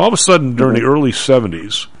 And all of a sudden, during the early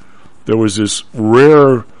 70s, there was this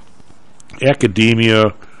rare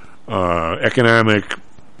academia, economic,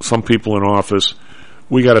 some people in office,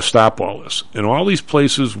 we got to stop all this. And all these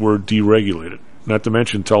places were deregulated, not to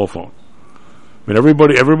mention telephone. I mean,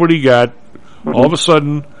 everybody got, all of a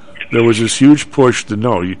sudden, there was this huge push to,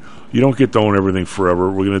 no, you don't get to own everything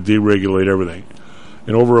forever. We're going to deregulate everything.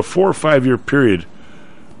 And over a 4 or 5 year period,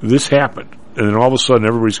 this happened. And then all of a sudden,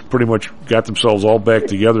 everybody's pretty much got themselves all back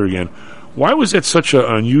together again. Why was that such an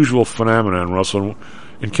unusual phenomenon, Russell?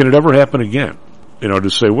 And can it ever happen again? To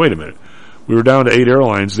say, wait a minute, we were down to 8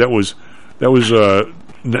 airlines. That was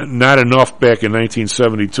not enough back in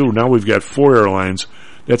 1972. Now we've got 4 airlines.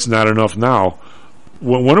 That's not enough now.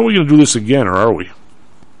 When are we going to do this again, or are we?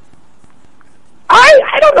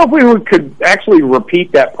 I don't know if we could actually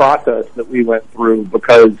repeat that process that we went through,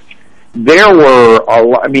 because there were a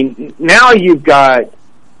lot. I mean, now you've got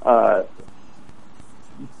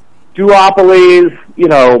duopolies,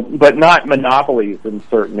 but not monopolies in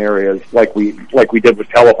certain areas, like we did with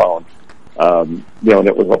telephone. And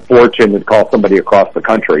it was a fortune to call somebody across the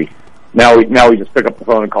country. Now we just pick up the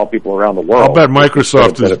phone and call people around the world. I'll bet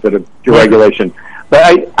Microsoft is a bit of deregulation, but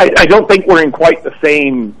I don't think we're in quite the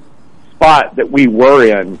same spot that we were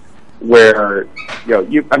in, where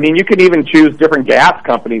you can even choose different gas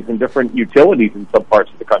companies and different utilities in some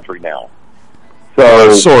parts of the country now.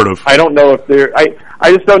 So sort of. I don't know if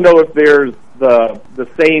I just don't know if there's the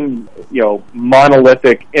same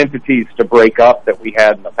monolithic entities to break up that we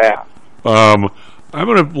had in the past. I'm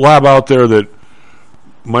going to lob out there that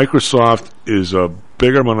Microsoft is a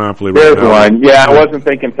bigger monopoly right now. There's one. Yeah, I wasn't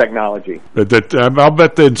thinking technology. I'll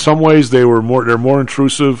bet that in some ways they're more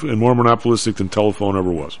intrusive and more monopolistic than telephone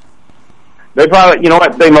ever was. They probably,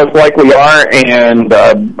 they most likely are, and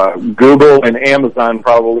Google and Amazon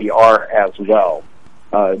probably are as well.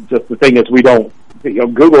 Just the thing is, we don't.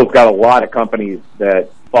 Google's got a lot of companies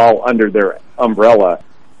that fall under their umbrella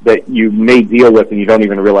that you may deal with, and you don't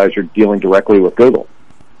even realize you're dealing directly with Google.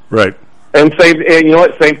 Right. And same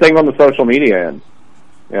thing on the social media end.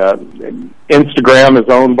 Instagram is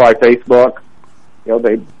owned by Facebook.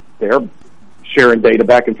 They're sharing data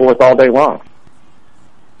back and forth all day long.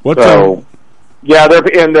 What? So, yeah, there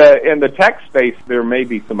in the tech space there may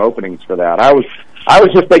be some openings for that. I was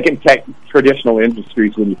just thinking traditional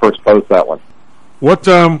industries when you first posed that one. What?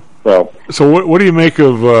 So what do you make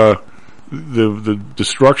of the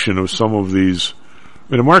destruction of some of these?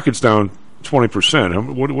 I mean, the market's down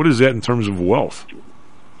 20%. What is that in terms of wealth?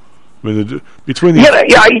 I mean, between the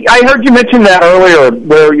I heard you mention that earlier,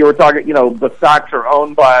 where you were talking. The stocks are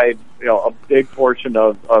owned by a big portion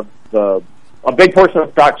of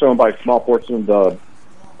stocks owned by a small portion of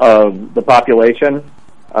the population.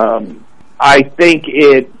 I think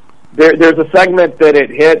there's a segment that it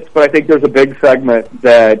hits, but I think there's a big segment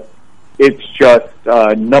that it's just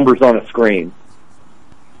numbers on a screen.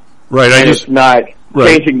 Right, and it's not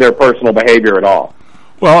changing their personal behavior at all.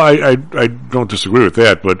 Well, I don't disagree with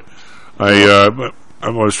that, but I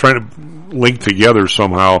was trying to link together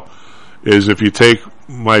somehow is if you take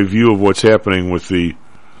my view of what's happening with the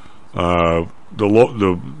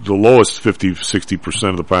lowest 50-60%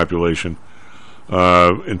 of the population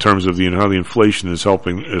in terms of how the inflation is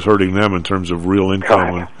hurting them in terms of real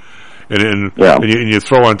income, and you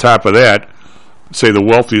throw on top of that, say the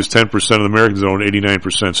wealthiest 10% of the Americans own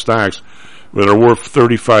 89% stocks that are worth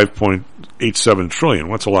 $35.87 trillion.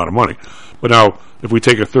 That's a lot of money. But now, if we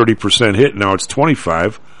take a 30% hit, now it's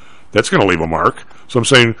 25. That's going to leave a mark. So I'm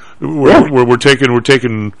saying we're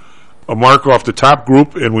taking a mark off the top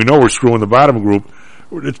group, and we know we're screwing the bottom group.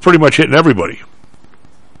 It's pretty much hitting everybody.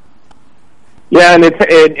 Yeah, and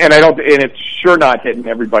it's sure not hitting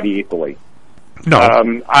everybody equally. No.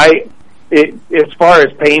 As far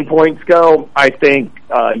as pain points go, I think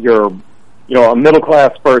you're a middle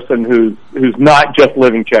class person who's not just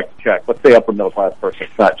living check to check. Let's say upper middle class person,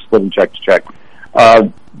 it's not just living check to check.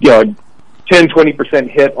 10-20%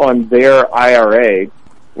 hit on their IRA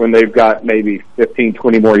when they've got maybe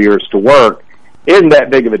 15-20 more years to work isn't that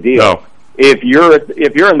big of a deal. No. If you're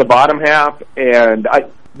in the bottom half, and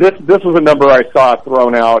this was a number I saw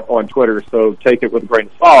thrown out on Twitter, so take it with a grain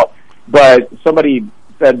of salt. But somebody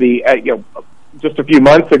said just a few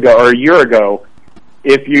months ago or a year ago,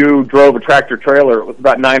 if you drove a tractor trailer, it was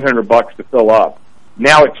about $900 to fill up.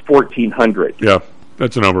 Now it's $1,400. Yeah,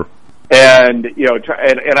 that's a number. And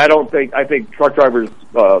and I think truck drivers,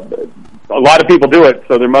 a lot of people do it,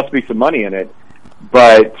 so there must be some money in it.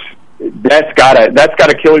 But that's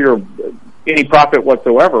gotta kill your any profit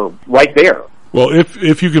whatsoever right there. Well,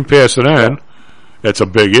 if you can pass it on, that's a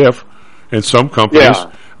big if. And some companies,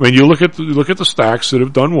 I mean, you look at the stocks that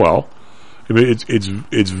have done well. I mean,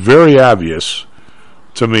 it's very obvious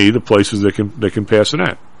to me the places that can pass it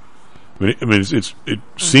on. I mean, it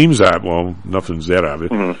seems obvious. Well, nothing's that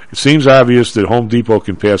obvious. Mm-hmm. It seems obvious that Home Depot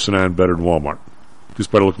can pass it on better than Walmart,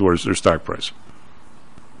 just by looking at their stock price.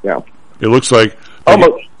 Yeah, it looks like.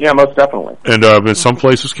 Most definitely. And some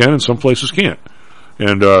places can, and some places can't.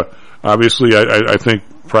 And obviously, I think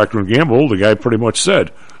Procter & Gamble, the guy pretty much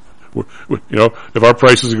said, if our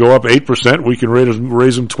prices go up 8%, we can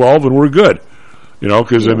raise them 12%, and we're good.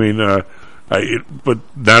 Because I mean, but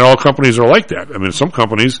not all companies are like that. I mean, some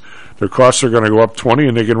companies, their costs are going to go up 20%,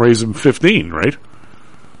 and they can raise them 15%, right?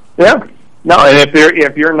 Yeah. No, and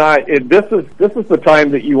if you're not, this is the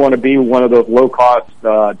time that you want to be one of those low cost,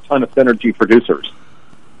 ton of synergy producers.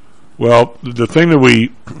 Well, the thing that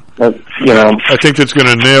I think that's going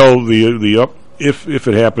to nail the up if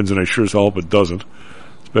it happens, and I sure as hell hope it doesn't,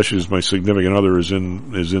 especially as my significant other is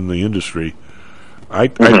in the industry. I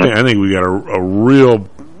think we got a real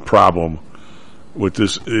problem with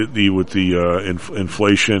this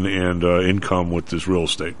inflation and income with this real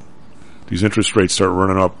estate. These interest rates start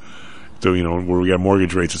running up to where we got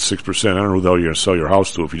mortgage rates at 6%. I don't know who the hell you're going to sell your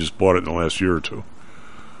house to if you just bought it in the last year or two.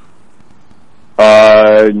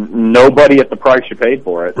 Nobody at the price you paid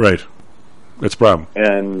for it. Right. That's a problem.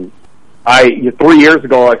 And 3 years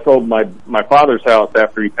ago, I sold my father's house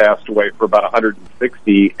after he passed away for about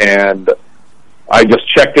 $160, and I just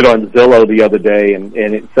checked it on Zillow the other day, and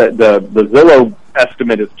it said the Zillow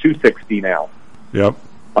estimate is $260 now. Yep.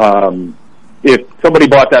 If somebody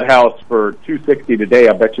bought that house for $260 today,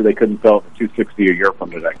 I bet you they couldn't sell it for $260 a year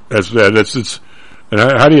from today. And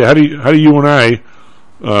how do you and I,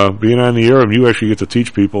 being on the air, and you actually get to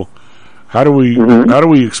teach people, how do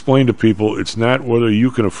we explain to people it's not whether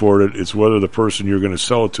you can afford it, it's whether the person you're going to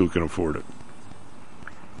sell it to can afford it?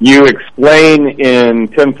 You explain in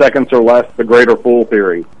 10 seconds or less the greater fool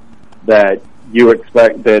theory, that you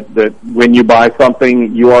expect that when you buy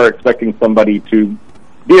something, you are expecting somebody to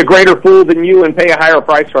be a greater fool than you and pay a higher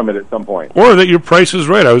price from it at some point. Or that your price is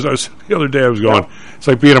right. I was the other day I was going, it's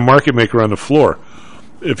like being a market maker on the floor.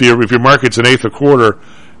 If your market's an eighth a quarter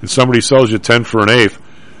and somebody sells you 10 for an eighth,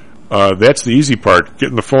 That's the easy part,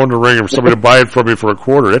 getting the phone to ring and somebody to buy it from me for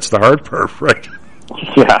 $25. That's the hard part, right?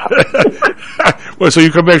 Yeah. Well, so you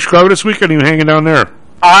come back to Chicago this weekend, and you hanging down there?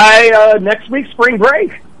 Next week, spring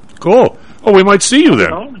break. Cool. Oh, we might see you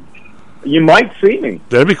then. You might see me.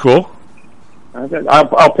 That'd be cool.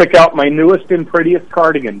 I'll pick out my newest and prettiest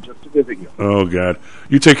cardigan just to visit you. Oh, God.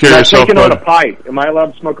 You take care of I'm yourself, taking bud. out a pipe. Am I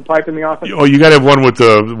allowed to smoke a pipe in the office? Oh, you got to have one with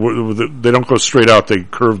the they don't go straight out, they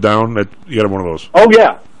curve down. You got to have one of those. Oh,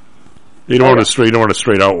 yeah. You don't want a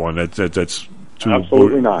straight out one. That's too...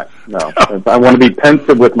 Absolutely not. No. I want to be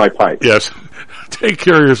pensive with my pipe. Yes. Take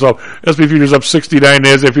care of yourself. SP Futures up 69,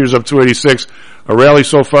 NASDAQ Futures up 286. A rally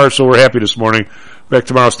so far, so we're happy this morning. Back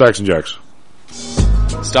tomorrow, Stocks and Jocks.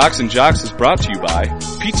 Stocks and Jocks is brought to you by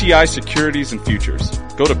PTI Securities and Futures.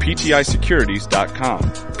 Go to PTIsecurities.com.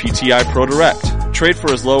 PTI Pro Direct. Trade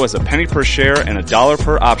for as low as a penny per share and $1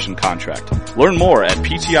 per option contract. Learn more at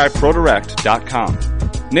PTIProDirect.com.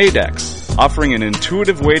 Nadex, offering an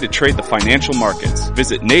intuitive way to trade the financial markets.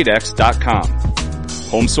 Visit Nadex.com.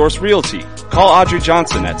 Home Source Realty. Call Audrey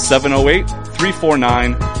Johnson at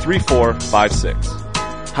 708-349-3456.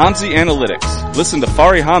 Hamzy Analytics. Listen to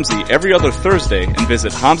Fari Hamzy every other Thursday and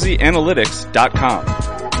visit HamzyAnalytics.com.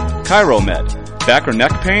 ChiroMed. Back or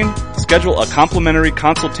neck pain? Schedule a complimentary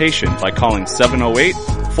consultation by calling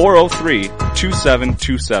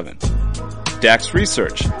 708-403-2727. DAX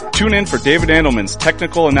Research. Tune in for David Andelman's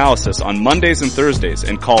technical analysis on Mondays and Thursdays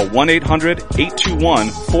and call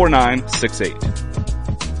 1-800-821-4968.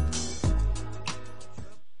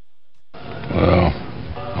 Well,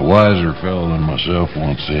 a wiser fellow than myself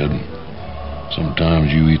once said,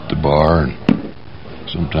 sometimes you eat the bar, and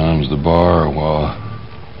sometimes the bar, well,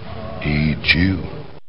 he eats you.